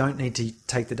we just don't need to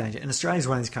take the danger. And Australia is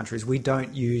one of these countries. We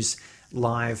don't use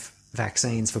live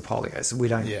vaccines for polio. So we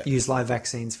don't use live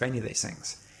vaccines for any of these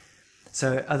things.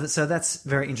 So that's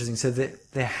very interesting. So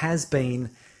there has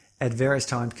been at various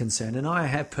times concern. And I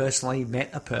have personally met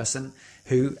a person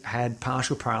who had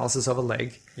partial paralysis of a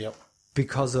leg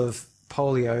because of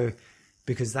polio,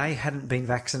 because they hadn't been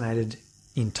vaccinated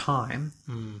in time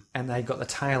and they got the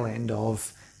tail end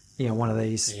of one of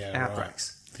these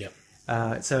outbreaks.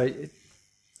 Right. So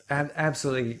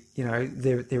absolutely,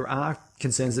 there are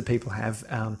concerns that people have.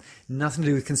 Nothing to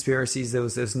do with conspiracies.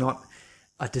 There's not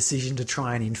a decision to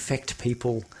try and infect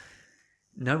people.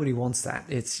 Nobody wants that.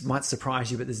 It might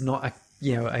surprise you, but there's not a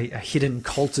hidden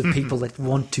cult of people that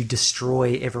want to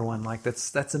destroy everyone. Like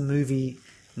that's a movie,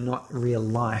 not real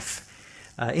life.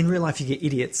 In real life, you get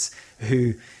idiots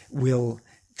who will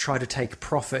try to take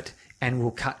profit and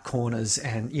will cut corners,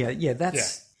 and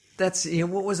that's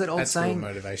what was that old saying?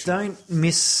 Motivation.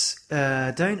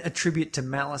 Don't attribute to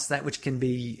malice that which can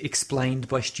be explained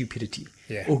by stupidity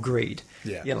or greed.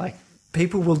 Like,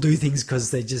 people will do things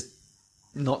because they're just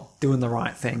not doing the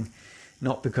right thing,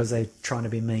 not because they're trying to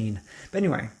be mean. But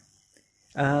anyway,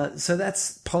 So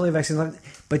that's polio vaccine.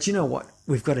 But you know what?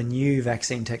 We've got a new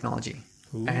vaccine technology.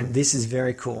 And this is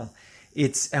very cool.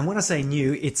 And when I say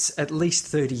new, it's at least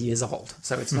 30 years old.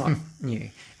 So it's not new.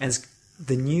 And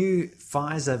the new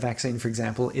Pfizer vaccine, for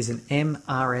example, is an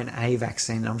mRNA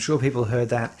vaccine. I'm sure people heard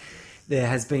that. There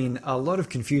has been a lot of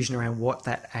confusion around what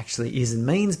that actually is and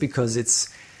means, because it's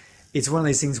one of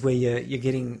these things where you're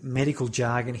getting medical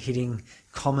jargon hitting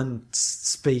common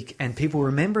speak and people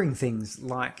remembering things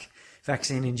like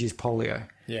vaccine-induced polio.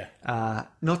 Yeah.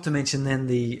 Not to mention then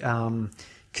the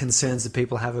concerns that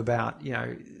people have about,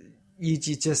 you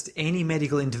just any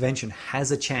medical intervention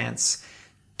has a chance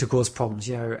to cause problems,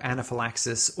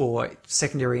 anaphylaxis or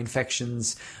secondary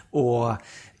infections, or,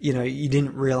 you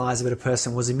didn't realize that a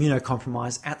person was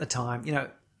immunocompromised at the time.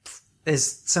 There's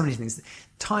so many things.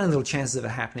 Tiny little chances of it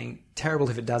happening. Terrible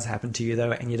if it does happen to you,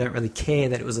 though, and you don't really care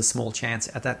that it was a small chance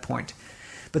at that point.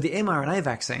 But the mRNA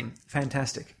vaccine,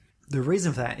 fantastic. The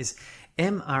reason for that is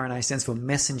mRNA stands for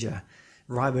messenger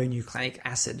ribonucleic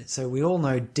acid. So we all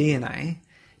know DNA.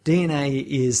 DNA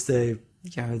is the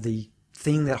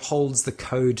thing that holds the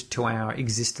code to our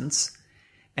existence,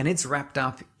 and it's wrapped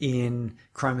up in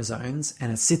chromosomes,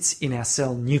 and it sits in our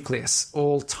cell nucleus,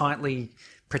 all tightly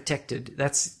protected.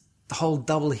 That's the whole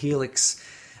double helix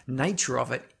nature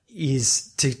of it,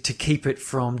 is to keep it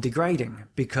from degrading,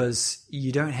 because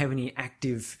you don't have any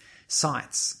active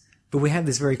sites. But we have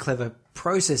this very clever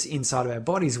process inside of our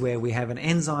bodies where we have an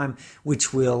enzyme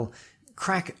which will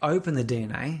crack open the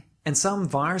DNA, and some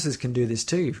viruses can do this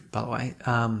too, by the way.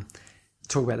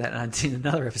 Talk about that in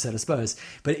another episode, I suppose.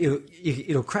 But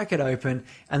it'll crack it open,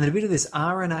 and then a bit of this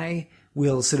RNA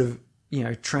will sort of,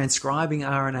 transcribing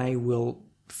RNA will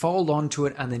fold onto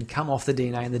it and then come off the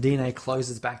DNA, and the DNA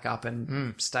closes back up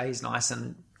and stays nice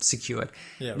and secured.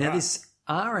 Yeah, now, this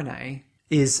RNA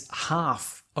is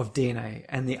half of DNA,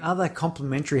 and the other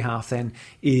complementary half then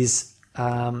is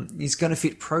going to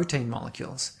fit protein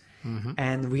molecules. Mm-hmm.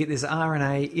 And we get this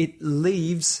RNA, it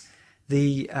leaves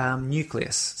the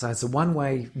nucleus. So it's a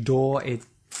one-way door. It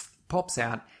pops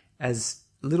out as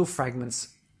little fragments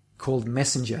called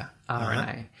messenger RNA.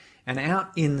 Uh-huh. And out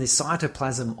in the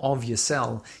cytoplasm of your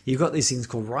cell, you've got these things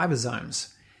called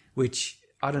ribosomes, which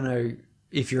I don't know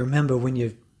if you remember when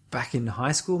you're back in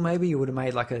high school, maybe you would have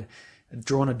made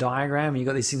drawn a diagram, and you've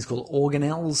got these things called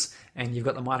organelles, and you've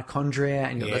got the mitochondria,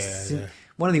 and you've got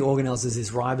one of the organelles is this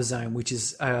ribosome, which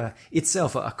is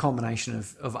itself a combination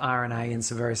of RNA and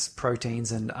some various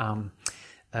proteins and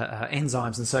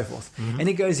enzymes and so forth. Mm-hmm. And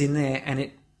it goes in there,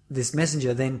 and this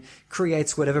messenger then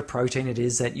creates whatever protein it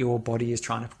is that your body is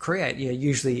trying to create.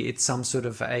 Usually it's some sort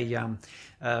of a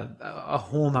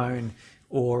hormone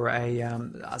or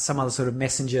some other sort of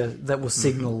messenger that will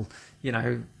signal,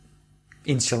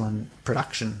 insulin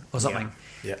production or something.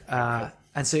 Yeah.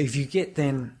 And so if you get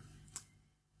then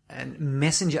a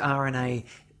messenger RNA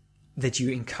that you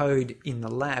encode in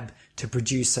the lab to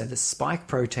produce, say, the spike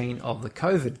protein of the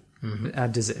COVID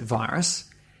virus,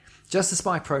 just the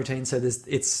spike protein. So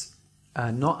it's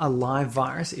not a live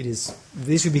virus.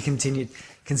 This would be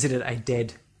considered a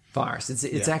dead virus.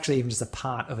 It's actually even just a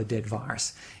part of a dead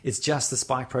virus. It's just the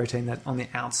spike protein that on the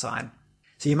outside.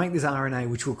 So you make this RNA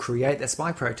which will create that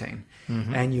spike protein,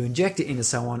 and you inject it into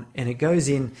someone, and it goes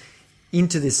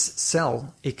into this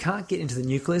cell. It can't get into the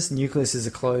nucleus. The nucleus is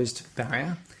a closed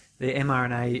barrier. The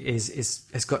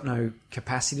mRNA has got no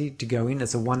capacity to go in.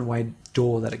 It's a one-way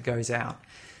door that it goes out.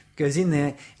 Goes in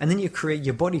there, and then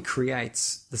your body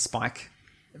creates the spike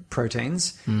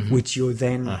proteins, which you'll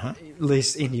then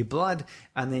release in your blood,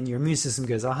 and then your immune system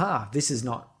goes, aha, this is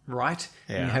not right.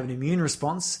 Yeah. And you have an immune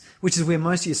response, which is where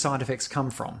most of your side effects come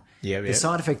from. The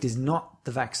side effect is not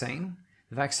the vaccine.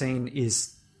 The vaccine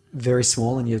is very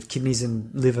small, and your kidneys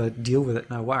and liver deal with it,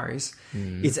 no worries.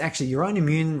 It's actually your own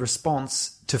immune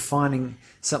response to finding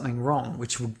something wrong,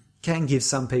 which can give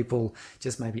some people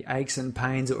just maybe aches and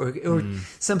pains, or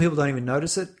some people don't even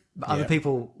notice it. But other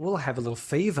people will have a little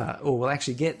fever, or will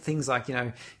actually get things like,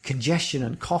 congestion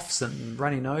and coughs and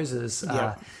runny noses,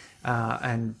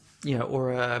 and,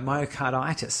 or a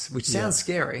myocarditis, which sounds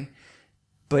scary,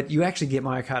 but you actually get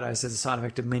myocarditis as a side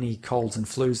effect of many colds and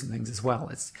flus and things as well.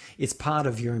 It's part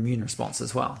of your immune response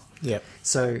as well. Yep.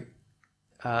 So,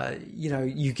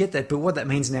 you get that, but what that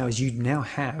means now is you now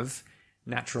have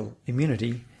natural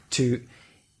immunity to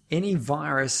any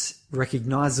virus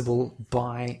recognizable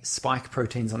by spike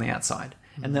proteins on the outside.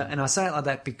 And I say it like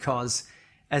that because,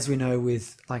 as we know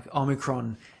with like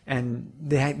Omicron, and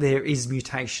there is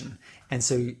mutation. And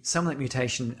so some of that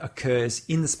mutation occurs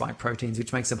in the spike proteins,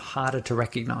 which makes them harder to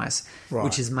recognize,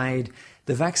 which has made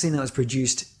the vaccine that was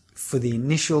produced for the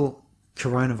initial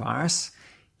coronavirus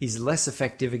is less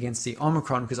effective against the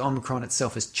Omicron because Omicron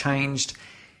itself has changed.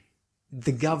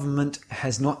 The government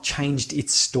has not changed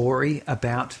its story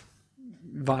about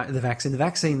the vaccine. The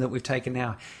vaccine that we've taken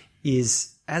now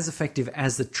is as effective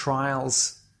as the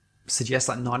trials suggest,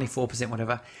 like 94%,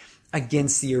 whatever,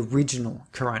 against the original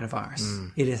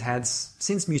coronavirus. It has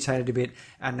since mutated a bit,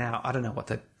 and now I don't know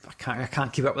I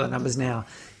can't keep up with the numbers now.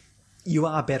 You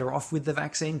are better off with the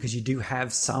vaccine because you do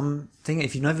have something.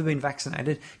 If you've never been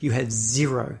vaccinated, you have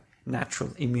zero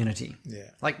natural immunity. Yeah.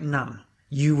 Like none.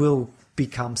 You will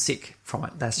become sick from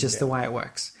it. That's just the way it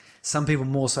works. Some people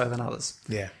more so than others.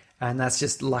 Yeah. And that's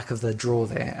just luck of the draw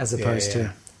there as opposed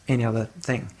to any other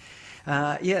thing.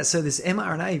 So this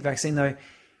mRNA vaccine, though,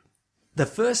 the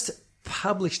first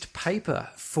published paper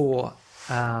for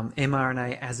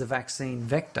mRNA as a vaccine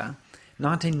vector,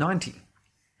 1990.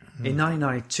 In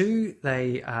 1992,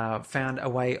 they found a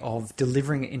way of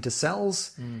delivering it into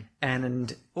cells,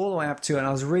 and all the way up to, and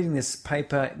I was reading this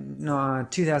paper,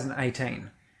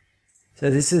 2018. So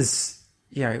this is,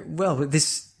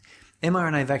 this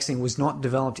mRNA vaccine was not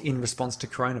developed in response to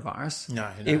coronavirus. No.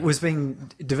 It was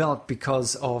being developed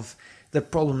because of the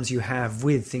problems you have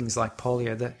with things like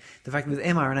polio. The fact that with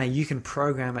mRNA, you can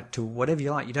program it to whatever you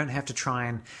like. You don't have to try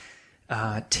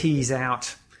and tease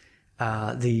out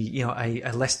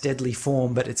a less deadly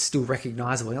form, but it's still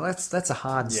recognizable. That's a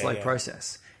hard and slow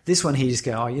process. This one here, you just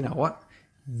go, you know what?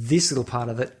 This little part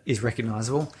of it is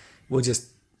recognizable. We'll just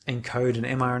encode an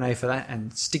mRNA for that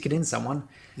and stick it in someone.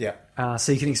 Yeah.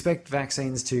 So you can expect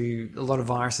vaccines to a lot of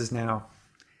viruses now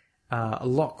a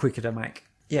lot quicker to make.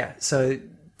 Yeah. So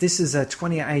this is a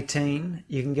 2018.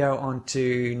 You can go on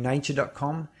to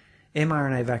nature.com.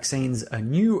 mRNA vaccines, a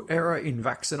new era in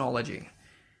vaccinology.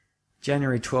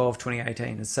 January 12,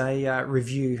 2018. It's a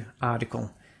review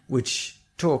article which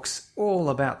talks all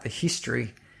about the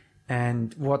history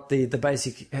and what the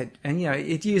basic... And,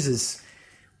 it uses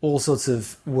all sorts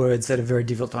of words that are very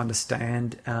difficult to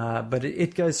understand, but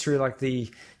it goes through like the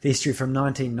history from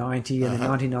 1990 and then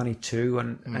 1992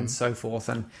 and so forth,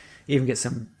 and even get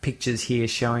some pictures here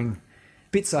showing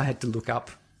bits I had to look up.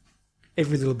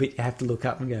 Every little bit you have to look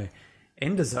up and go,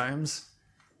 endosomes...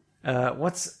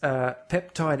 what's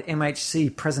peptide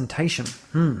MHC presentation?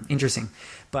 Interesting.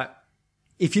 But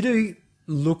if you do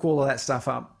look all of that stuff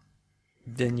up,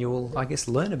 then you'll, I guess,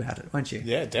 learn about it, won't you?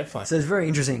 Yeah, definitely. So it's very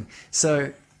interesting.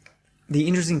 So the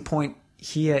interesting point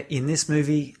here in this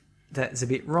movie that's a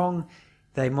bit wrong,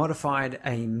 they modified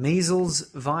a measles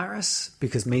virus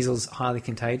because measles are highly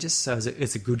contagious, so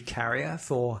it's a good carrier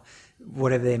for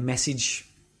whatever their message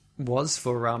was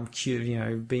for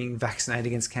being vaccinated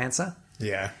against cancer.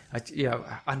 Yeah.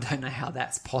 I don't know how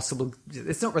that's possible.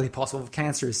 It's not really possible.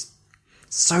 Cancer is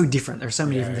so different. There are so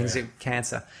many different things with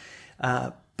cancer.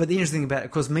 But the interesting thing about it,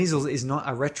 of course, measles is not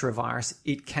a retrovirus.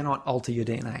 It cannot alter your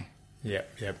DNA.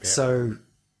 Yep. So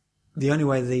the only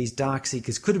way these dark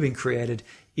seekers could have been created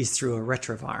is through a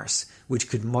retrovirus, which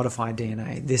could modify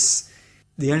DNA.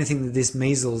 The only thing that this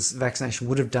measles vaccination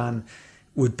would have done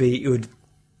would be it would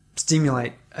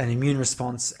stimulate an immune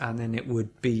response, and then it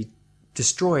would be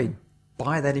destroyed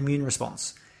by that immune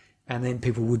response, and then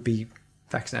people would be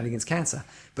vaccinated against cancer.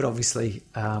 But obviously,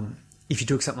 if you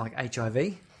took something like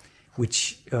HIV,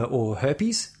 or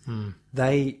herpes,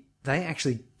 they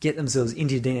actually get themselves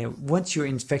into your DNA. Once you're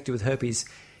infected with herpes,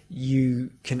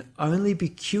 you can only be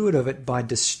cured of it by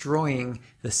destroying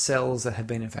the cells that have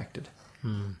been infected,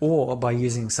 or by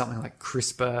using something like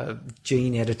CRISPR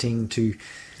gene editing to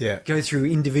go through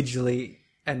individually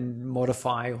and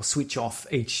modify or switch off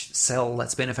each cell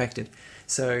that's been affected.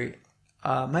 So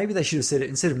maybe they should have said it,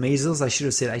 instead of measles, they should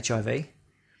have said HIV.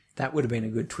 That would have been a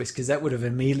good twist, because that would have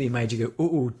immediately made you go,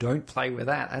 ooh, don't play with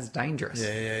that. That's dangerous.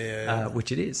 Yeah.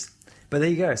 Which it is. But there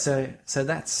you go. So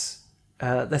that's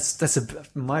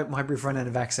my brief run out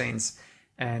of vaccines.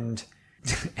 And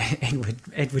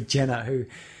Edward Jenner, who...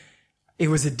 It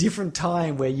was a different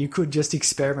time where you could just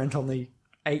experiment on the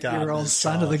 8-year-old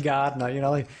son of the gardener.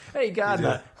 Like, hey,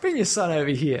 gardener, bring your son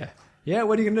over here. Yeah,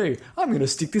 what are you going to do? I'm going to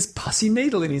stick this pussy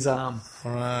needle in his arm.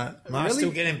 All right. Am I still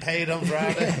getting paid on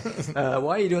Friday?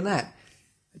 Why are you doing that?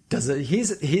 Here's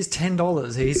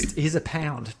 $10. Here's a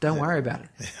pound. Don't worry about it.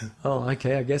 Oh,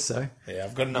 okay, I guess so. Yeah,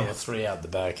 I've got another 3 out the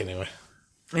back anyway.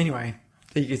 Anyway,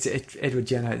 it's Edward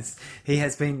Jenner. He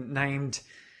has been named...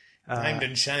 named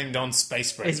and shamed on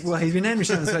Space Brains. He's been named and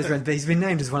shamed on Space Brains, but he's been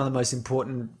named as one of the most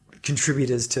important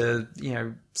contributors to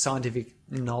scientific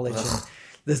knowledge. And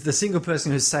the single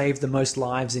person who saved the most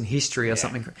lives in history or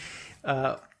something.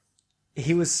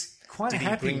 He was quite happy.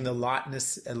 Did he bring the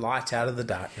light out of the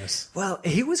darkness? Well,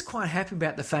 he was quite happy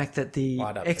about the fact that the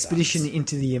expedition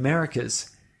into the Americas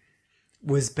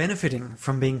was benefiting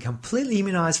from being completely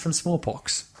immunized from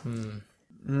smallpox.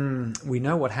 We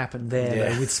know what happened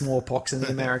there though, with smallpox in the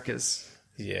Americas.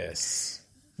 Yes.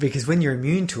 Because when you're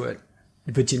immune to it,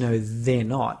 but they're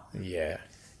not. Yeah.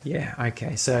 Yeah,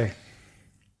 okay. So,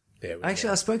 There we actually,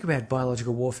 go. I spoke about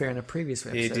biological warfare in a previous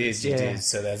episode. You did.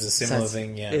 So that's a similar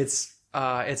thing, yeah. It's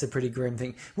a pretty grim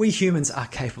thing. We humans are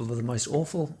capable of the most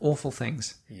awful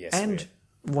things. Yes, and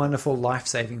wonderful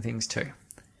life-saving things too.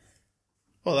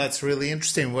 Well, that's really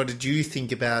interesting. What did you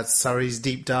think about Surrey's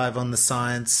deep dive on the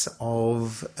science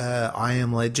of I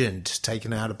Am Legend,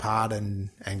 taking it apart and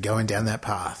going down that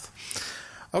path?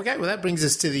 Okay, well, that brings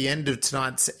us to the end of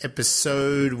tonight's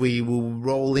episode. We will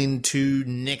roll into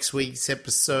next week's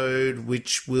episode,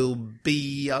 which will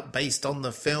be based on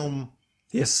the film...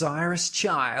 The Osiris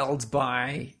Child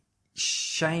by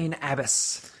Shane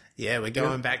Abbas. Yeah, we're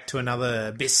going back to another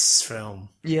Abyss film.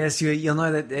 Yes, you'll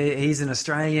know that he's an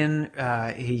Australian.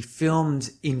 He filmed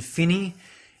Infinity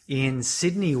in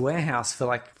Sydney warehouse for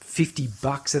like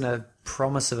 $50 and a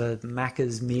promise of a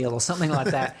Macca's meal or something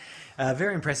like that.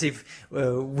 Very impressive.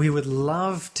 We would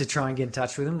love to try and get in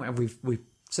touch with him. We've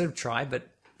sort of tried, but,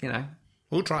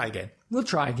 We'll try again. We'll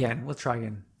try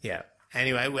again. Yeah.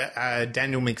 Anyway,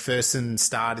 Daniel McPherson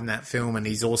starred in that film, and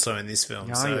he's also in this film.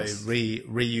 Yes.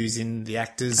 Reusing the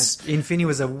actors. Infinity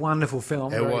was a wonderful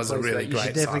film. It was a really You great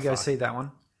should definitely go sci-fi. see that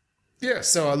one. Yeah,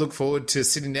 so I look forward to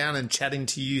sitting down and chatting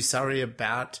to you, Surrey,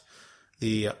 about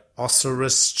the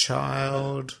Osiris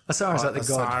Child. Osiris, like the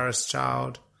god. Osiris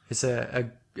Child. It's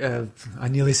I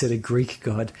nearly said a Greek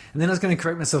god. And then I was going to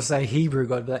correct myself, say Hebrew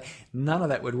god, but none of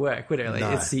that would work, would it? Really?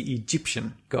 No. It's the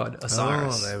Egyptian god,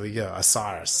 Osiris. Oh, there we go.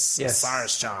 Osiris. Yes.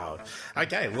 Osiris Child.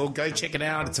 Okay, well, go check it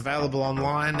out. It's available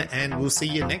online, and we'll see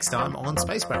you next time on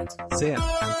Space Brains. See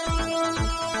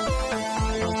ya.